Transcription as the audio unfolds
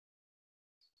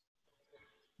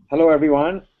Hello,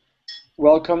 everyone.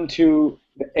 Welcome to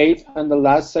the eighth and the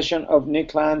last session of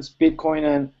Nick Land's Bitcoin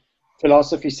and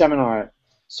Philosophy seminar.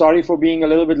 Sorry for being a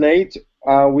little bit late.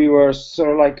 We were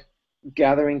sort of like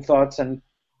gathering thoughts and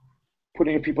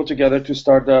putting people together to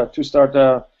start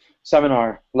the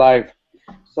seminar live.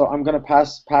 So I'm gonna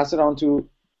pass it on to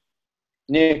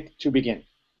Nick to begin.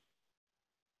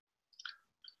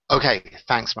 Okay,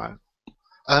 thanks, Mo.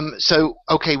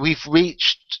 We've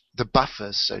reached the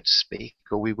buffers, so to speak,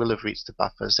 or we will have reached the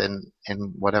buffers in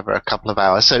whatever, a couple of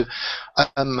hours. So,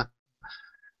 um,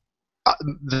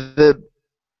 the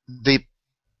the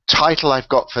title I've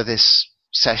got for this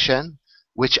session,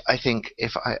 which I think,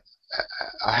 if I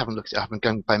haven't looked it up, I'm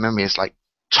going by memory, is like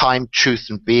Time, Truth,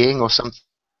 and Being, or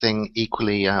something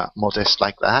equally modest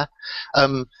like that.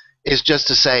 Is just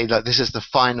to say that this is the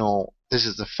final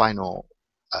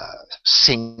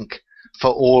sync for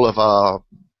all of our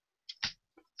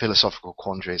philosophical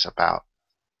quandaries about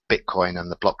Bitcoin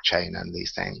and the blockchain and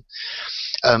these things.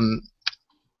 Um,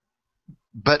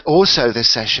 but also, this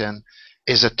session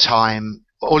is a time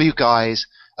all you guys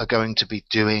are going to be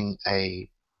doing an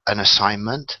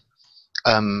assignment,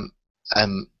 um,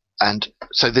 and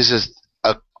so this is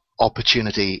an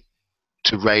opportunity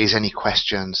to raise any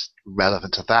questions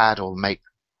relevant to that, or make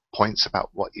points about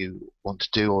what you want to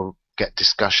do, or get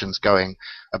discussions going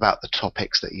about the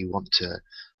topics that you want to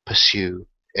pursue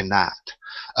in that.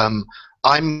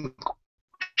 I'm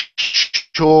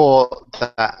sure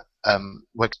that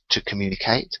we're to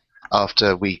communicate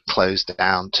after we close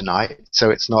down tonight, so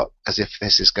it's not as if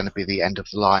this is going to be the end of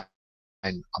the line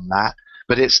on that,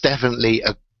 but it's definitely,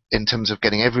 in terms of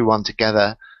getting everyone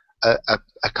together, a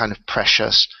kind of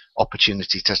precious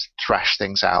opportunity to thrash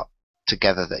things out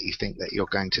together that you think that you're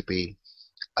going to be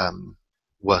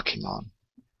working on.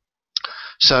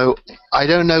 So I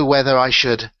don't know whether I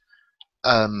should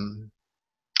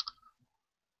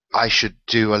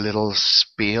do a little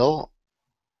spiel,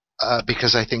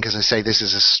 because I think, as I say, this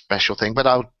is a special thing, but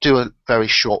I'll do a very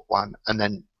short one, and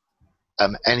then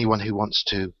anyone who wants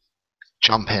to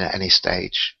jump in at any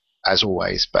stage, as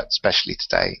always, but especially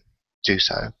today, do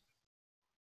so.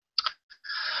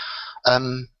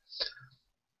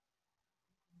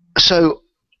 So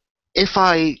if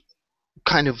I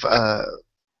kind of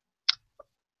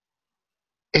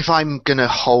if I'm going to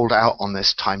hold out on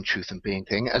this time, truth, and being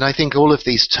thing, and I think all of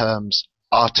these terms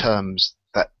are terms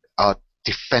that are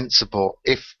defensible,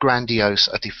 if grandiose,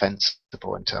 are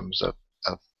defensible in terms of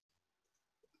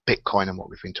Bitcoin and what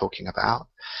we've been talking about,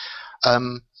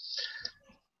 and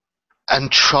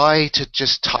try to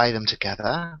just tie them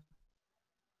together.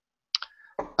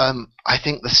 I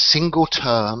think the single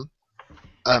term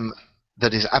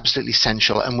that is absolutely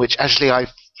essential, and which actually I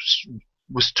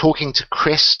was talking to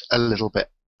Chris a little bit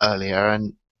earlier,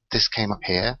 and this came up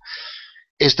here,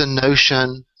 is the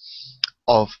notion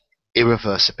of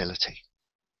irreversibility.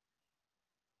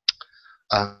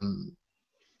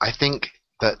 I think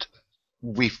that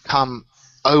we've come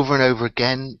over and over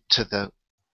again to the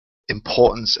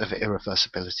importance of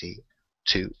irreversibility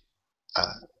to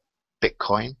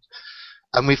Bitcoin,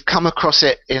 and we've come across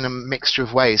it in a mixture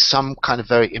of ways. Some kind of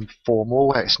very informal,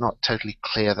 where it's not totally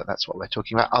clear that that's what we're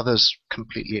talking about. Others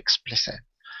completely explicit.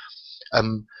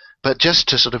 But just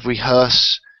to sort of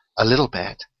rehearse a little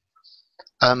bit,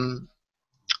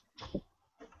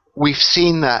 we've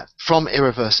seen that from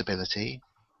irreversibility,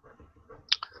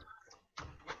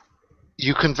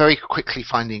 you can very quickly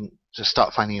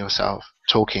start finding yourself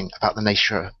talking about the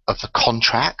nature of the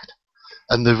contract,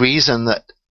 and the reason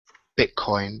that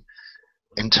Bitcoin,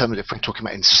 in terms of, if we're talking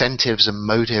about incentives and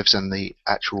motives and the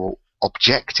actual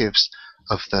objectives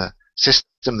of the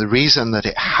system, the reason that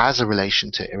it has a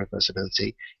relation to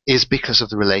irreversibility is because of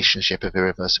the relationship of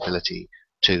irreversibility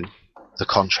to the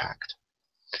contract.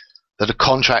 That a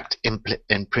contract in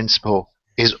principle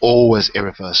is always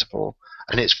irreversible,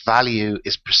 and its value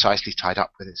is precisely tied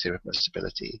up with its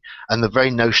irreversibility. And the very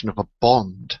notion of a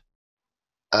bond,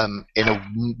 in a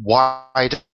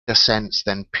wider sense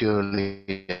than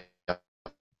purely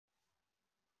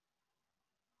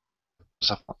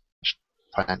a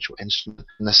financial instrument,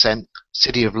 in the sense,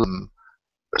 City of London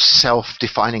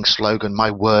self-defining slogan, "My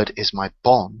word is my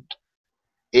bond,"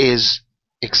 is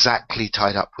exactly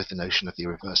tied up with the notion of the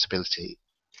irreversibility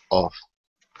of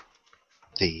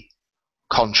the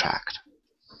contract,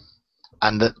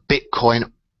 and that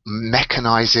Bitcoin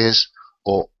mechanizes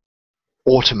or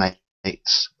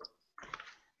automates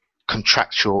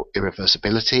contractual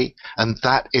irreversibility, and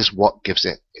that is what gives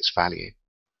it its value.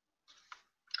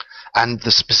 And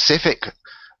the specific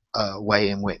way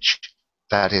in which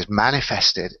that is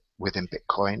manifested within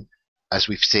Bitcoin, as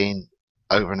we've seen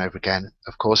over and over again,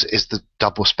 of course, is the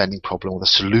double spending problem, or the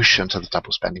solution to the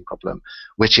double spending problem,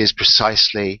 which is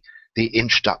precisely the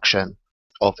introduction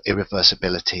of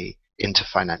irreversibility into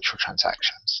financial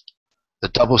transactions. The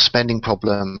double spending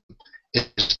problem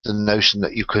is the notion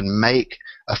that you can make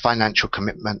a financial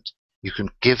commitment, you can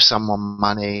give someone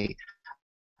money,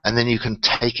 and then you can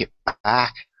take it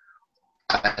back,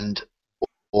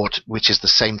 which is the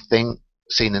same thing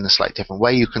seen in a slightly different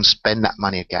way. You can spend that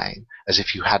money again as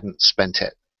if you hadn't spent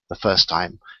it the first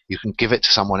time. You can give it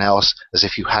to someone else as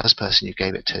if you had this person you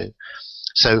gave it to.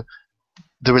 So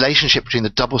the relationship between the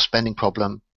double spending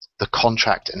problem, the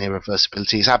contract, and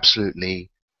irreversibility is absolutely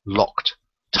locked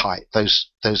tight. Those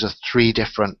are three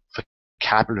different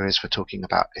vocabularies for talking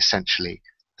about essentially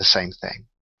the same thing.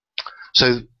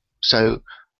 So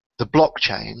the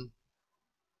blockchain,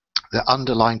 the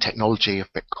underlying technology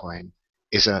of Bitcoin,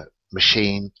 is a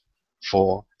machine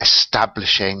for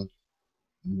establishing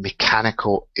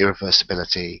mechanical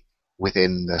irreversibility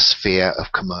within the sphere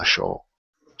of commercial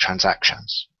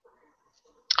transactions.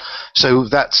 So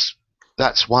that's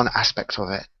one aspect of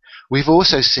it. We've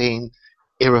also seen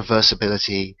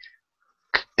irreversibility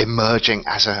emerging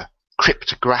as a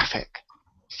cryptographic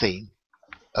theme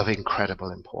of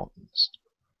incredible importance,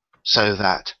 so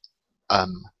that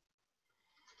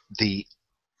the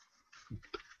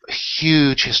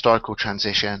huge historical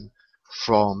transition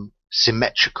from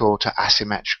symmetrical to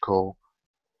asymmetrical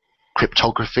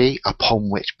cryptography upon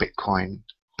which Bitcoin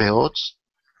builds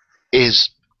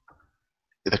is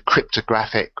the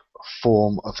cryptographic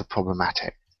form of the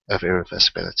problematic of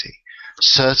irreversibility.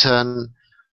 Certain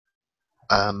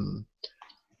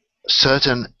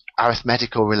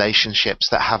arithmetical relationships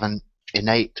that have an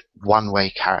innate one-way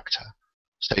character,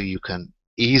 so you can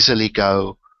easily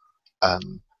go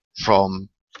from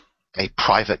a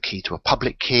private key to a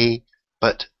public key,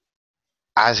 but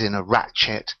as in a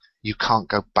ratchet, you can't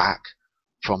go back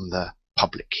from the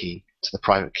public key to the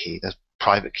private key. The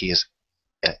private key is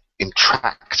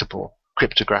intractable,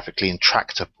 cryptographically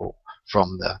intractable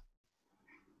from the.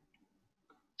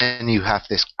 Then you have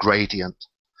this gradient,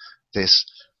 this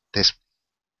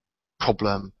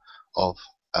problem of,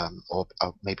 or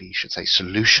maybe you should say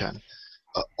solution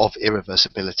of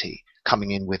irreversibility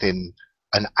coming in within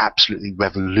an absolutely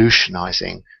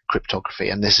revolutionizing cryptography,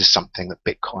 and this is something that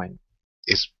Bitcoin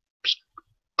is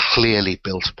clearly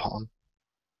built upon.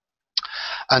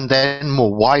 And then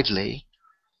more widely,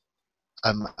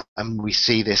 and we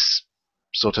see this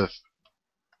sort of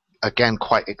again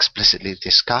quite explicitly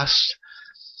discussed,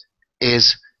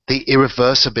 is the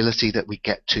irreversibility that we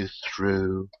get to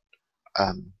through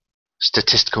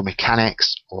statistical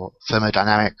mechanics or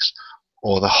thermodynamics,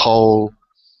 or the whole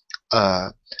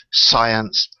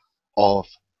science of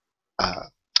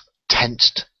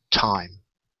tensed time,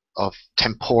 of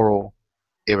temporal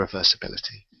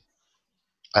irreversibility,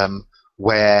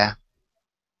 where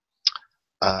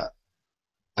the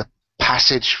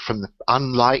passage from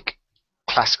unlike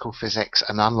classical physics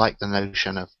and unlike the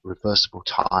notion of reversible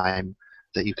time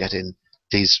that you get in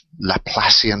these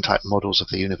Laplacian type models of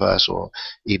the universe, or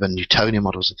even Newtonian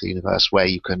models of the universe, where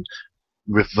you can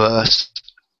reverse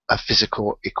a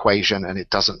physical equation and it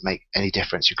doesn't make any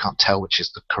difference. You can't tell which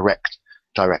is the correct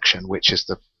direction, which is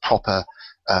the proper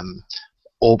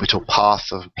orbital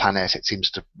path of a planet. It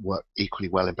seems to work equally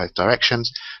well in both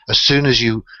directions. As soon as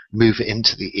you move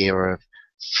into the era of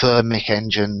thermic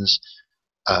engines,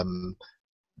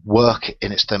 work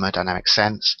in its thermodynamic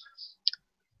sense,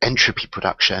 entropy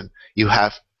production, you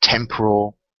have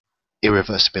temporal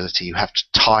irreversibility. You have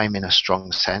time in a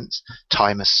strong sense,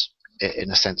 time is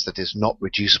in a sense that is not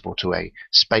reducible to a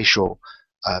spatial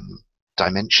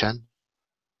dimension,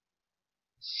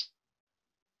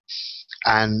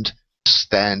 and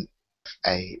then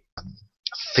a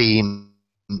theme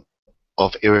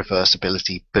of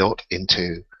irreversibility built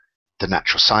into the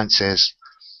natural sciences,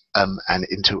 and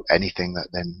into anything that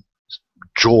then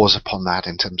draws upon that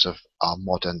in terms of our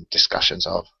modern discussions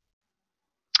of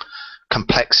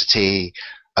complexity,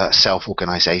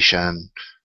 self-organization,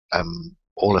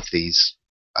 all of these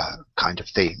kind of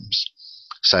themes.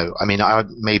 So, I mean, I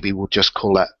maybe will just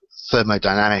call that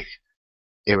thermodynamic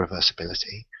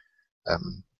irreversibility.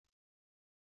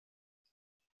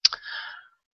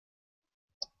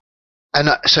 And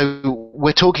so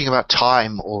we're talking about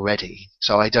time already,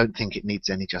 so I don't think it needs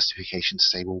any justification to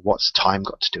say, well, what's time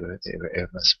got to do with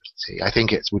irreversibility? I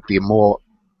think it would be a more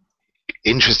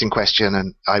interesting question,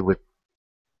 and I would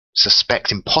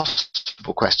suspect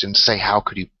impossible question, to say how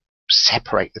could you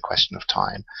separate the question of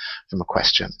time from a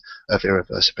question of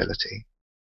irreversibility.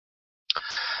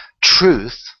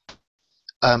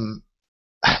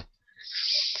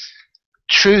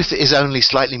 truth is only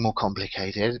slightly more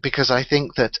complicated, because I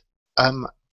think that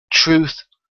truth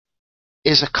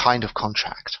is a kind of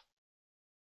contract.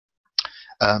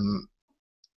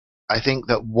 I think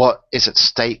that what is at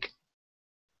stake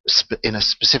in a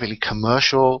specifically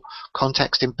commercial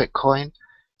context in Bitcoin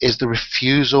is the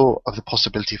refusal of the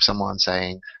possibility of someone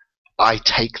saying, I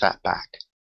take that back.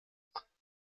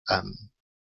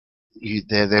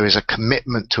 There is a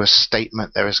commitment to a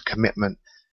statement, there is a commitment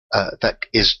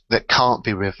that can't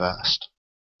be reversed.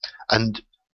 And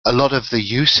a lot of the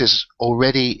uses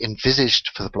already envisaged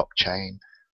for the blockchain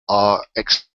are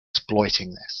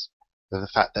exploiting this. The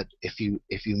fact that if you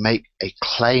make a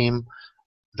claim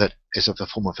that is of the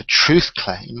form of a truth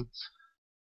claim,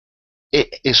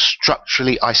 it is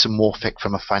structurally isomorphic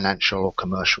from a financial or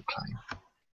commercial claim.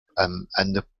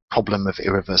 And the problem of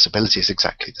irreversibility is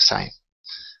exactly the same.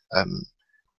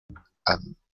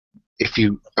 If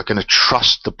you are going to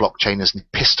trust the blockchain as an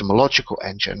epistemological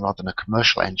engine rather than a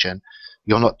commercial engine,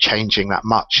 you're not changing that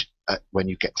much when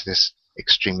you get to this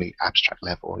extremely abstract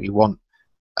level. You want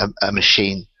a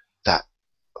machine that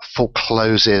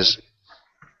forecloses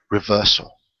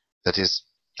reversal,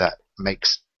 that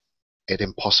makes it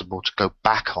impossible to go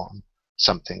back on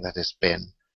something that has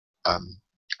been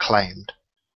claimed.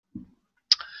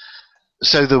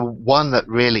 So the one that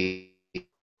really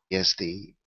is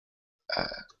the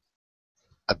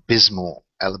abysmal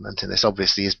element in this,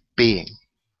 obviously, is being.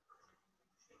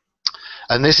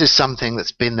 And this is something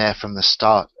that's been there from the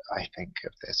start, I think,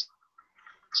 of this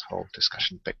whole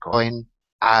discussion of Bitcoin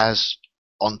as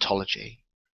ontology.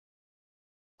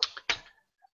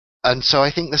 And so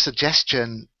I think the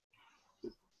suggestion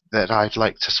that I'd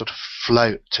like to sort of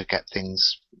float to get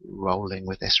things rolling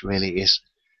with this really is,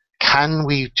 can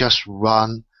we just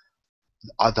run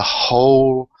the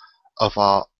whole of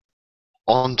our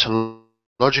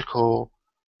ontological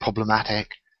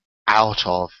problematic out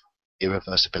of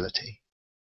irreversibility?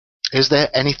 Is there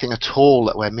anything at all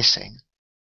that we're missing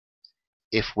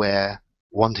if we're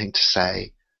wanting to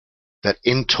say that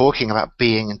in talking about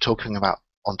being and talking about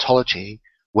ontology,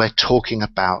 we're talking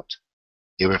about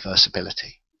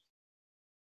irreversibility?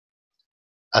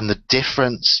 And the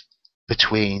difference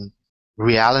between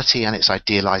reality and its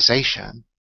idealization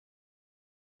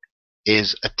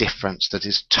is a difference that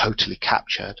is totally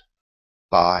captured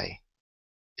by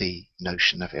the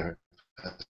notion of irreversibility.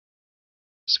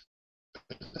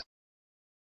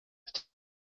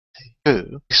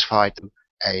 Satisfied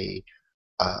a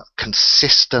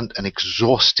consistent and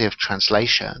exhaustive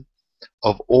translation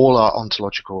of all our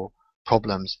ontological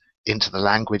problems into the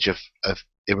language of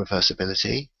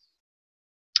irreversibility,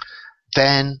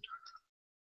 then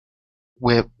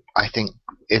we're, I think,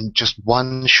 in just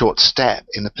one short step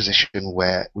in the position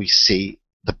where we see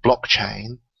the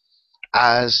blockchain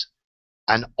as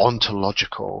an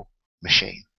ontological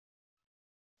machine.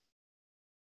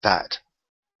 That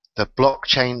the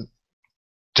blockchain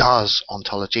does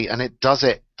ontology, and it does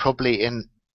it probably in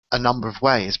a number of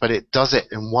ways, but it does it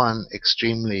in one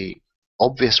extremely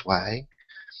obvious way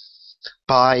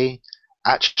by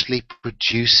actually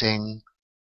producing,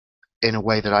 in a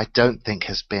way that I don't think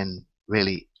has been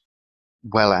really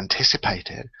well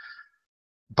anticipated,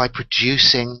 by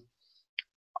producing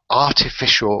an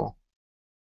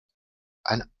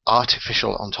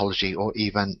artificial ontology, or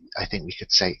even, I think we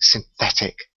could say,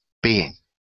 synthetic being.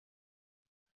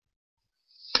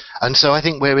 And so I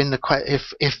think we're in the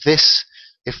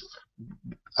if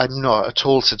I'm not at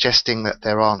all suggesting that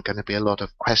there aren't going to be a lot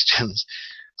of questions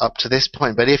up to this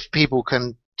point, but if people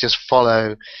can just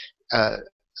follow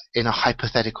in a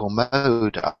hypothetical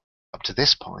mode up to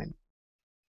this point,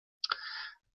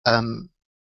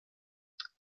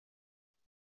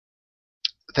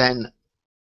 then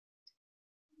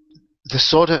the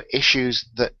sort of issues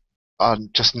that are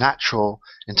just natural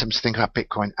in terms of thinking about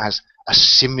Bitcoin as a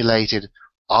simulated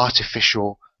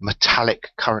artificial metallic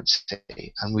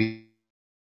currency, and we've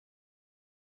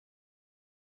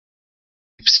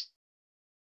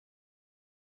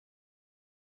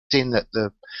seen that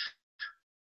the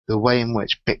way in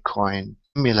which Bitcoin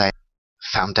simulates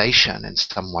foundation in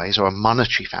some ways, or a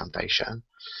monetary foundation,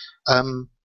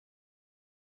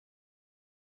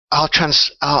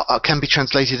 can be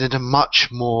translated into much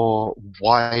more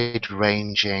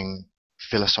wide-ranging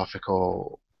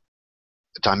philosophical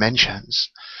dimensions.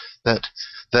 That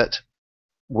the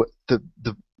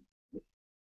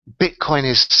Bitcoin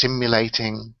is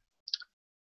simulating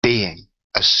being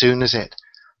as soon as it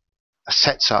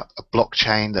sets up a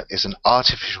blockchain that is an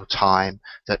artificial time,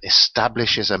 that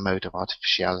establishes a mode of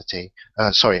artificiality,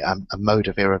 a mode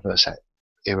of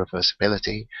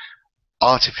irreversibility,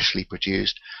 artificially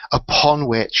produced, upon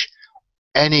which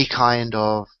any kind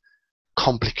of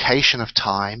complication of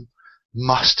time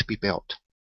must be built.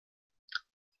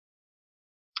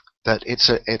 That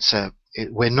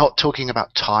we're not talking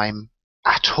about time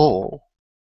at all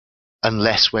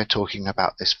unless we're talking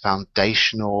about this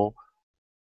foundational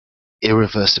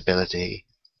irreversibility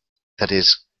that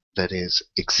is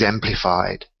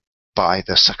exemplified by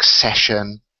the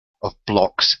succession of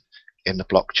blocks in the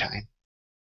blockchain.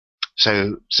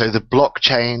 So the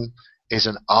blockchain is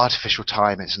an artificial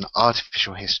time, it's an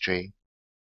artificial history,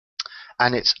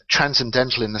 and it's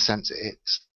transcendental in the sense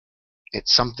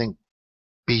it's something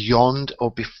beyond or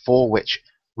before which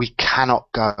we cannot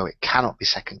go. It cannot be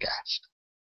second guessed.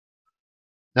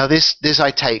 Now this I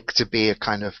take to be a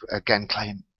kind of, again,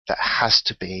 claim that has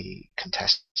to be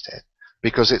contested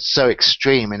because it's so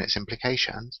extreme in its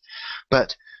implications.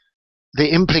 But the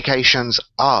implications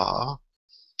are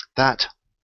that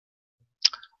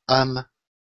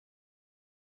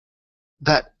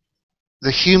that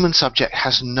the human subject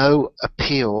has no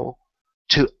appeal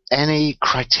to any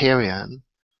criterion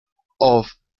of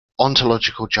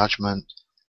ontological judgment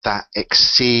that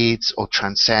exceeds or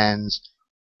transcends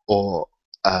or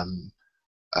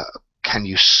can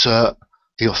usurp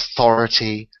the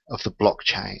authority of the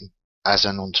blockchain as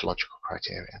an ontological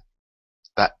criterion.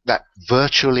 That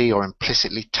virtually or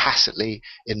implicitly, tacitly,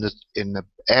 in the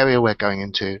area we're going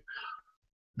into,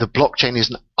 the blockchain is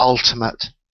an ultimate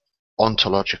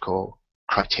ontological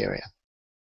criterion,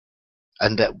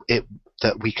 and that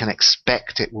we can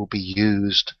expect it will be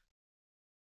used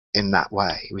in that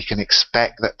way. We can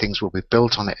expect that things will be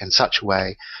built on it in such a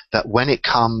way that when it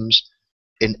comes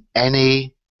in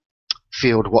any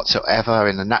field whatsoever,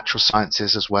 in the natural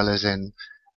sciences as well as in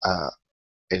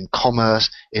commerce,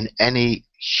 in any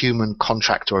human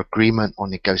contract or agreement or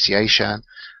negotiation,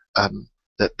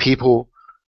 that people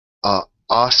are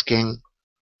asking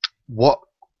what,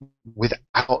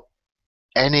 without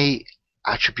any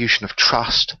attribution of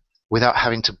trust, without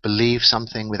having to believe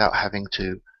something, without having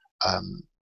to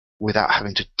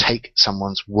take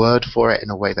someone's word for it in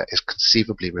a way that is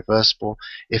conceivably reversible,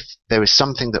 if there is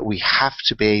something that we have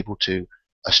to be able to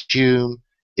assume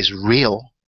is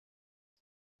real,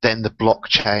 then the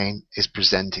blockchain is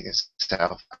presenting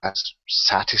itself as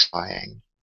satisfying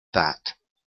that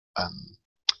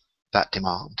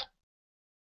demand.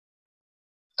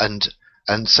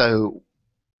 And so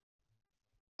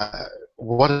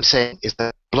what I'm saying is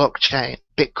that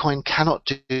Bitcoin cannot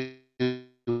do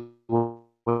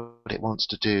what it wants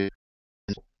to do,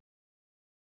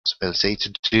 possibility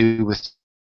to do with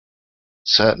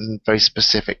certain very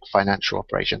specific financial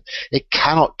operations. It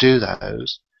cannot do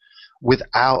those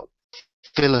without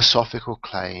philosophical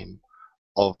claim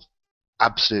of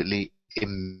absolutely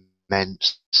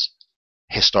immense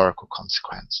historical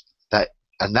consequence.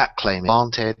 And that claim is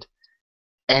granted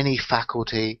any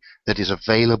faculty that is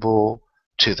available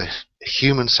to the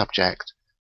human subject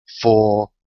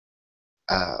for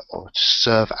or to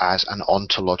serve as an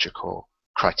ontological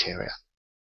criteria.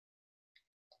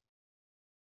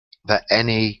 That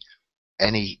any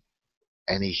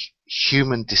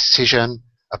human decision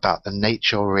about the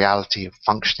nature or reality of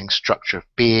functioning structure of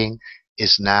being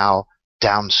is now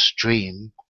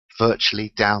downstream,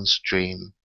 virtually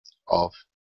downstream of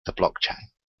the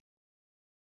blockchain.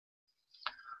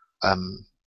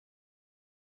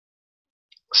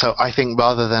 So I think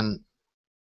rather than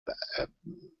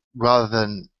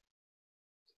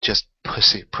just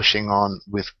pushing on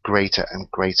with greater and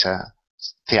greater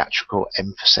theatrical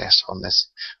emphasis on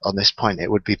this point, it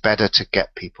would be better to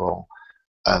get people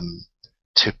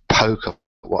to poke at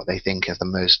what they think are the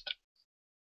most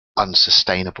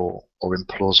unsustainable or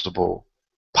implausible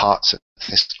parts of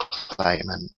this claim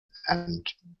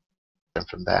and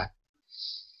from there.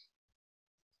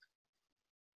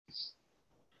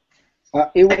 I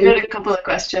got a couple of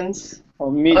questions. Oh,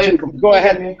 me too. Go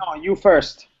ahead. No, you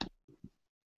first.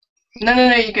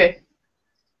 No, you go.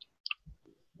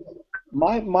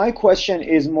 My question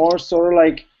is more sort of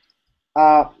like,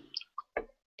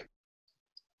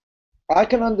 I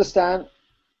can understand,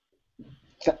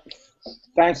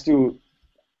 thanks to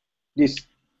this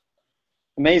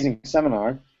amazing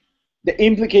seminar, the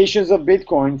implications of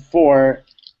Bitcoin for,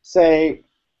 say,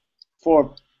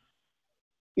 for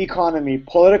economy,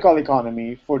 political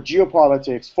economy, for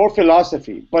geopolitics, for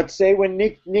philosophy. But say when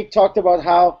Nick talked about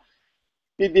how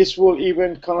this will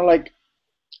even kind of like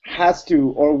has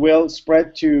to or will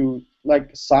spread to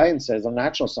like sciences or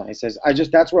natural sciences,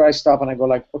 that's where I stop and I go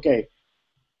like, okay,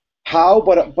 how?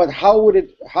 But how would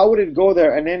it go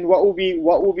there? And then what will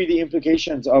be the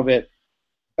implications of it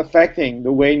affecting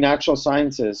the way natural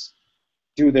sciences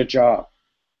do their job?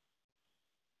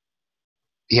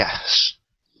 Yes.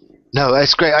 No,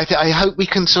 it's great. I hope we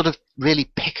can sort of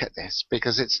really pick at this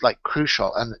because it's like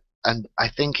crucial, and I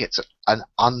think it's an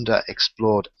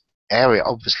underexplored area,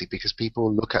 obviously, because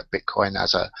people look at Bitcoin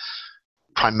as a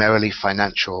primarily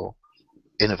financial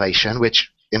innovation,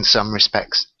 which in some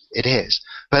respects it is.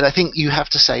 But I think you have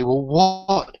to say,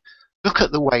 well, look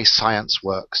at the way science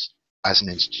works as an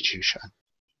institution.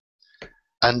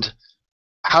 And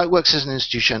how it works as an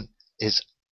institution is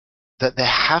that there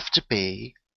have to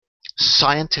be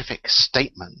scientific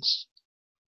statements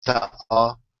that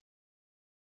are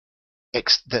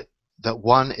that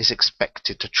one is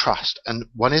expected to trust, and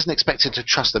one isn't expected to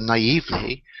trust them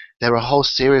naively. There are a whole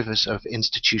series of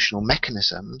institutional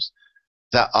mechanisms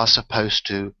that are supposed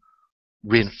to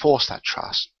reinforce that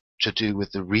trust, to do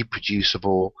with the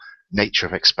reproducible nature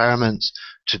of experiments,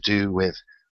 to do with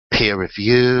peer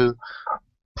review,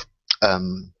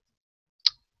 the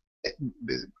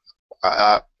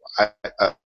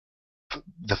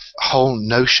whole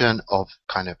notion of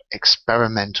kind of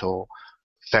experimental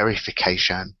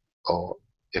verification, or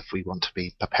if we want to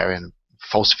be Popperian,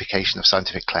 falsification of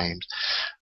scientific claims.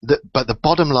 But the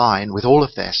bottom line with all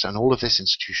of this and all of this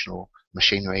institutional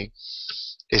machinery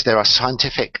is there are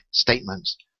scientific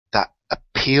statements that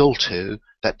appeal to,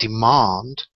 that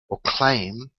demand or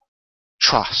claim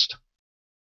trust.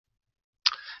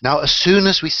 Now, as soon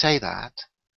as we say that,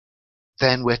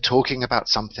 then we're talking about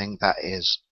something that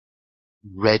is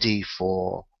ready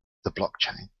for the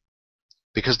blockchain.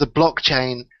 Because the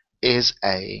blockchain is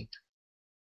a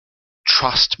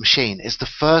trust machine. It's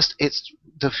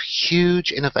the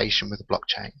huge innovation with the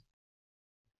blockchain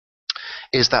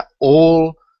is that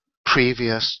all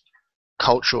previous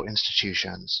cultural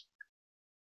institutions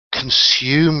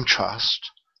consume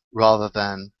trust rather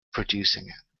than producing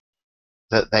it.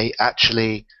 That they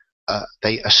actually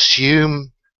they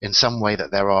assume in some way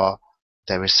that there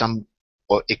is some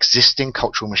or existing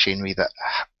cultural machinery that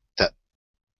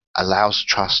allows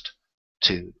trust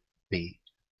to be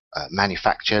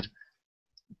manufactured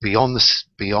beyond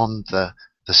the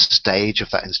stage of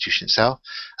that institution itself.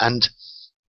 And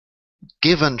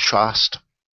given trust,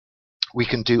 we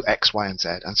can do X, Y, and Z.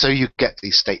 And so you get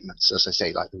these statements, as I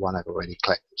say, like the one I've already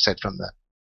said from the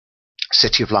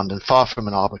City of London, far from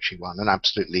an arbitrary one, and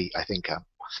absolutely, I think,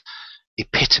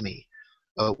 epitome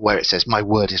where it says, "My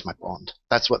word is my bond."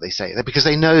 That's what they say. Because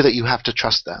they know that you have to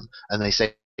trust them, and they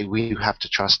say, "We have to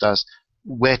trust us.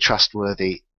 We're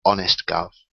trustworthy, honest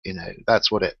gov." You know,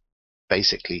 that's what it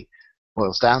basically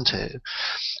boils down to.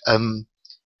 And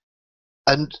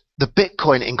the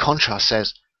Bitcoin, in contrast,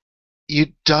 says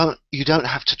you don't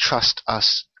have to trust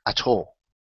us at all.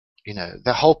 You know,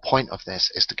 the whole point of this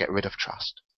is to get rid of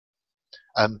trust.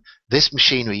 This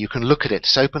machinery, you can look at it.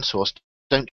 It's open source.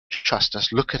 Don't trust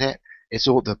us. Look at it. It's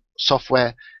all, the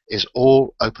software is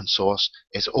all open source.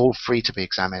 It's all free to be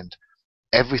examined.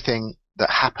 Everything that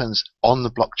happens on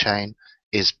the blockchain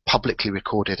is publicly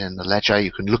recorded in the ledger.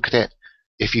 You can look at it.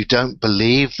 If you don't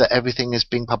believe that everything is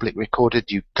being publicly recorded,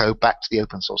 you go back to the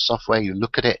open source software. You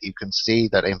look at it. You can see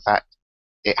that, in fact,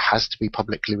 it has to be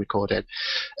publicly recorded.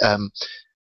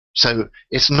 So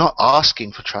it's not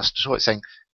asking for trust at all. It's saying,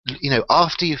 you know,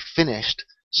 after you've finished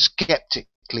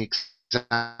skeptically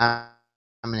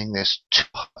examining this to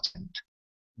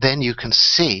then you can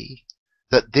see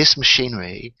that this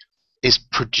machinery is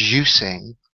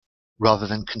producing rather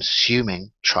than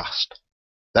consuming trust.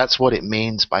 That's what it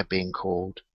means by being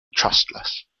called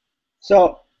trustless.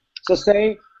 So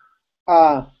say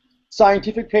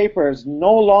scientific papers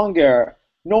no longer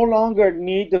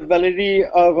need the validity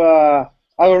of a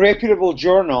reputable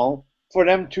journal for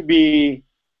them to be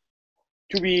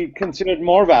considered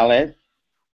more valid.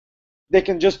 They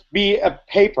can just be a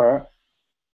paper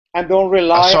and don't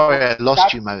rely. I'm sorry, I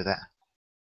lost you, Mo, there.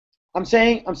 I'm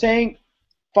saying,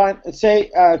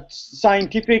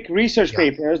 scientific research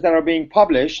papers that are being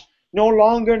published no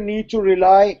longer need to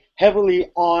rely heavily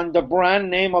on the brand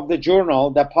name of the journal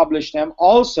that published them.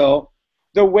 Also,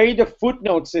 the way the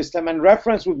footnote system and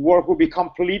reference would work will be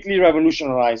completely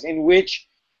revolutionized, in which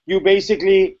you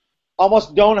basically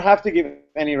almost don't have to give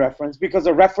any reference because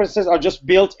the references are just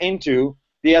built into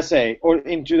the essay or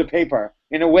into the paper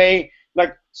in a way,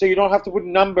 like, so you don't have to put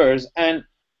numbers and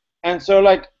so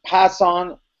like pass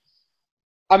on.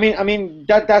 I mean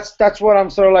that's what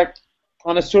I'm sort of like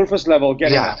on a surface level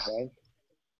getting at, right?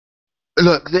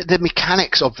 Look, the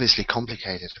mechanics obviously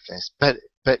complicated of this, but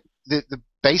the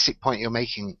basic point you're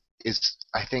making is,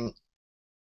 I think,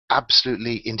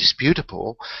 absolutely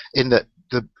indisputable in that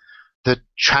the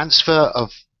transfer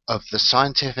of the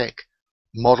scientific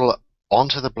model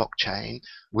onto the blockchain,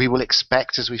 we will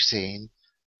expect, as we've seen,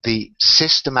 the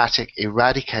systematic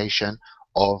eradication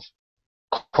of,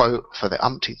 quote, for the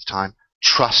umpteenth time,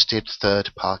 trusted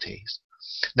third parties.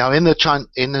 Now, in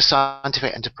the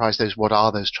scientific enterprise, what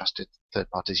are those trusted third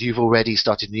parties? You've already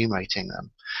started enumerating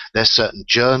them. There's certain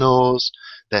journals,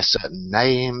 there's certain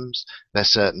names, there's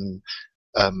certain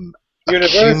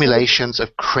accumulations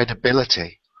of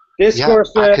credibility.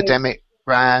 Discourses. Yeah, academic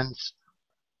brands.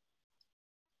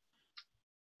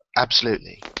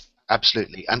 Absolutely,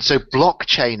 absolutely. And so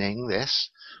blockchaining this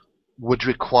would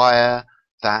require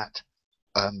that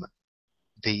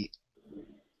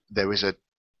there is a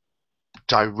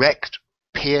direct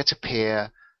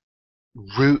peer-to-peer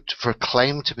route for a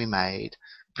claim to be made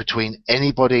between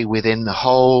anybody within the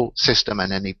whole system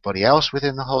and anybody else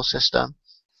within the whole system,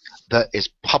 that is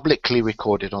publicly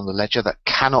recorded on the ledger, that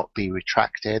cannot be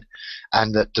retracted,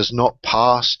 and that does not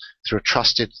pass through a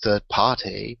trusted third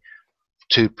party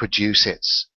to produce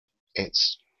its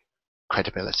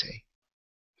credibility.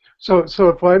 So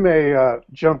if I may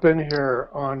jump in here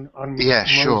on yeah, Mo's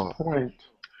sure. point.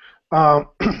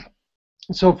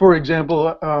 So, for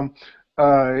example,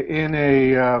 in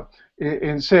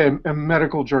say a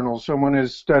medical journal, someone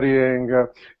is studying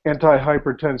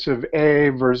antihypertensive A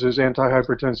versus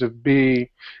antihypertensive B,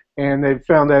 and they've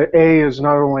found that A is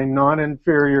not only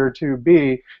non-inferior to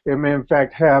B, it may in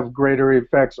fact have greater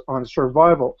effects on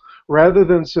survival. Rather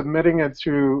than submitting it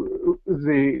through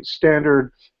the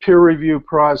standard peer review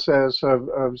process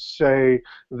of say,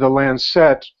 the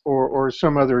Lancet or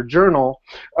some other journal,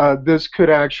 this could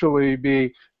actually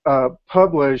be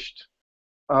published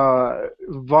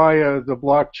via the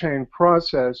blockchain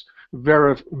process,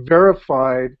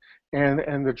 verified,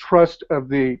 and the trust of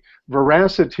the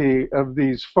veracity of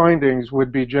these findings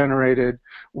would be generated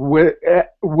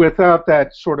without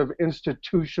that sort of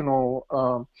institutional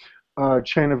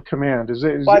chain of command. Is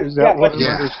that what I'm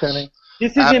understanding?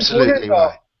 This is important,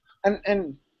 though.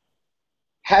 And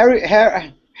Harry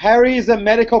is a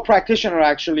medical practitioner,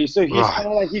 actually, so he's kind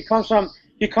of like he comes from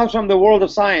the world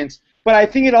of science. But I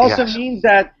think it also means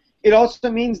that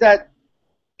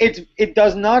it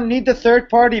does not need the third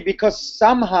party, because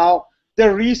somehow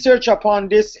the research upon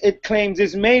this, it claims,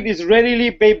 is readily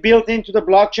built into the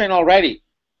blockchain already.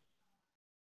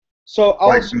 So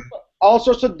all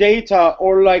sorts of data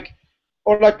or like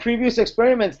previous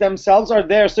experiments themselves are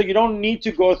there, so you don't need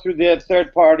to go through the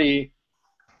third party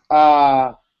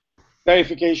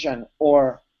verification,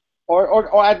 or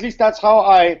at least that's how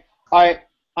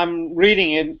I'm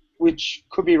reading it, which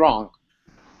could be wrong.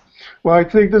 Well, I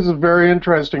think this is a very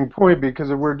interesting point,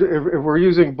 because if we're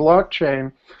using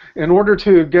blockchain, in order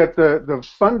to get the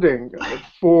funding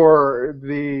for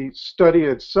the study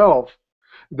itself,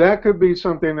 that could be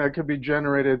something that could be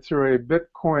generated through a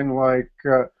Bitcoin-like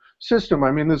system.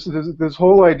 I mean, this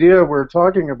whole idea we're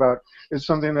talking about is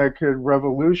something that could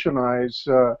revolutionize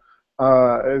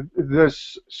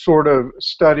this sort of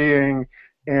studying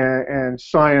and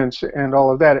science and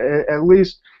all of that. At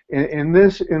least in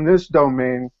this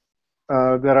domain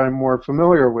that I'm more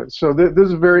familiar with. So this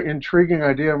is a very intriguing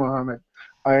idea, Mohammed.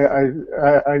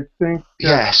 I think.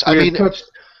 Yes, I mean.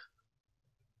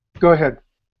 Go ahead.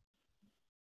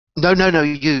 No.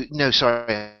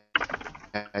 Sorry.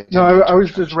 No, I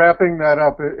was just wrapping that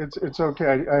up. It's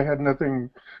okay. I had nothing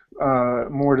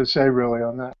more to say really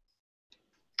on that.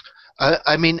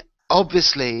 I mean,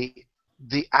 obviously,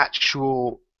 the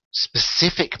actual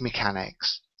specific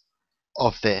mechanics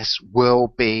of this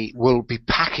will be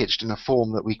packaged in a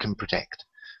form that we can predict,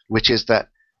 which is that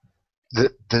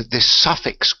this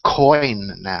suffix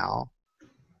coin now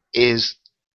is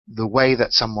the way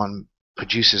that someone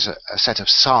produces a set of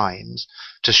signs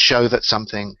to show that some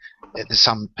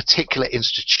particular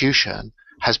institution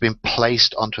has been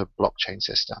placed onto a blockchain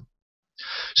system.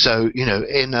 So, you know,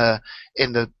 in the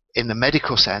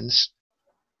medical sense,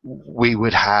 we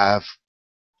would have,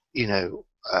 you know,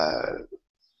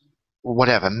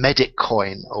 whatever,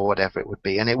 MedicCoin or whatever it would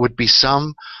be, and it would be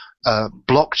some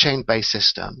blockchain-based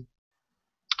system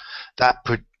that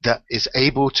is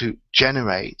able to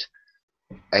generate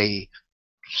a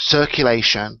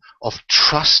circulation of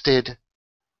trusted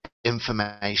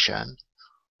information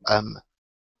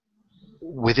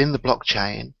within the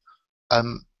blockchain,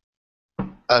 and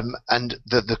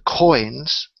the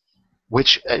coins,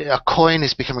 which a coin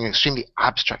is becoming an extremely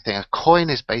abstract thing. A coin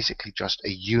is basically just a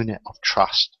unit of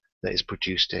trust that is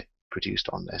produced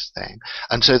on this thing.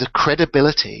 And so the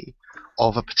credibility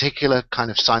of a particular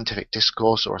kind of scientific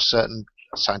discourse or a certain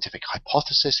scientific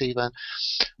hypothesis even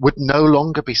would no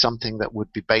longer be something that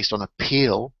would be based on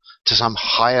appeal to some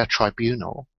higher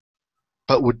tribunal,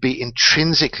 but would be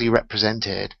intrinsically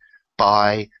represented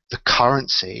by the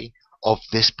currency of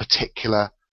this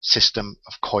particular system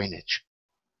of coinage.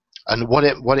 And what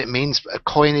it means,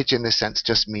 coinage in this sense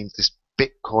just means this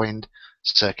Bitcoin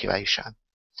circulation.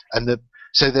 And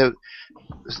so the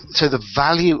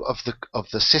value of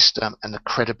the system and the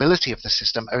credibility of the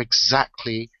system are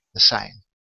exactly the same.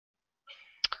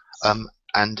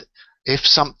 And if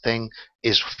something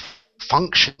is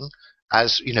functioning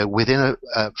as, within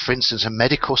for instance, a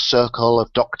medical circle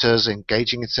of doctors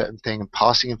engaging in certain thing and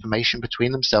passing information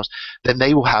between themselves, then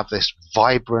they will have this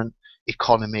vibrant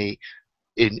economy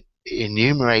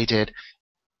enumerated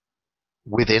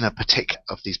within a particular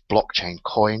of these blockchain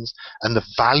coins, and the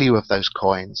value of those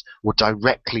coins will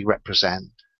directly represent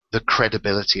the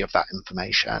credibility of that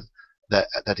information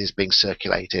that is being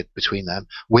circulated between them,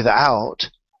 without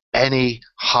any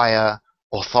higher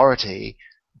authority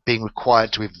being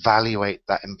required to evaluate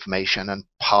that information and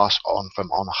pass on from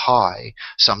on high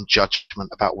some judgment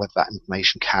about whether that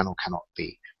information can or cannot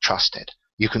be trusted.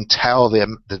 You can tell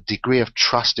the degree of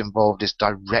trust involved is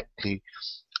directly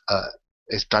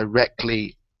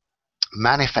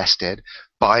manifested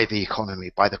by the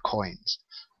economy, by the coins.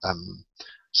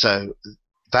 So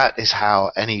that is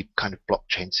how any kind of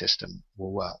blockchain system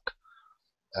will work.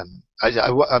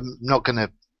 I'm not going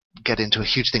to get into a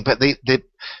huge thing, but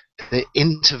the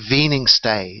intervening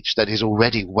stage that is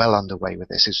already well underway with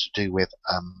this is to do with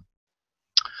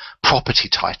property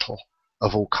title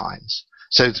of all kinds.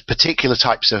 So particular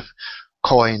types of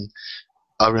coin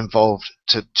are involved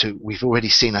we've already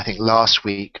seen, I think, last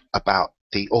week about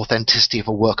the authenticity of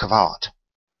a work of art.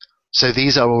 So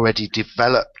these are already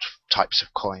developed types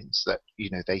of coins that,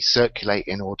 they circulate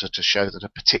in order to show that a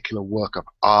particular work of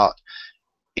art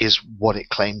is what it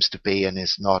claims to be and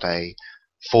is not a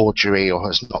forgery or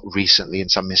has not recently in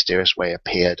some mysterious way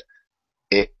appeared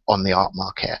on the art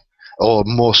market. Or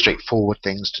more straightforward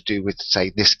things to do with,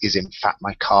 say, this is in fact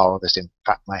my car, or this is in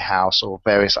fact my house, or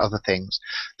various other things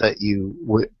that you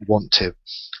want to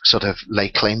sort of lay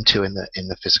claim to in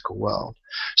the physical world.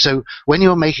 So when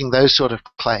you're making those sort of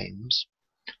claims,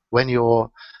 when you're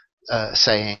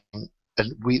saying,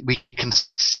 and we can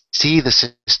see the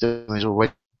system is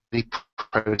already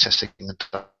processing and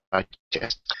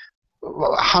digesting,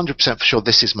 100% for sure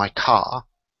this is my car,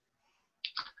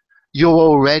 you're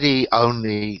already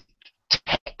only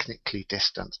technically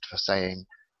distanced for saying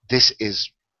this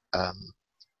is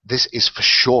for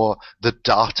sure the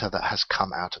data that has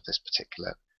come out of this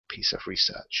particular piece of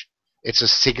research. It's a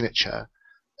signature.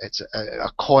 It's a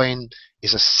coin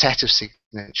is a set of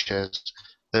signatures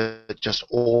that just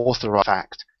authorize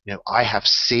fact. I have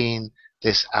seen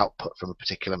this output from a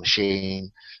particular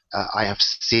machine. I have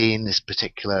seen this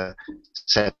particular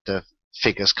set of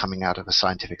figures coming out of a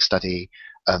scientific study,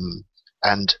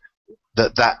 and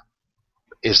that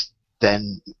is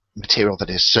then material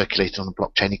that is circulated on the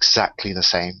blockchain exactly the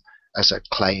same as a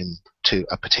claim to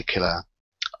a particular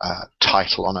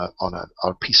title on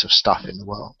a piece of stuff in the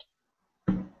world.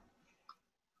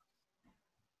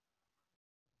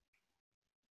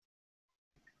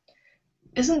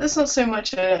 Isn't this not so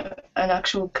much an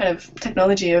actual kind of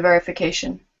technology of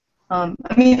verification? I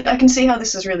mean, I can see how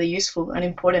this is really useful and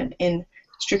important in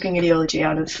stripping ideology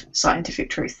out of scientific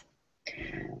truth.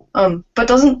 But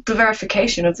doesn't the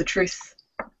verification of the truth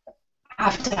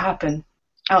have to happen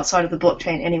outside of the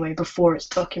blockchain anyway before its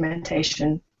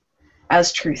documentation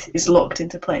as truth is locked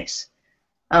into place?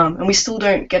 And we still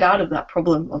don't get out of that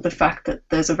problem of the fact that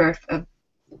there's a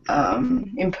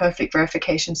imperfect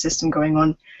verification system going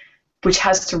on, which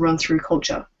has to run through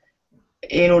culture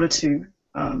in order to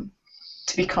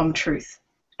become truth.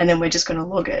 And then we're just going to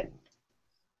log it.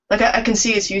 Like, I can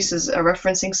see its use as a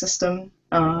referencing system,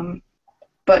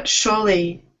 but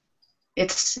surely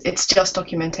it's just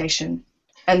documentation.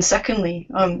 And secondly,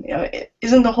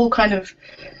 isn't the whole kind of,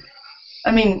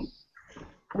 I mean,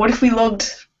 what if we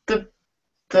logged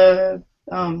the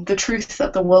truth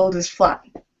that the world is flat,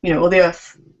 or the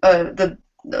Earth,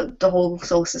 the whole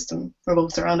solar system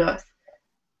revolves around Earth,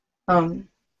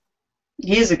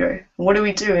 years ago? What do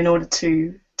we do in order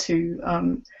to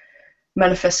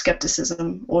manifest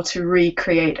skepticism or to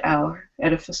recreate our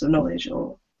edifice of knowledge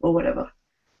or whatever?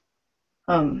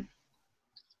 I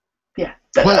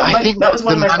think that was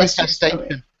one the of my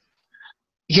manifestation.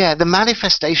 Yeah, the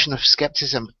manifestation of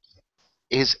skepticism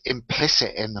is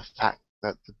implicit in the fact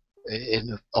that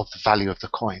of the value of the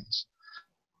coins.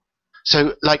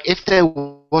 So, like, if there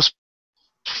was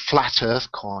flat Earth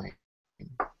coin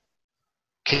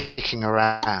kicking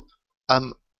around,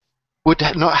 would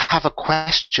not have a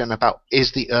question about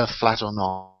is the Earth flat or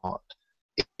not,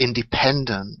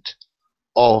 independent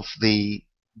of the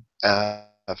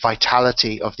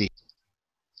vitality of the.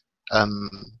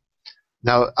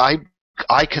 Now,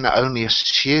 I can only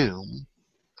assume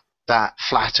that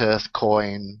flat Earth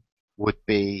coin would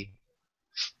be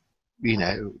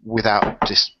without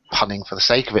just punning for the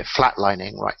sake of it,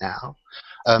 flatlining right now.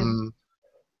 And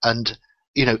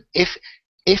if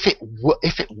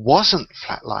it wasn't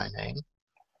flatlining,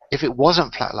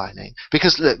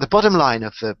 because look, the bottom line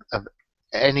of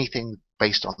anything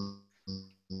based on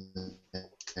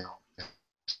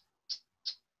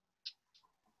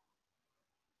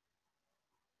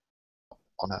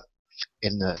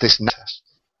this test,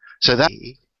 so that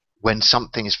when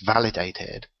something is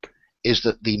validated, is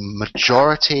that the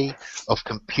majority of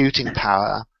computing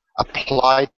power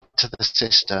applied to the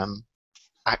system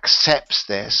accepts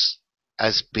this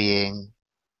as being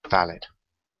valid.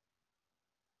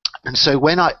 And so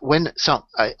when I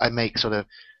make sort of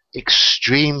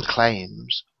extreme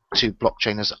claims to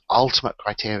blockchain as ultimate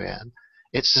criterion,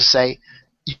 it's to say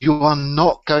you are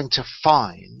not going to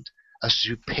find a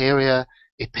superior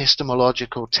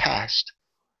epistemological test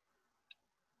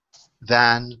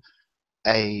than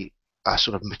a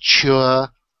sort of mature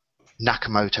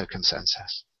Nakamoto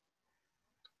consensus.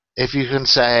 If you can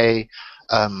say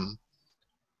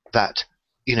that,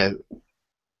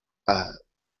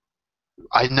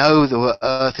 I know the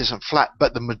Earth isn't flat,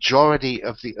 but the majority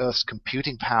of the Earth's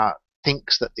computing power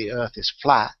thinks that the Earth is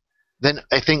flat, then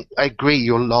I agree,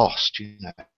 you're lost.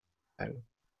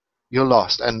 You're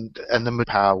lost, and the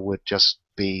power would just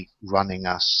be running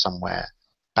us somewhere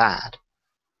bad.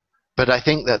 But I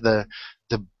think that the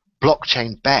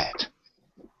blockchain bet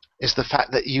is the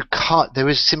fact that there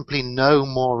is simply no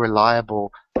more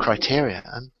reliable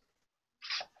criterion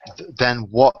than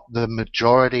what the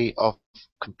majority of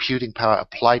computing power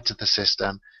applied to the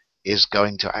system is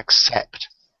going to accept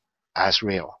as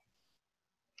real.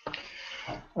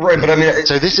 Right, but I mean...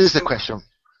 So this is the question.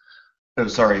 Oh,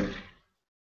 sorry.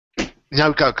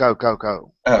 No, go. Oh,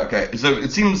 okay. So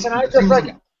it seems... Can I just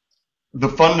like... The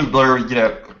fundamental,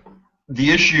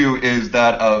 the issue is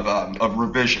that of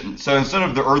revision. So instead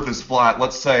of the Earth is flat,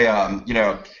 let's say,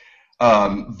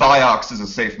 Vioxx is a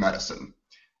safe medicine.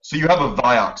 So you have a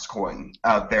Vioxx coin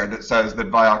out there that says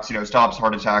that Vioxx, stops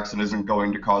heart attacks and isn't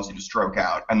going to cause you to stroke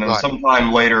out. And then right.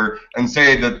 sometime later, and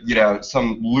say that,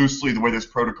 loosely the way this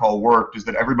protocol worked is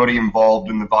that everybody involved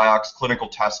in the Vioxx clinical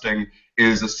testing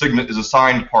is a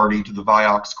signed party to the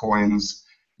Vioxx coins,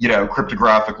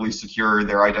 cryptographically secure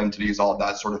their identities, all of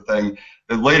that sort of thing.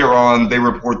 Then later on, they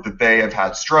report that they have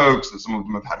had strokes, that some of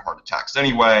them have had heart attacks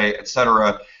anyway,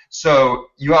 etc. So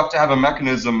you have to have a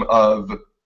mechanism of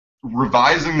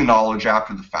revising the knowledge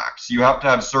after the fact. So you have to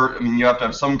have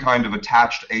some kind of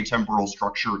attached atemporal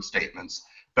structured statements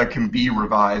that can be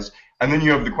revised. And then you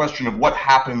have the question of what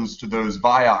happens to those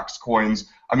Vioxx coins.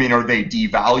 Are they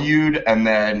devalued? And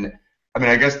then,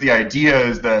 I guess the idea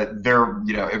is that they're,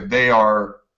 if they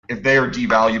are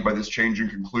devalued by this change in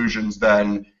conclusions,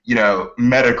 then,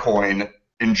 Metacoin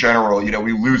in general,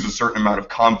 we lose a certain amount of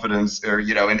confidence, or, in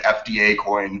FDA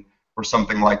coin or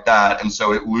something like that, and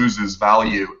so it loses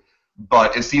value.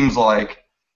 But it seems like,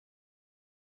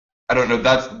 I don't know,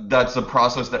 that's a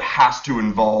process that has to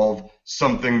involve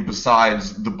something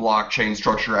besides the blockchain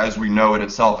structure as we know it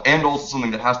itself, and also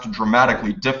something that has to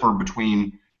dramatically differ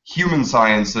between human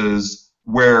sciences,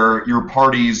 where your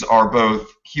parties are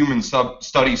both human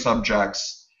study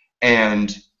subjects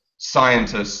and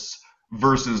scientists,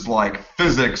 versus like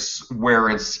physics, where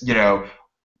it's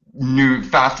new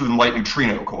faster than light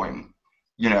neutrino coin,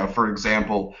 for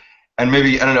example. And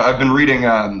maybe, I don't know, I've been reading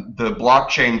the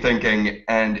blockchain thinking,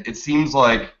 and it seems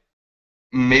like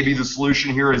maybe the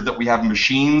solution here is that we have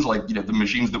machines, like the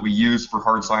machines that we use for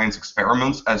hard science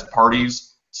experiments, as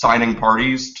parties, signing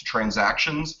parties to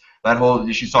transactions. That whole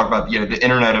issue talk about the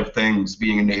Internet of Things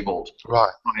being enabled.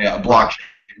 Right. Yeah, blockchain,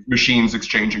 machines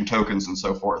exchanging tokens and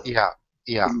so forth. Yeah.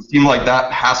 Does it seem like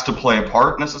that has to play a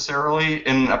part necessarily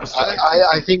in epistemic?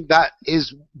 I think that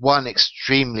is one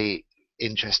extremely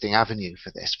interesting avenue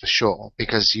for this, for sure,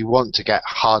 because you want to get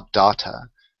hard data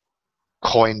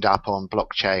coined up on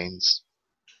blockchains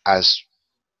as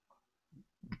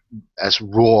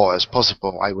raw as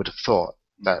possible. I would have thought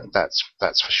that's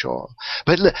for sure.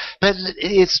 But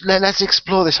let's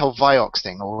explore this whole Vioxx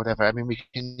thing or whatever. We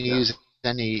can use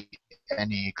any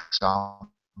example.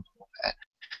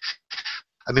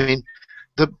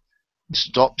 The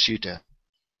stops you to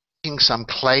making some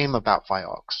claim about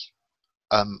Vioxx,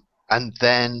 and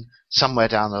then somewhere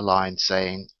down the line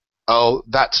saying, "Oh,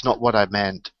 that's not what I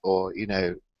meant," or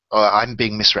or "I'm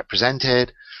being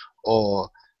misrepresented," or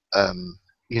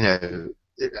an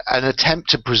attempt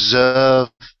to preserve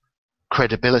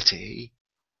credibility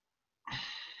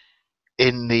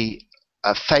in the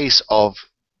face of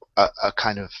a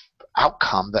kind of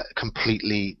outcome that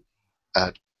completely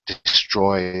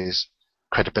destroys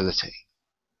credibility.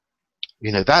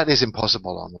 You know, that is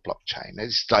impossible on the blockchain.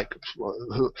 It's like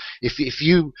if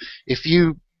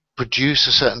you produce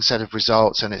a certain set of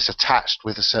results and it's attached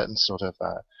with a certain sort of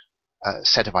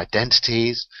set of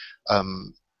identities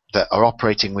that are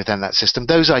operating within that system,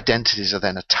 those identities are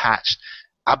then attached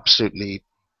absolutely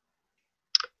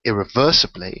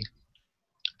irreversibly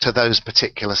to those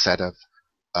particular set of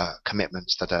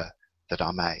commitments that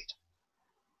are made.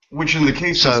 Which in the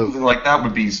case of something like that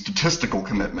would be statistical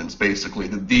commitments, basically,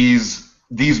 that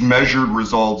these measured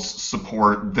results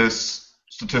support this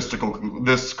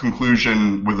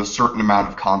conclusion with a certain amount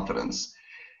of confidence.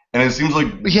 And it seems like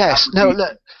yes,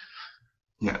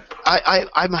 yeah.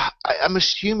 I'm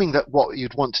assuming that what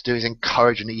you'd want to do is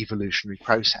encourage an evolutionary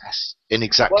process in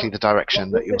exactly the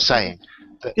direction that you're saying.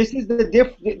 This is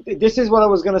This is what I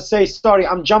was gonna say. Sorry,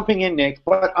 I'm jumping in, Nick,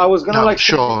 but I was gonna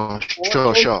sure.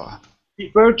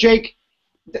 Before Jake,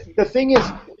 the thing is,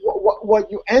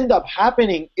 what you end up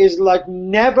happening is like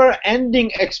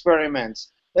never-ending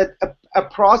experiments. That a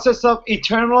process of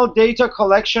eternal data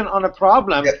collection on a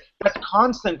problem that's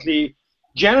constantly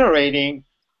generating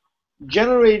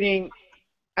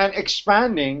and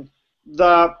expanding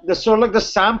the sort of like the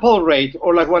sample rate,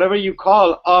 or like whatever you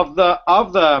call of the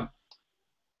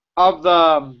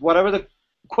whatever the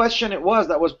question it was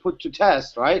that was put to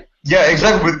test, right? Yeah,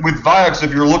 exactly. With Vioxx,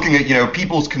 if you're looking at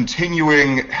people's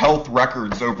continuing health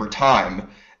records over time,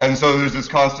 and so there's this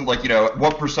constant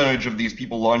what percentage of these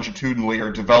people longitudinally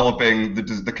are developing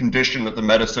the condition that the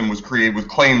medicine was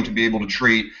claimed to be able to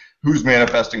treat, who's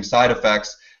manifesting side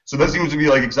effects. So that seems to be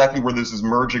exactly where this is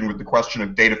merging with the question of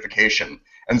datafication.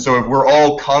 And so if we're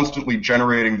all constantly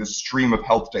generating this stream of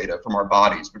health data from our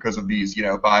bodies because of these,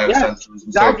 biosensors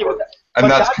and so forth, and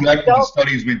that's connected to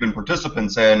studies we've been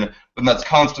participants in, then that's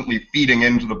constantly feeding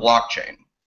into the blockchain,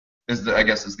 I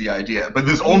guess is the idea. But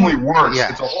this only works,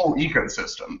 it's a whole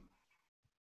ecosystem.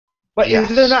 But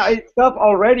isn't that itself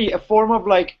already a form of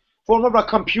a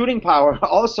computing power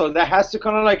also that has to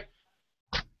kind of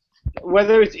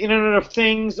whether it's Internet of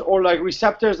Things or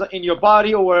receptors in your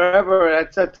body or wherever,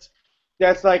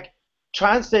 that's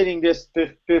translating this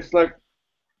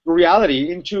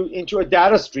reality into a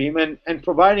data stream and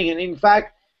providing it. In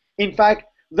fact,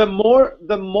 the more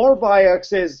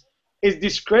Vioxx is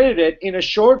discredited in a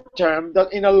short term,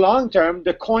 that in a long term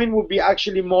the coin will be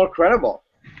actually more credible,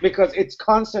 because it's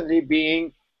constantly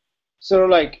being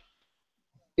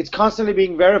it's constantly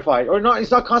being verified, or not?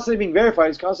 It's not constantly being verified.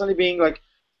 It's constantly being tested.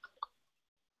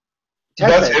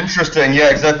 That's interesting. Yeah,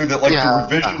 exactly. That the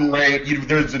revision rate,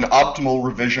 there's an optimal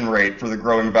revision rate for the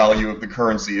growing value of the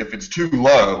currency. If it's too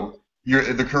low,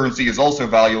 the currency is also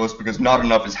valueless because not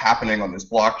enough is happening on this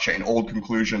blockchain. Old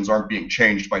conclusions aren't being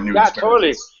changed by new experiments.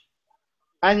 Totally.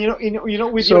 And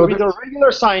with the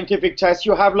regular scientific test,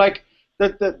 you have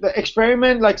the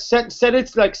experiment set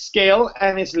its scale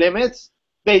and its limits.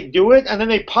 They do it and then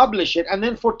they publish it, and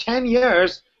then for 10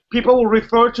 years people will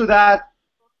refer to that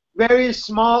very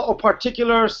small or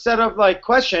particular set of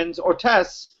questions or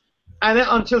tests, and then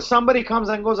until somebody comes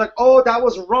and goes oh, that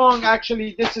was wrong,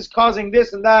 actually this is causing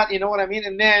this and that, you know what I mean?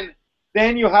 And then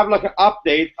you have an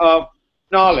update of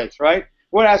knowledge, right?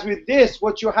 Whereas with this,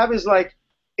 what you have is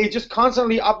it's just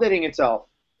constantly updating itself.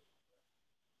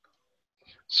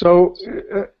 So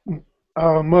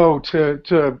Mo,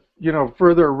 to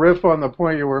further riff on the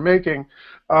point you were making,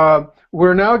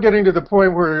 we're now getting to the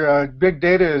point where big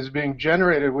data is being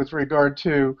generated with regard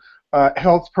to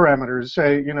health parameters,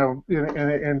 say,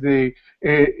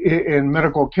 in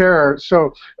medical care.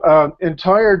 So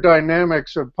entire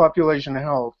dynamics of population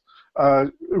health,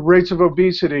 rates of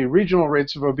obesity, regional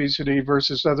rates of obesity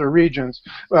versus other regions,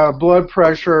 blood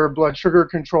pressure, blood sugar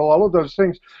control, all of those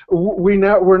things.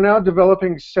 We're now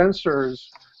developing sensors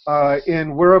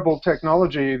in wearable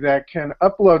technology that can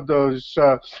upload those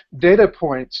data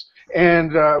points.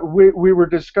 And we were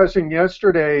discussing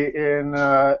yesterday in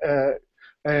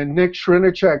Nick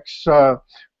Srinichek's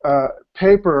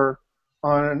paper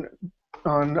on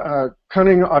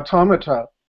cunning automata,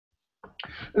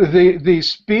 the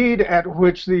speed at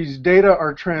which these data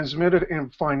are transmitted in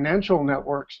financial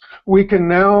networks. We can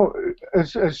now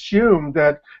assume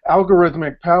that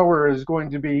algorithmic power is going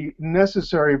to be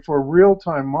necessary for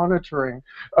real-time monitoring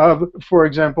of, for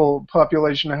example,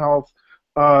 population health,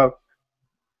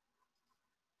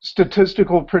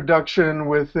 statistical production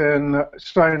within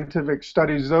scientific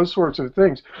studies, those sorts of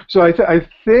things. So I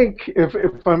think if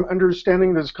I'm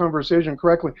understanding this conversation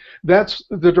correctly, that's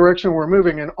the direction we're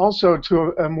moving, and also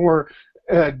to a more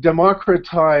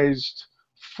democratized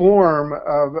form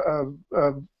of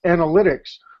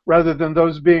analytics, rather than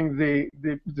those being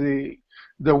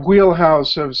the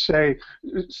wheelhouse of, say,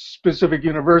 specific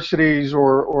universities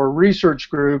or research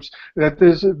groups, that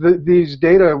these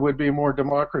data would be more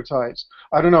democratized.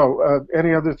 I don't know.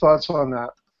 Any other thoughts on that?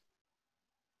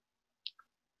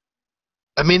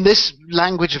 I mean, this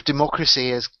language of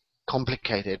democracy is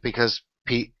complicated because,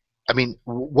 I mean,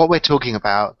 what we're talking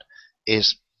about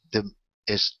is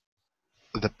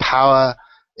the power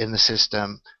in the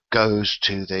system goes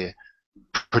to the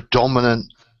predominant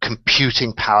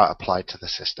computing power applied to the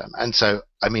system. And so,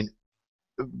 I mean,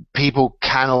 people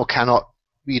can or cannot,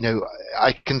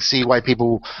 I can see why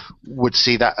people would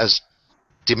see that as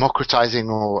democratizing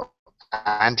or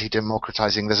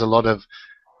anti-democratizing. There's a lot of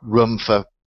room for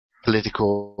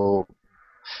political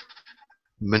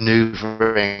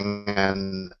maneuvering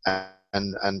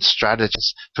and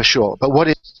strategies for sure. But what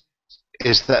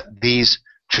is that these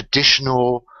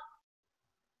traditional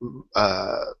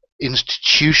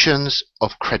institutions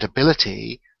of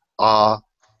credibility are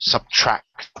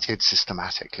subtracted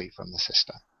systematically from the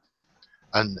system,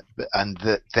 and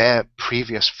that their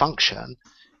previous function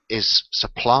is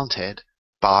supplanted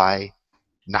by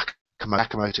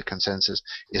Nakamoto consensus.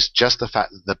 Is just the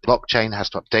fact that the blockchain has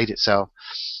to update itself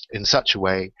in such a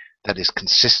way that is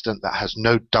consistent, that has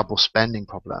no double spending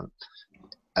problem.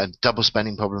 A double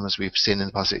spending problem, as we've seen in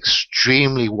the past,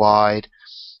 extremely wide,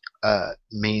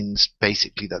 means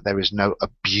basically that there is no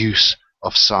abuse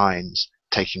of signs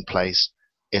taking place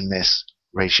in this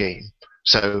regime.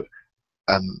 So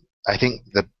I think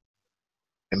the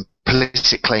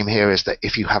implicit claim here is that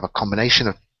if you have a combination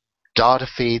of data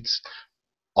feeds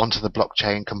onto the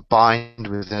blockchain combined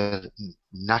with a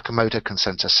Nakamoto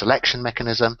consensus selection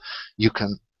mechanism, you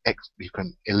can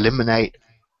eliminate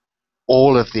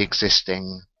all of the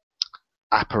existing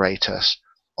apparatus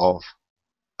of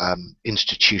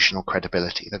institutional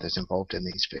credibility that is involved in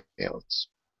these fields.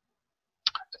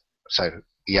 So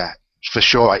yeah, for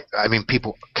sure. I mean,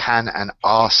 people can and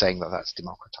are saying that that's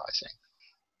democratizing.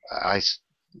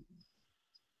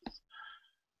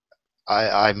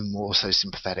 I'm also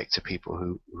sympathetic to people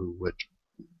who would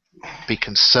be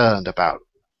concerned about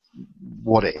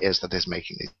what it is that is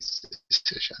making these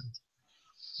decisions.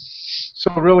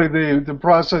 So really the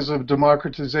process of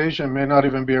democratization may not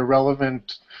even be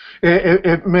irrelevant.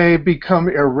 It may become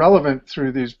irrelevant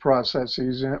through these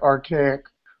processes, archaic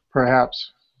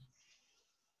perhaps.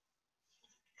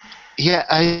 Yeah,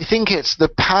 I think it's the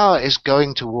power is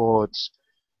going towards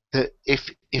that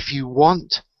if you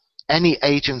want, any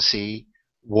agency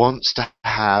wants to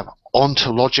have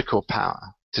ontological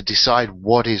power to decide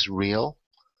what is real,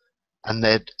 and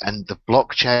the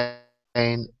blockchain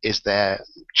is their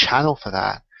channel for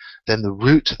that, then the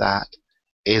route to that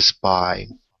is by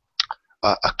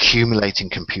accumulating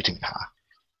computing power.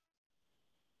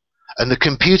 And the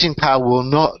computing power will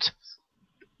not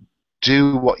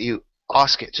do what you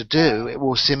ask it to do. It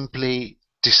will simply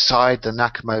decide the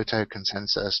Nakamoto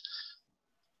consensus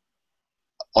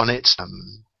on its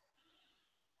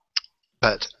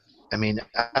but I mean,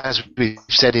 as we've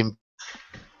said, in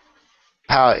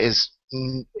power is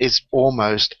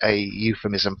almost a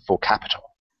euphemism for capital.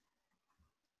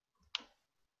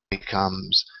 It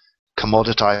becomes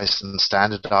commoditized and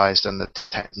standardized, and the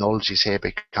technologies here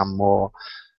become more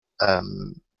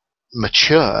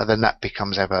mature, then that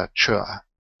becomes ever truer.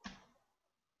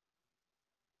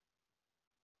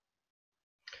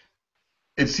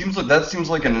 It seems like that seems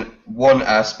like one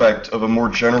aspect of a more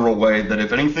general way that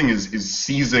if anything is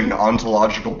seizing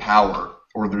ontological power,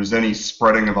 or there's any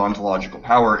spreading of ontological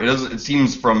power, it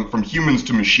seems from humans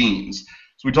to machines.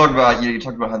 So we talk about, you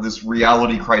talk about how this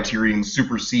reality criterion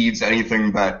supersedes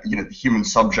anything that the human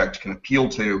subject can appeal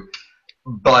to,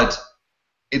 but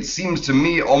it seems to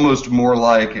me almost more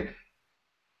like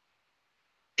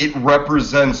it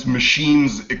represents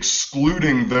machines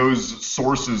excluding those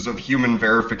sources of human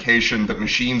verification that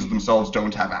machines themselves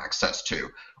don't have access to,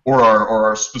 or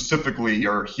are specifically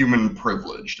human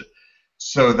privileged,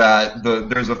 so that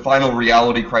there's a final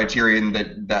reality criterion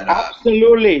that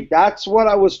absolutely, that's what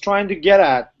I was trying to get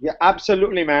at. Yeah,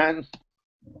 absolutely, man.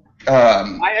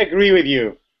 I agree with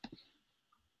you.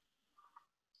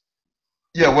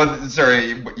 Yeah, whether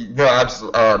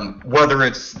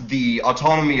it's the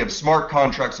autonomy of smart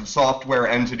contracts of software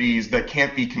entities that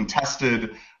can't be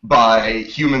contested by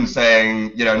humans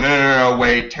saying, no,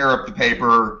 wait, tear up the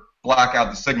paper, black out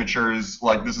the signatures,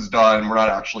 like this is done, we're not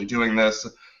actually doing this,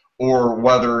 or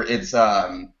whether it's,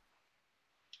 or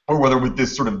whether with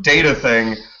this sort of data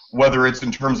thing, whether it's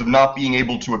in terms of not being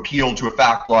able to appeal to a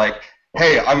fact like,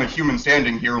 hey, I'm a human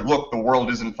standing here, look, the world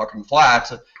isn't fucking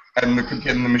flat. and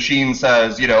the machine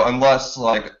says, unless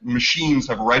like machines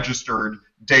have registered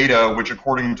data, which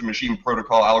according to machine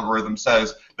protocol algorithm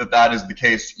says that is the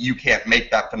case, you can't make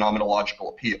that phenomenological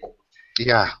appeal.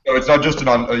 Yeah. So it's not just an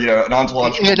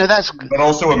ontological, but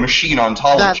also a machine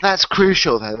ontology. That's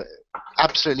crucial, though.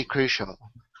 Absolutely crucial.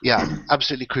 Yeah,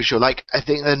 absolutely crucial. Like, I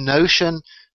think the notion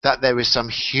that there is some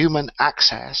human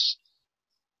access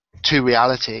to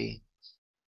reality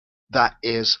that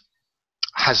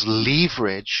has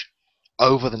leverage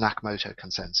over the Nakamoto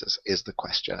consensus is the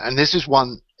question. And this is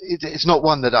one, it's not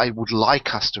one that I would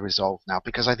like us to resolve now,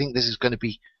 because I think this is going to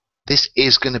be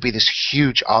this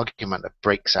huge argument that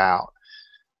breaks out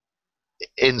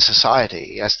in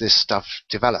society as this stuff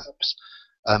develops.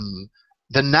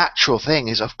 The natural thing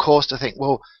is, of course, to think,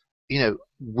 well,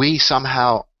 we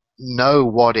somehow know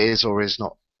what is or is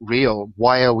not real.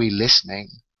 Why are we listening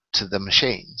to the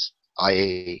machines,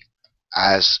 i.e.,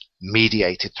 as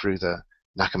mediated through the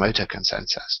Nakamoto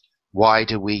consensus? Why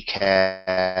do we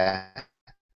care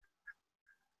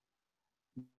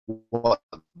what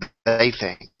they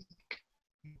think?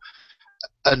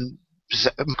 And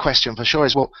the question for sure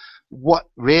is, well, what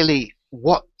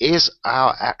is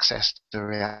our access to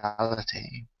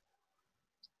reality?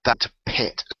 That to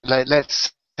pit,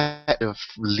 let's set of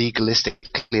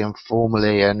legalistically and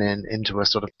formally and into a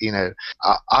sort of,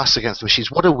 us against the machines.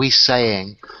 What are we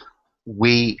saying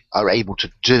we are able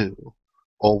to do,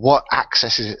 or what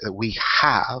access is it that we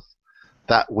have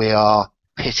that we are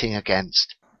pitting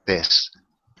against this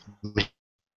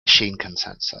machine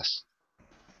consensus?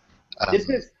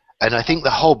 And I think the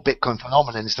whole Bitcoin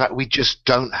phenomenon is that we just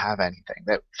don't have anything.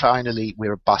 That finally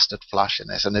we're a busted flush in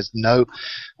this, and there's no,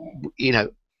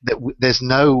 there's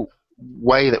no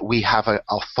way that we have an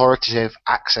authoritative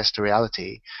access to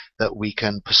reality that we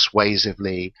can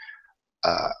persuasively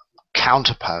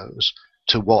counterpose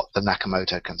to what the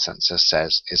Nakamoto consensus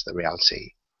says is the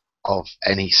reality of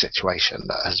any situation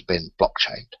that has been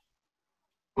blockchained.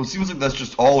 Well, it seems like that's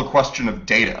just all a question of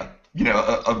data,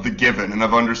 of the given, and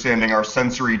of understanding our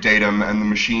sensory datum and the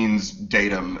machine's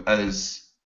datum as,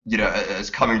 as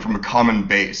coming from a common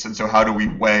base. And so how do we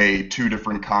weigh two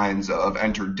different kinds of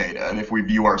entered data? And if we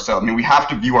view ourselves, we have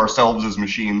to view ourselves as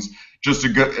machines just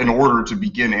in order to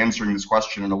begin answering this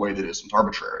question in a way that isn't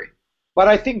arbitrary. But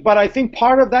I think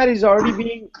part of that is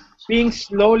already being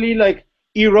slowly like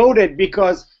eroded,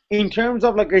 because in terms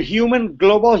of like a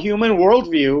global human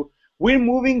worldview, we're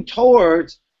moving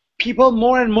towards people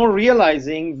more and more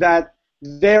realizing that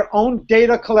their own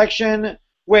data collection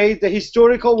ways, the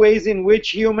historical ways in which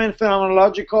human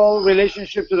phenomenological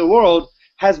relationship to the world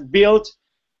has built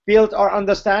our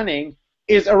understanding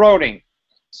is eroding.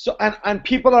 So and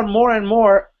people are more and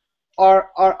more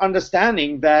are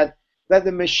understanding that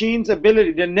the machine's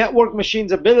ability, the network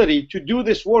machine's ability to do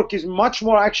this work is much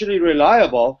more actually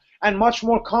reliable and much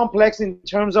more complex in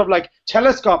terms of like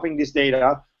telescoping this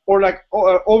data or like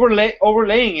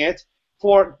overlaying it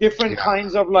for different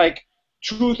kinds of like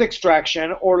truth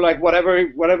extraction or like whatever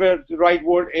the right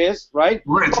word is, right?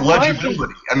 Right, it's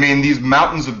legibility. These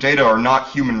mountains of data are not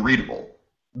human readable.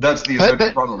 That's the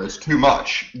essential problem. It's too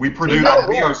much. We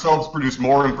ourselves produce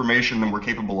more information than we're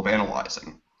capable of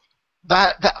analyzing.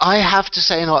 That I have to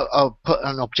say, and I'll put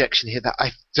an objection here, that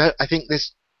I think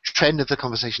this trend of the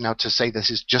conversation now to say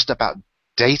this is just about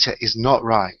data is not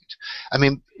right.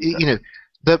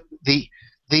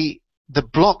 The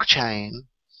blockchain,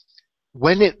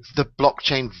 when the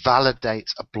blockchain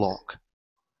validates a block,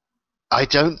 I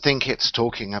don't think it's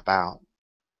talking about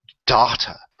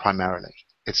data primarily.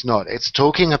 It's not. It's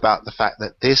talking about the fact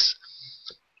that this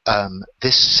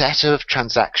set of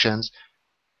transactions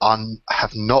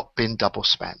have not been double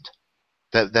spent.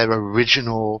 That their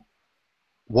original,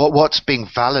 what's being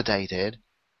validated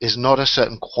is not a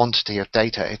certain quantity of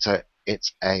data.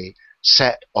 It's a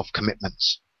set of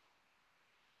commitments.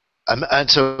 And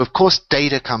so of course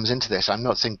data comes into this. I'm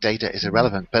not saying data is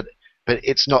irrelevant, but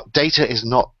it's not. Data is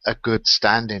not a good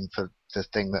stand-in for the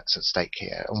thing that's at stake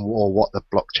here, or what the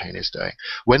blockchain is doing.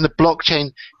 When the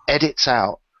blockchain edits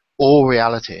out all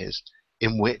realities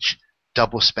in which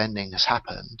double spending has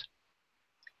happened,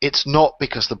 it's not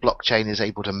because the blockchain is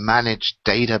able to manage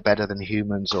data better than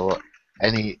humans or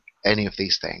any of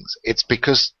these things. It's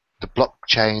because the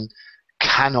blockchain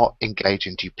cannot engage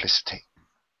in duplicity.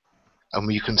 And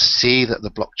you can see that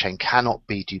the blockchain cannot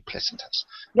be duplicitous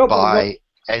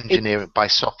by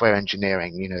software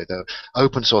engineering. The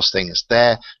open source thing is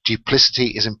there. Duplicity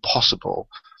is impossible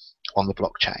on the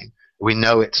blockchain. We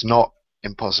know it's not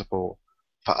impossible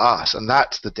for us, and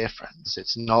that's the difference.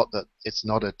 It's not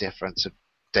a difference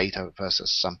data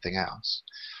versus something else.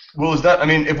 Well, is that, I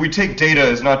mean, if we take data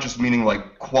as not just meaning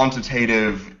like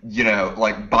quantitative, you know,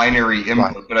 like binary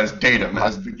input, Right. but as datum,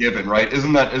 as the given, right?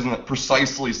 Isn't that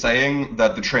precisely saying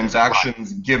that the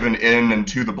transactions given in and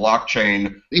to the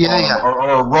blockchain Yeah.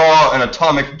 are a raw and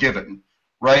atomic given,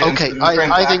 right? And Okay, so the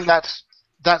I think transaction,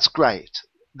 that's great.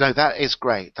 No, that is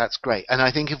great. That's great. And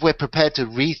I think if we're prepared to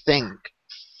rethink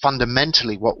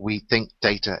fundamentally what we think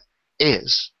data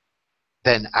is,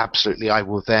 then absolutely I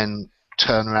will then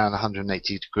turn around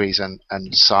 180 degrees and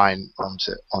sign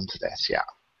onto this. Yeah.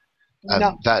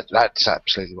 Now, That's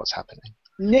absolutely what's happening.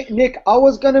 Nick, I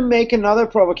was gonna make another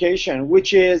provocation,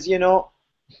 which is, you know,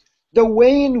 the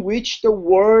way in which the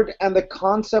word and the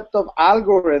concept of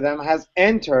algorithm has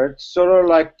entered sort of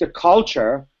like the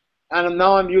culture, and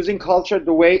now I'm using culture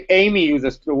the way Amy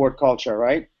uses the word culture,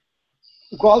 right?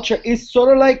 Culture is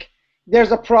sort of like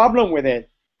there's a problem with it,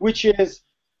 which is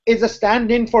a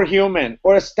stand-in for human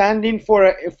or a stand-in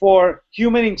for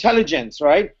human intelligence,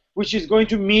 right? Which is going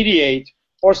to mediate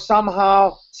or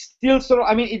somehow still sort of,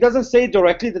 I mean, it doesn't say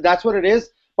directly that that's what it is,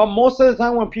 but most of the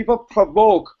time when people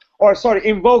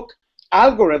invoke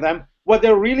algorithm, what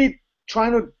they're really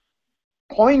trying to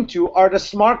point to are the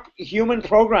smart human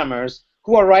programmers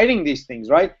who are writing these things,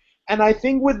 right? And I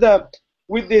think with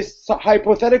this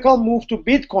hypothetical move to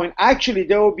Bitcoin, actually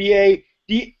there will be a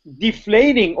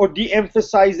deflating or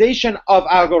de-emphasization of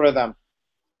algorithm,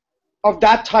 of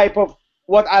that type of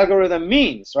what algorithm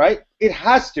means, right? It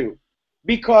has to,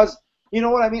 because you know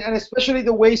what I mean, and especially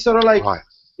the way sort of like, Right.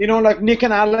 you know, like Nick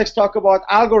and Alex talk about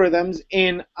algorithms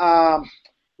in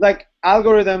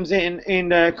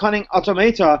cunning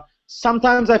automata.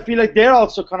 Sometimes I feel like they're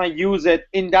also kind of use it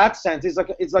in that sense. It's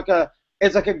like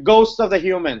a ghost of the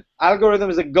human. Algorithm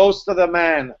is a ghost of the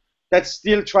man that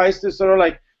still tries to sort of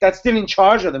like, that's still in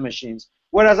charge of the machines.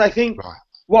 Whereas I think Right.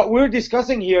 what we're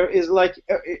discussing here is like,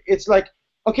 it's like,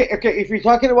 okay, if you're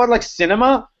talking about like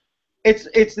cinema, it's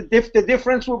the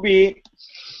difference will be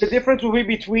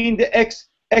between the Ex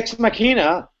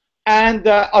Machina and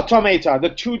Automata, the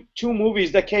two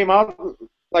movies that came out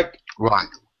like Right.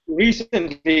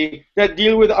 recently that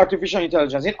deal with artificial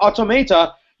intelligence. In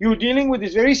Automata, you're dealing with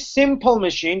this very simple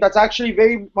machine that's actually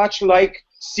very much like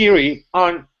Siri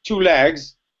on two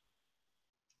legs,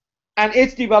 and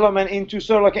its development into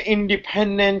sort of like an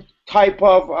independent type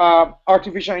of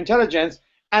artificial intelligence.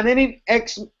 And then in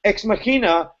Ex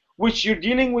Machina, which you're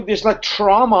dealing with this like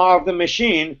trauma of the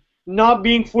machine not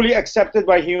being fully accepted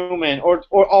by human, or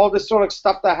all this sort of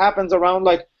stuff that happens around,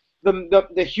 like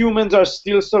the humans are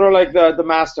still sort of like the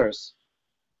masters.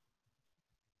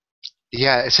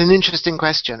 Yeah, it's an interesting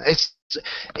question.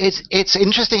 It's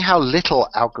interesting how little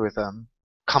algorithm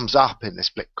comes up in this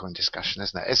Bitcoin discussion,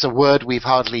 isn't it? It's a word we've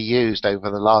hardly used over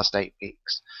the last 8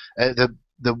 weeks.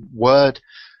 The word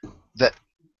that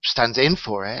stands in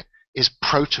for it is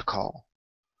protocol.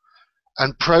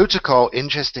 And protocol,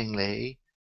 interestingly,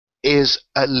 is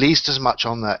at least as much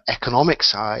on the economic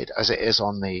side as it is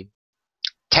on the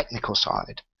technical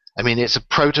side. I mean, it's a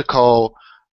protocol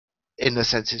in the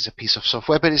sense it's a piece of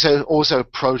software, but it's also a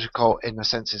protocol in the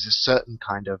sense it's a certain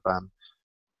kind of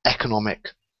economic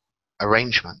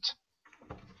arrangement.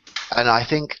 And I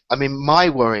think, I mean, my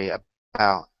worry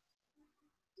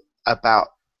about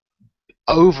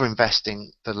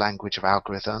over-investing the language of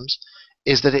algorithms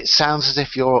is that it sounds as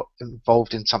if you're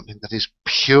involved in something that is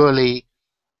purely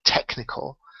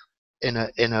technical in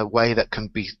a way that can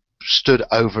be stood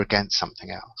over against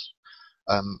something else.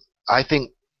 I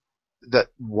think that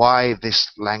why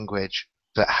this language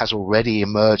that has already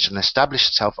emerged and established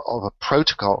itself of a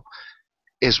protocol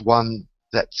is one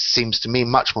that seems to me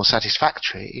much more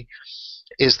satisfactory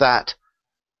is that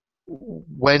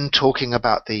when talking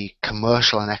about the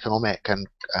commercial and economic and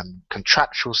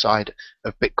contractual side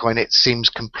of Bitcoin, it seems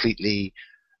completely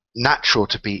natural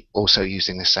to be also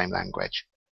using the same language.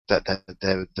 That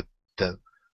the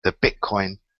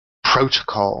Bitcoin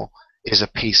protocol is a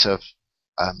piece of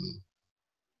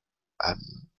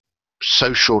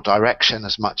social direction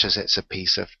as much as it's a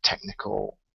piece of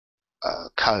technical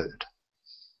code.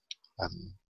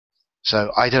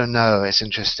 So I don't know. It's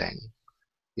interesting.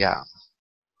 Yeah.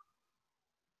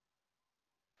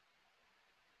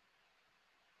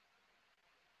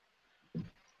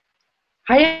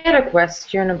 I had a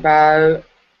question about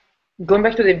going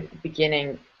back to the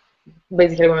beginning.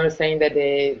 Basically, when we were saying that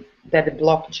the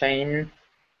blockchain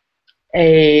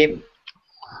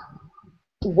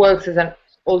works as an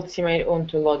ultimate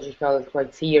ontological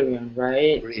criterion,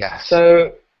 right? Yes.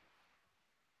 So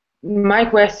my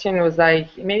question was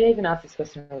like, maybe I even asked this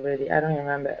question already. I don't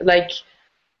remember. Like,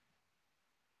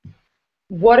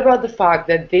 what about the fact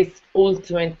that this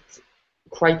ultimate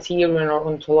criterion or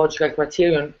ontological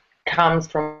criterion comes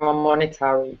from a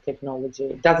monetary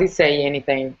technology? Does it say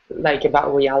anything like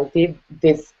about reality?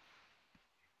 The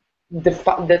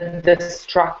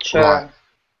structure, Right.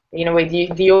 in a way,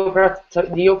 the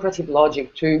operative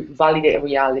logic to validate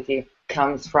reality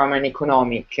comes from an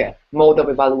economic mode of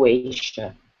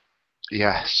evaluation.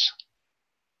 Yes.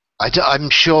 I'm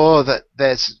sure that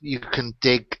you can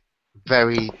dig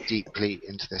very deeply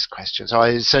into this question. So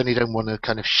I certainly don't want to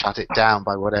kind of shut it down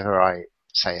by whatever I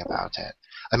say about it.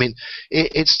 I mean,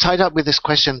 it's tied up with this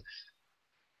question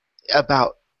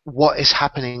about what is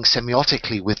happening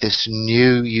semiotically with this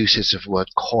new usage of the word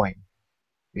coin.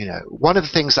 You know, one of the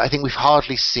things that I think we've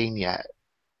hardly seen yet,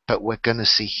 but we're going to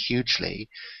see hugely,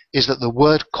 is that the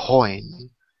word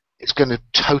coin is going to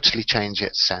totally change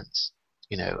its sense.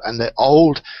 You know, and the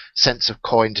old sense of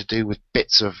coin to do with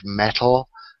bits of metal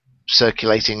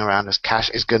circulating around as cash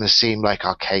is going to seem like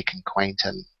archaic and quaint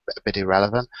and a bit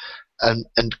irrelevant. And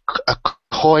a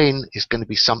coin is going to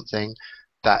be something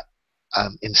that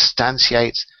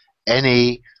instantiates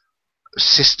any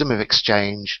system of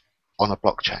exchange on a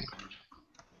blockchain.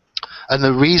 And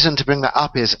the reason to bring that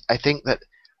up is I think that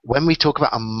when we talk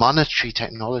about a monetary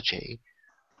technology,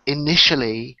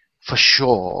 initially, for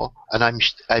sure, and I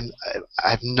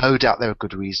have no doubt there are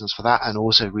good reasons for that, and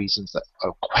also reasons that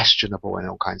are questionable in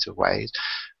all kinds of ways.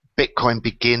 Bitcoin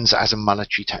begins as a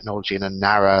monetary technology in a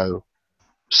narrow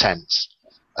sense,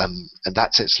 and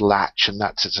that's its latch, and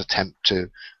that's its attempt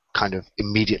to kind of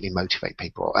immediately motivate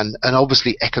people. And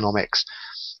obviously, economics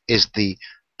is the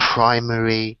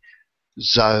primary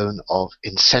zone of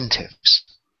incentives.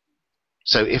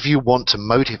 So if you want to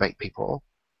motivate people,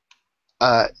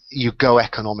 you go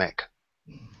economic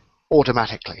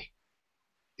automatically.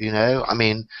 You know, I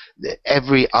mean,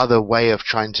 every other way of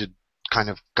trying to kind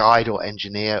of guide or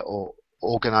engineer or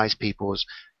organize people's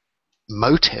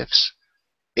motives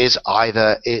is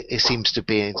either, it seems to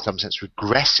be in some sense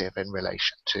regressive in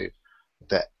relation to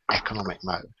the economic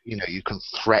mode. You know, you can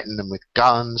threaten them with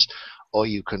guns, or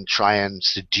you can try and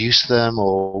seduce them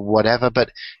or whatever,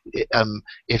 but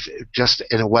if just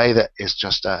in a way that is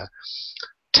just a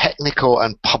technical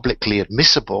and publicly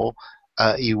admissible,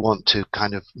 you want to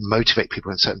kind of motivate people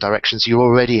in certain directions, you're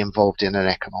already involved in an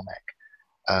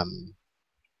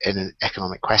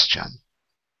economic question.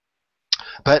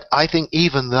 But I think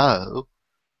even though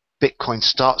Bitcoin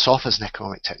starts off as an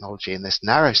economic technology in this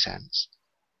narrow sense,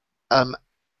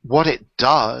 what it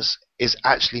does is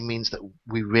actually means that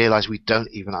we realize we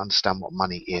don't even understand what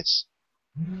money is.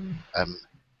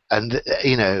 And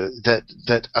you know,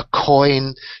 that a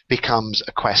coin becomes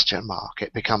a question mark.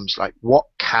 It becomes like, what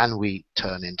can we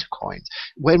turn into coins?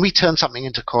 When we turn something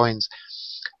into coins,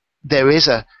 there is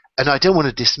and I don't want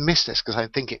to dismiss this because I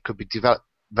think it could be developed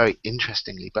very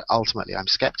interestingly, but ultimately I'm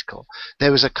skeptical.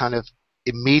 There is a kind of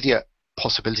immediate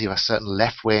possibility of a certain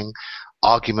left-wing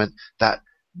argument that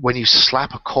when you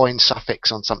slap a coin suffix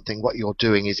on something, what you're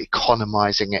doing is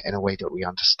economizing it in a way that we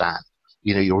understand.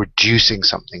 You know, you're reducing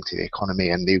something to the economy,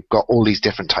 and you've got all these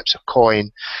different types of coin,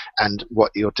 and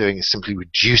what you're doing is simply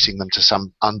reducing them to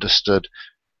some understood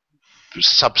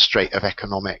substrate of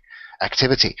economic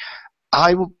activity.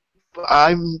 I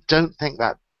don't think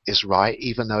that is right,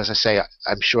 even though, as I say,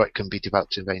 I'm sure it can be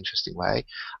developed in a very interesting way.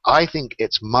 I think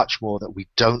it's much more that we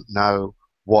don't know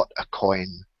what a coin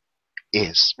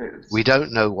is. We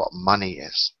don't know what money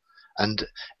is. And,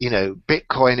 you know,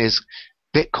 Bitcoin is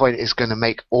going to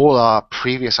make all our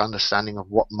previous understanding of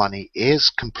what money is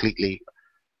completely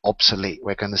obsolete.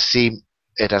 We're going to see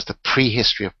it as the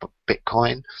prehistory of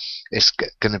Bitcoin. It's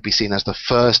going to be seen as the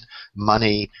first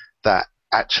money that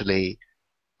actually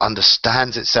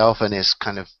understands itself and is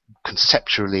kind of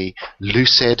conceptually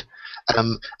lucid,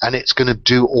 and it's going to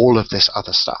do all of this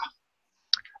other stuff.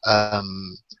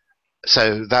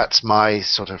 So that's my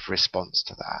sort of response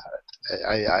to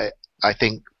that. I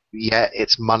think, yeah,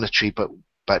 it's monetary, but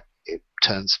it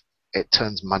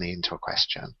turns money into a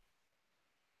question.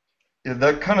 Yeah,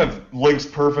 that kind of links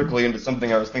perfectly into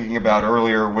something I was thinking about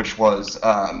earlier, which was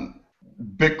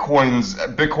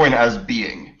Bitcoin as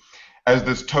being, as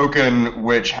this token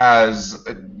which has,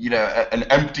 you know, an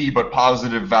empty but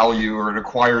positive value, or it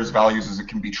acquires values as it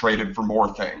can be traded for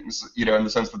more things. You know, in the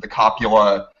sense that the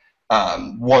copula,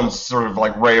 once sort of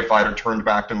like reified or turned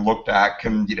back and looked at,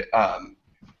 can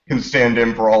stand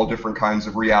in for all different kinds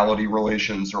of reality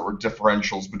relations or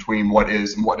differentials between what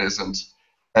is and what isn't,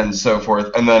 and so forth.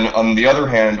 And then on the other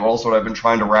hand, also what I've been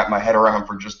trying to wrap my head around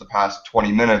for just the past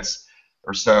 20 minutes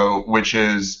or so, which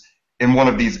is, in one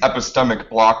of these epistemic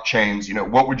blockchains, you know,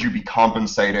 what would you be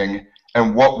compensating,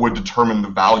 and what would determine the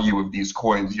value of these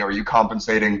coins? You know, are you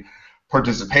compensating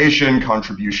participation,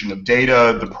 contribution of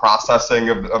data, the processing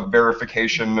of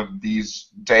verification of these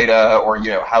data, or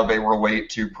how they relate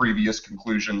to previous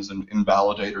conclusions and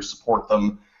invalidate or support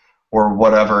them, or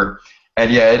whatever. And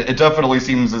yeah, it definitely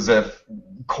seems as if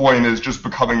COIN is just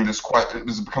becoming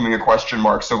becoming a question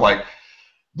mark. So like,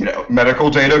 medical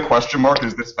data, question mark,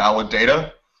 is this valid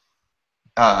data?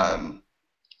 I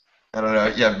don't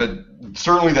know. Yeah, but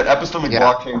certainly that epistemic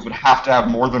blockchains would have to have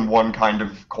more than one kind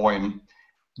of coin,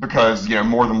 because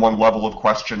more than one level of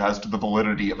question as to the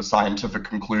validity of a scientific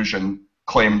conclusion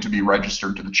claimed to be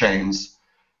registered to the chains,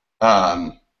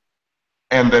 and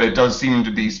that it does seem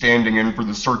to be standing in for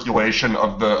the circulation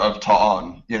of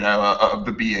Ta'an, of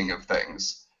the being of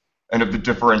things, and of the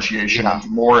differentiation into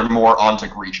more and more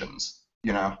ontic regions,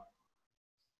 Yeah.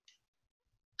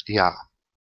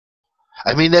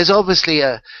 I mean, there's obviously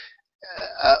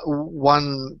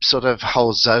one sort of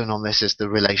whole zone on this is the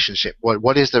relationship.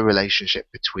 What is the relationship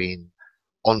between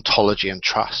ontology and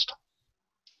trust?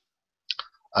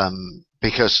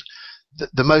 Because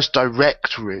the most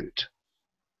direct route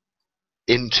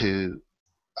into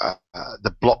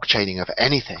the blockchaining of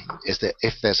anything is that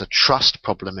if there's a trust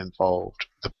problem involved,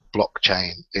 the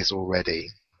blockchain is already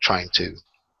trying to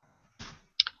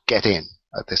get in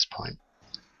at this point.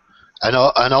 And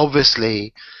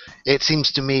obviously, it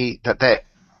seems to me that there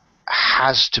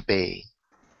has to be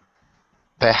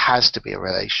a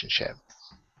relationship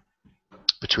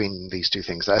between these two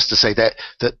things. That's to say that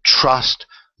trust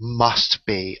must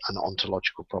be an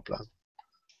ontological problem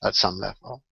at some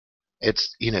level.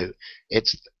 It's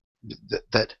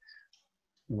that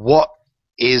what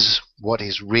is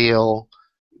real,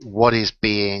 what is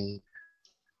being,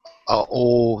 are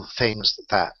all things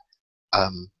that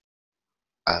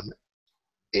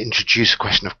introduce a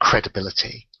question of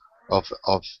credibility, of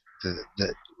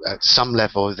the at some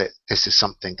level that this is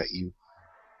something that you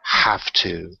have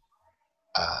to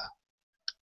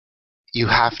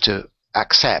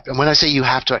accept. And when I say you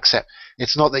have to accept,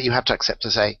 it's not that you have to accept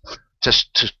to say to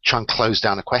try and close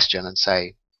down a question and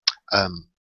say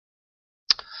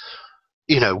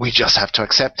we just have to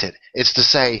accept it. It's to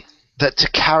say that to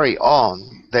carry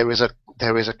on there is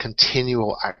a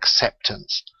continual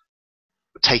acceptance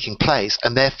taking place,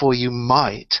 and therefore you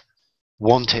might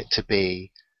want it to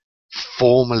be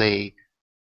formally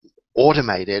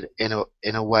automated in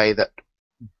a way that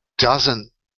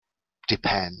doesn't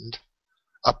depend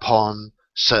upon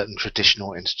certain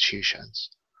traditional institutions.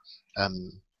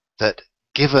 That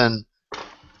given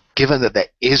that there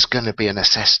is going to be a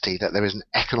necessity, that there is an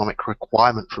economic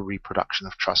requirement for reproduction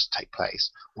of trust to take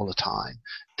place all the time,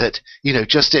 that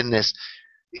just in this,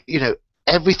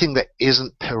 everything that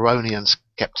isn't Pyrrhonian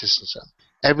skepticism,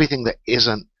 everything that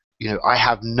isn't, I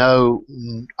have no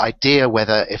idea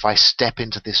whether if I step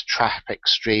into this traffic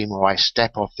stream or I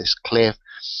step off this cliff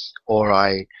or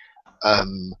I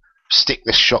stick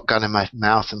this shotgun in my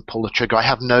mouth and pull the trigger, I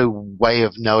have no way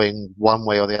of knowing one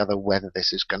way or the other whether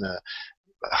this is going to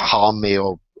harm me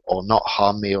or not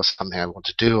harm me, or something I want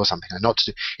to do or something I not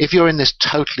to do. If you're in this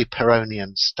totally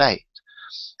Pyrrhonian state,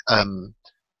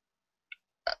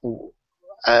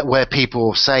 where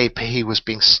people say he was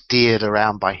being steered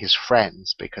around by his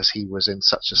friends because he was in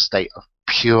such a state of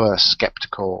pure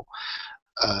skeptical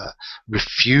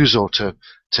refusal to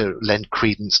lend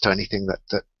credence to anything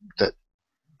that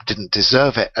didn't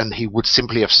deserve it, and he would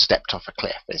simply have stepped off a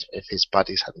cliff if his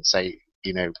buddies hadn't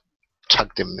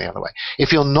tugged him the other way.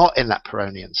 If you're not in that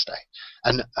Pyrrhonian state,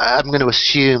 and I'm going to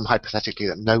assume hypothetically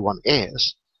that no one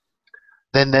is,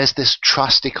 then there's this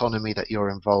trust economy that you're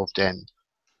involved in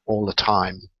all the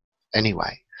time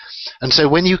anyway. And so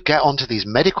when you get onto these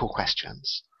medical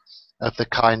questions of the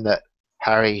kind that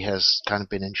Harry has kind of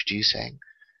been introducing,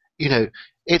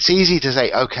 it's easy to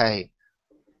say, okay,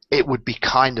 it would be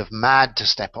kind of mad to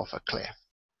step off a cliff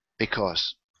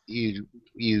because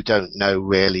you don't know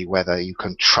really whether you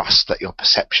can trust that your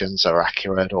perceptions are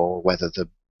accurate, or whether the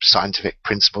scientific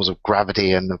principles of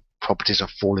gravity and the properties of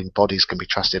falling bodies can be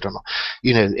trusted or not.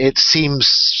 It seems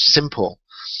simple.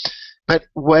 But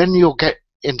when you'll get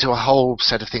into a whole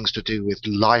set of things to do with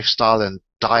lifestyle and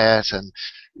diet and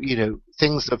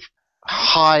things of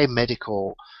high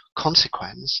medical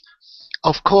consequence,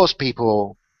 of course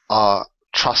people are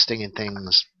trusting in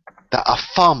things that are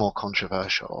far more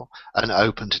controversial and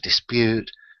open to dispute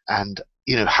and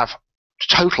have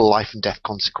total life and death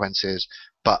consequences,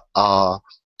 but are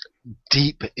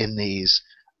deep in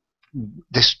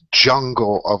this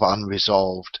jungle of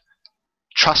unresolved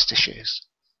trust issues.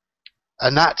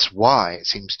 And that's why it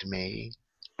seems to me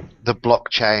the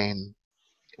blockchain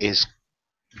is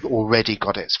already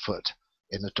got its foot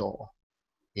in the door.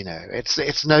 You know,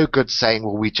 it's no good saying,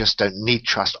 well, we just don't need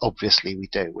trust. Obviously we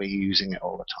do. We're using it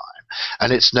all the time.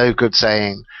 And it's no good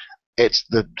saying it's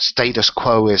the status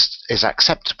quo is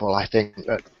acceptable. I think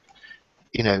that,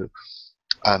 you know,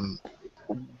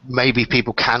 maybe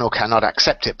people can or cannot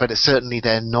accept it, but certainly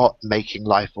they're not making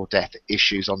life or death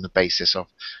issues on the basis of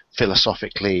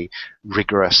philosophically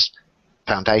rigorous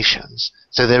foundations.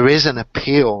 So there is an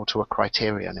appeal to a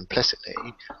criterion implicitly.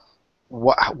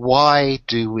 Why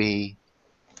do we,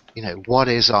 you know, what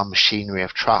is our machinery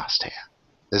of trust here?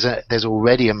 There's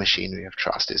already a machinery of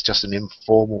trust. It's just an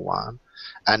informal one.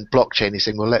 And blockchain is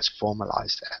saying, well, let's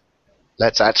formalize that.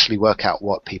 Let's actually work out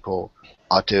what people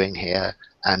are doing here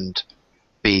and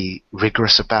be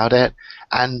rigorous about it,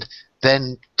 and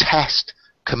then test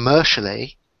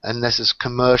commercially. And this is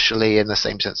commercially in the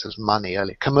same sense as money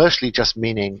earlier. Commercially just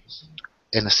meaning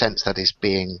in a sense that is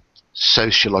being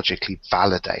sociologically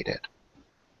validated.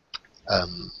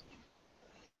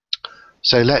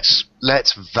 So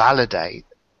let's validate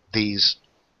these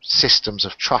systems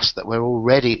of trust that we're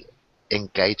already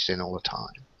engaged in all the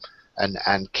time,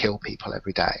 and kill people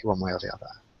every day, one way or the other.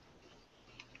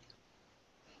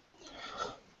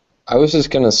 I was just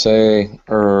going to say,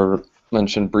 or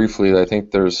mention briefly, that I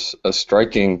think there's a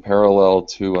striking parallel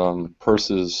to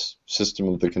Peirce's system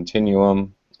of the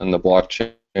continuum and the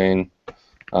blockchain,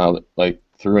 like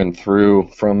through and through,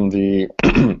 from the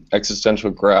existential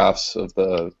graphs of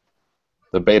the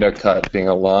beta cut being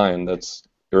a line that's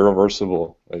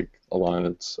irreversible, like a line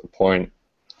that's a point,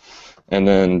 and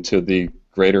then to the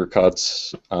greater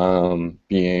cuts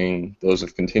being those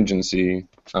of contingency,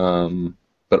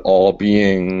 but all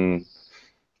being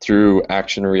through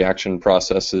action-reaction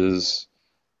processes,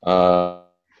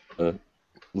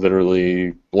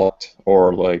 literally blocked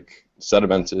or like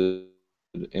sedimented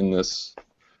in this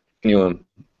continuum.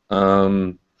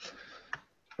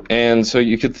 And so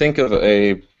you could think of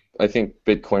I think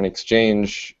Bitcoin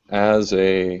exchange as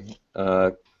a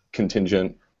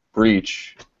contingent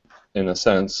breach in a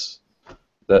sense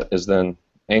that is then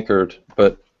anchored,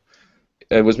 but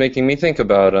it was making me think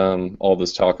about all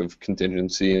this talk of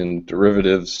contingency and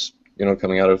derivatives, you know,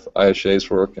 coming out of Ayeshe's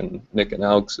work and Nick and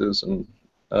Alex's and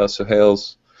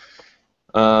Sohail's,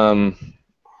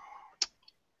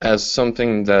 as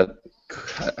something that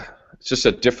it's just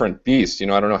a different beast. You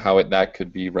know, I don't know how that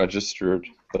could be registered,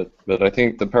 but I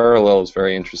think the parallel is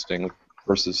very interesting with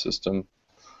Peirce's system.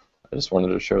 I just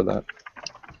wanted to share that.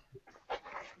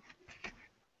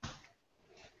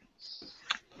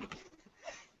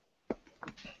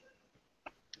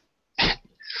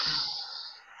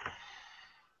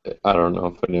 I don't know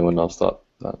if anyone else thought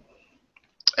that.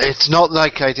 It's not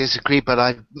like I disagree, but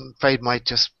I'm afraid my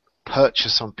just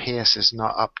purchase on Pierce is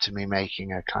not up to me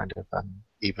making a kind of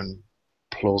even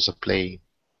plausibly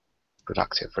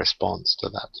productive response to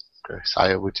that, Chris.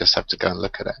 I would just have to go and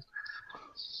look at it.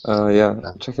 Yeah,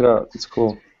 check it out. It's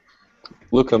cool.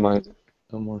 Luca might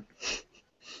know more.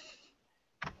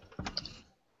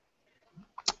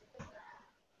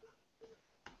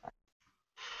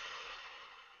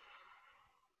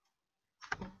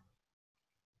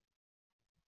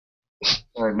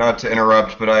 All right, not to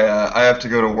interrupt, but I have to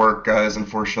go to work, guys.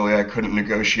 Unfortunately, I couldn't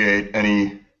negotiate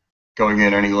going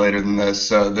in any later than this.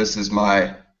 So this is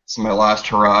my last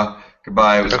hurrah.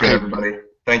 Goodbye. It was good, everybody.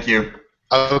 Thank you.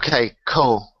 Okay,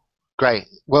 cool, great.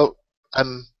 Well,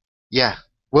 yeah.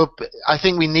 Well, I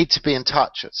think we need to be in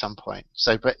touch at some point.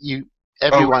 So, but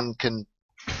everyone can.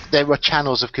 There are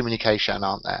channels of communication,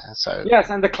 aren't there? So.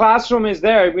 Yes, and the classroom is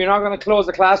there. We're not going to close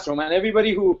the classroom, and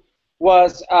everybody who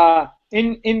was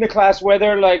in the class,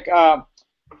 whether like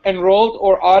enrolled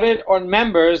or audit or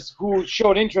members who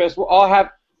showed interest, will all have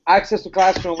access to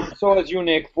classroom. So as you,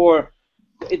 Nick,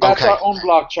 that's our own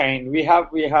blockchain. We have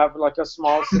like a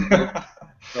small system.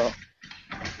 So.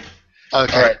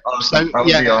 Okay. All right, awesome. So,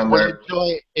 yeah,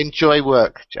 well, enjoy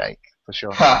work, Jake, for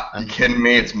sure. Ha! You kidding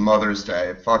me? It's Mother's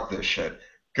Day. Fuck this shit.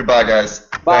 Goodbye, guys.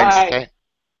 Bye. Thanks. Okay.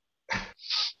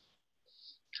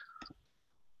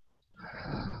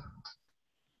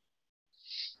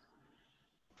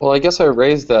 Well, I guess I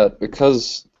raised that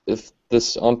because if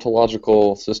this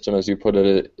ontological system, as you put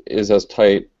it, is as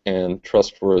tight and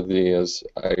trustworthy as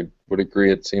I would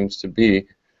agree it seems to be,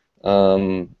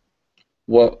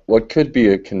 what could be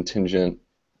a contingent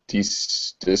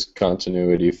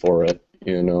discontinuity for it?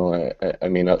 You know, I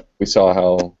mean, we saw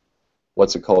how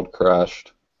what's it called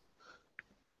crashed.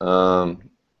 But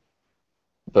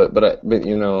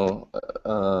you know,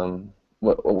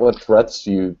 what threats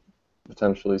do you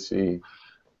potentially see?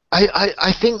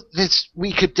 I think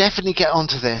we could definitely get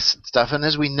onto this stuff, and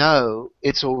as we know,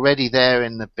 it's already there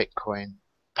in the Bitcoin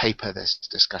paper, this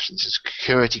discussion, this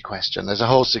security question. There's a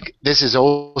whole. This is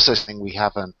also something we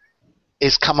haven't.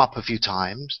 It's come up a few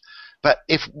times, but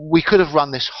if we could have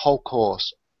run this whole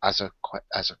course as a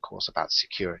course about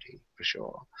security, for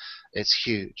sure, it's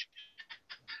huge.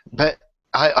 But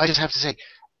I just have to say,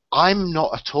 I'm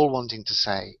not at all wanting to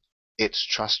say it's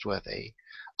trustworthy.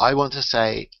 I want to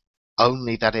say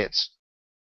only that it's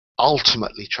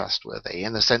ultimately trustworthy,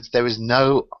 in the sense there is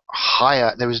no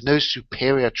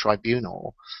superior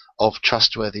tribunal of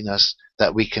trustworthiness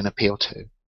that we can appeal to.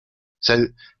 So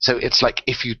it's like,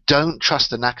 if you don't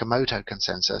trust the Nakamoto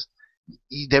consensus,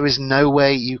 there is no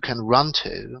way you can run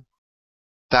to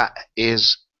that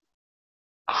is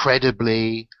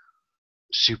credibly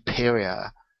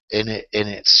superior in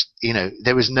its,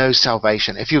 there is no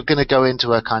salvation. If you're going to go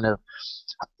into a kind of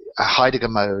a Heidegger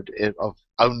mode of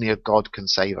only a God can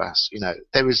save us,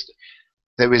 there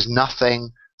is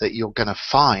nothing that you're going to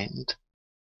find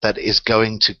that is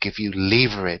going to give you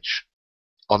leverage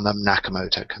on the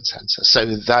Nakamoto consensus. So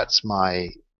that's my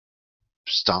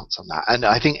stance on that. And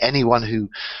I think anyone who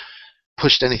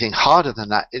pushed anything harder than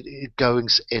that, it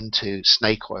goes into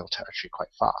snake oil territory quite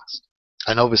fast.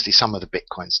 And obviously some of the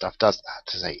Bitcoin stuff does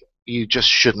that, to say you just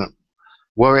shouldn't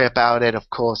worry about it. Of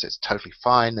course, it's totally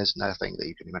fine. There's nothing that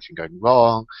you can imagine going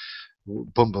wrong.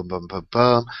 Boom, boom, boom, boom,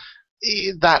 boom.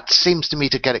 That seems to me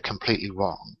to get it completely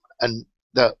wrong. And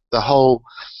the whole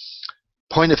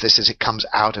point of this is it comes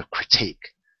out of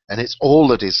critique. And it's all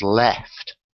that is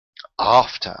left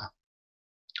after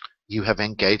you have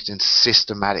engaged in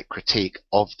systematic critique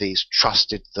of these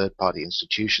trusted third-party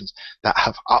institutions that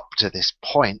have up to this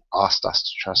point asked us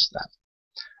to trust them.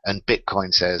 And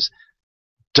Bitcoin says,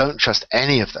 don't trust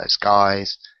any of those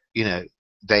guys.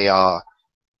 They are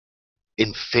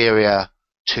inferior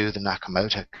to the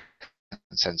Nakamoto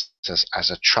consensus as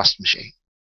a trust machine.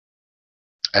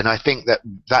 And I think that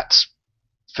that's,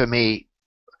 for me,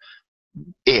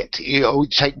 it. You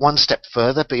take one step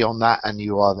further beyond that, and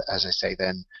you are, as I say,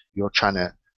 then you're trying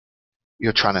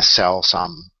to sell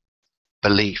some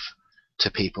belief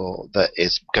to people that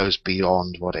goes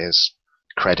beyond what is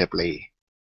credibly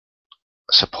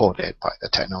supported by the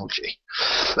technology.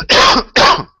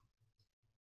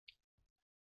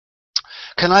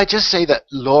 Can I just say that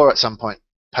Law at some point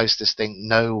post this thing,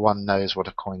 no one knows what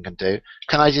a coin can do?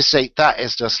 Can I just say that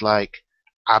is just like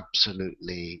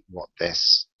absolutely what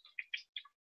this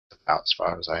is about, as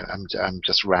far as I'm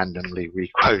just randomly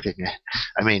re-quoting it.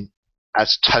 I mean,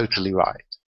 that's totally right.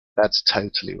 That's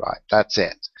totally right. That's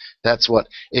it. That's what,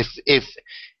 if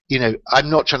I'm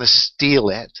not trying to steal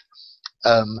it,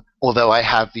 although I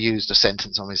have used a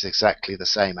sentence almost exactly the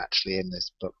same actually in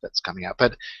this book that's coming out.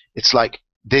 But it's like,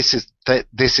 this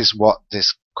is what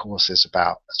this course is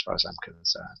about, as far as I'm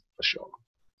concerned, for sure.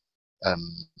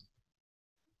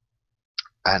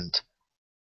 And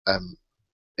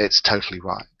it's totally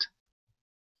right.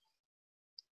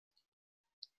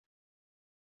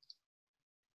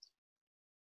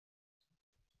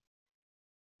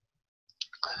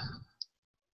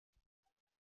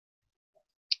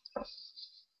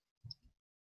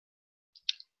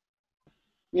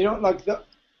 Like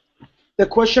the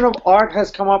question of art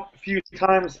has come up a few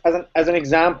times as an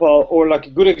example, or like a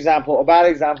good example, a bad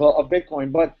example of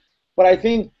Bitcoin. But I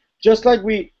think just like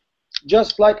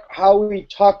how we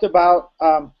talked about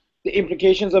the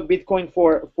implications of Bitcoin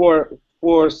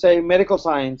for say medical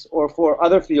science or for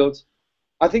other fields,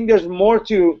 I think there's more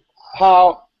to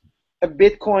how a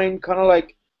Bitcoin kind of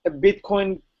like a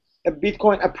Bitcoin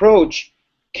approach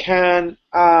can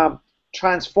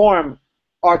transform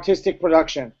artistic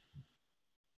production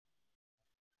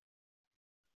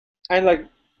and like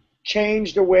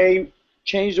change the way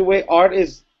art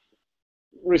is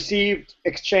received,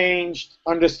 exchanged,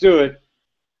 understood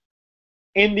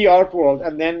in the art world,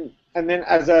 and then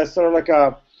as a sort of like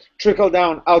a trickle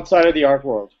down outside of the art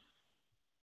world.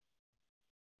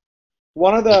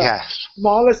 One of the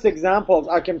smallest examples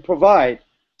I can provide,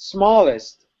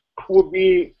 would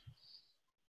be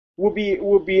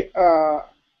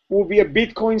a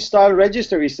Bitcoin-style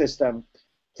registry system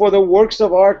for the works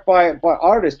of art by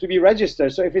artists to be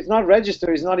registered. So if it's not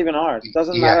registered, it's not even art. It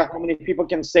doesn't matter how many people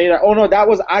can say that, oh no, that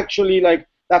was actually like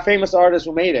that famous artist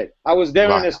who made it. I was there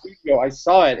in the studio. I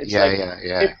saw it. It's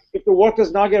If the work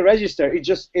does not get registered,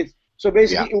 so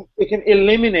basically it can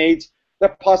eliminate the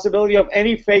possibility of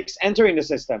any fakes entering the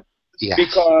system.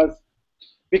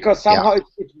 Because somehow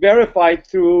it's verified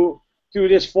through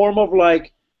this form of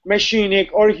like machinic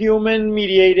or human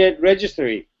mediated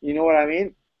registry. You know what I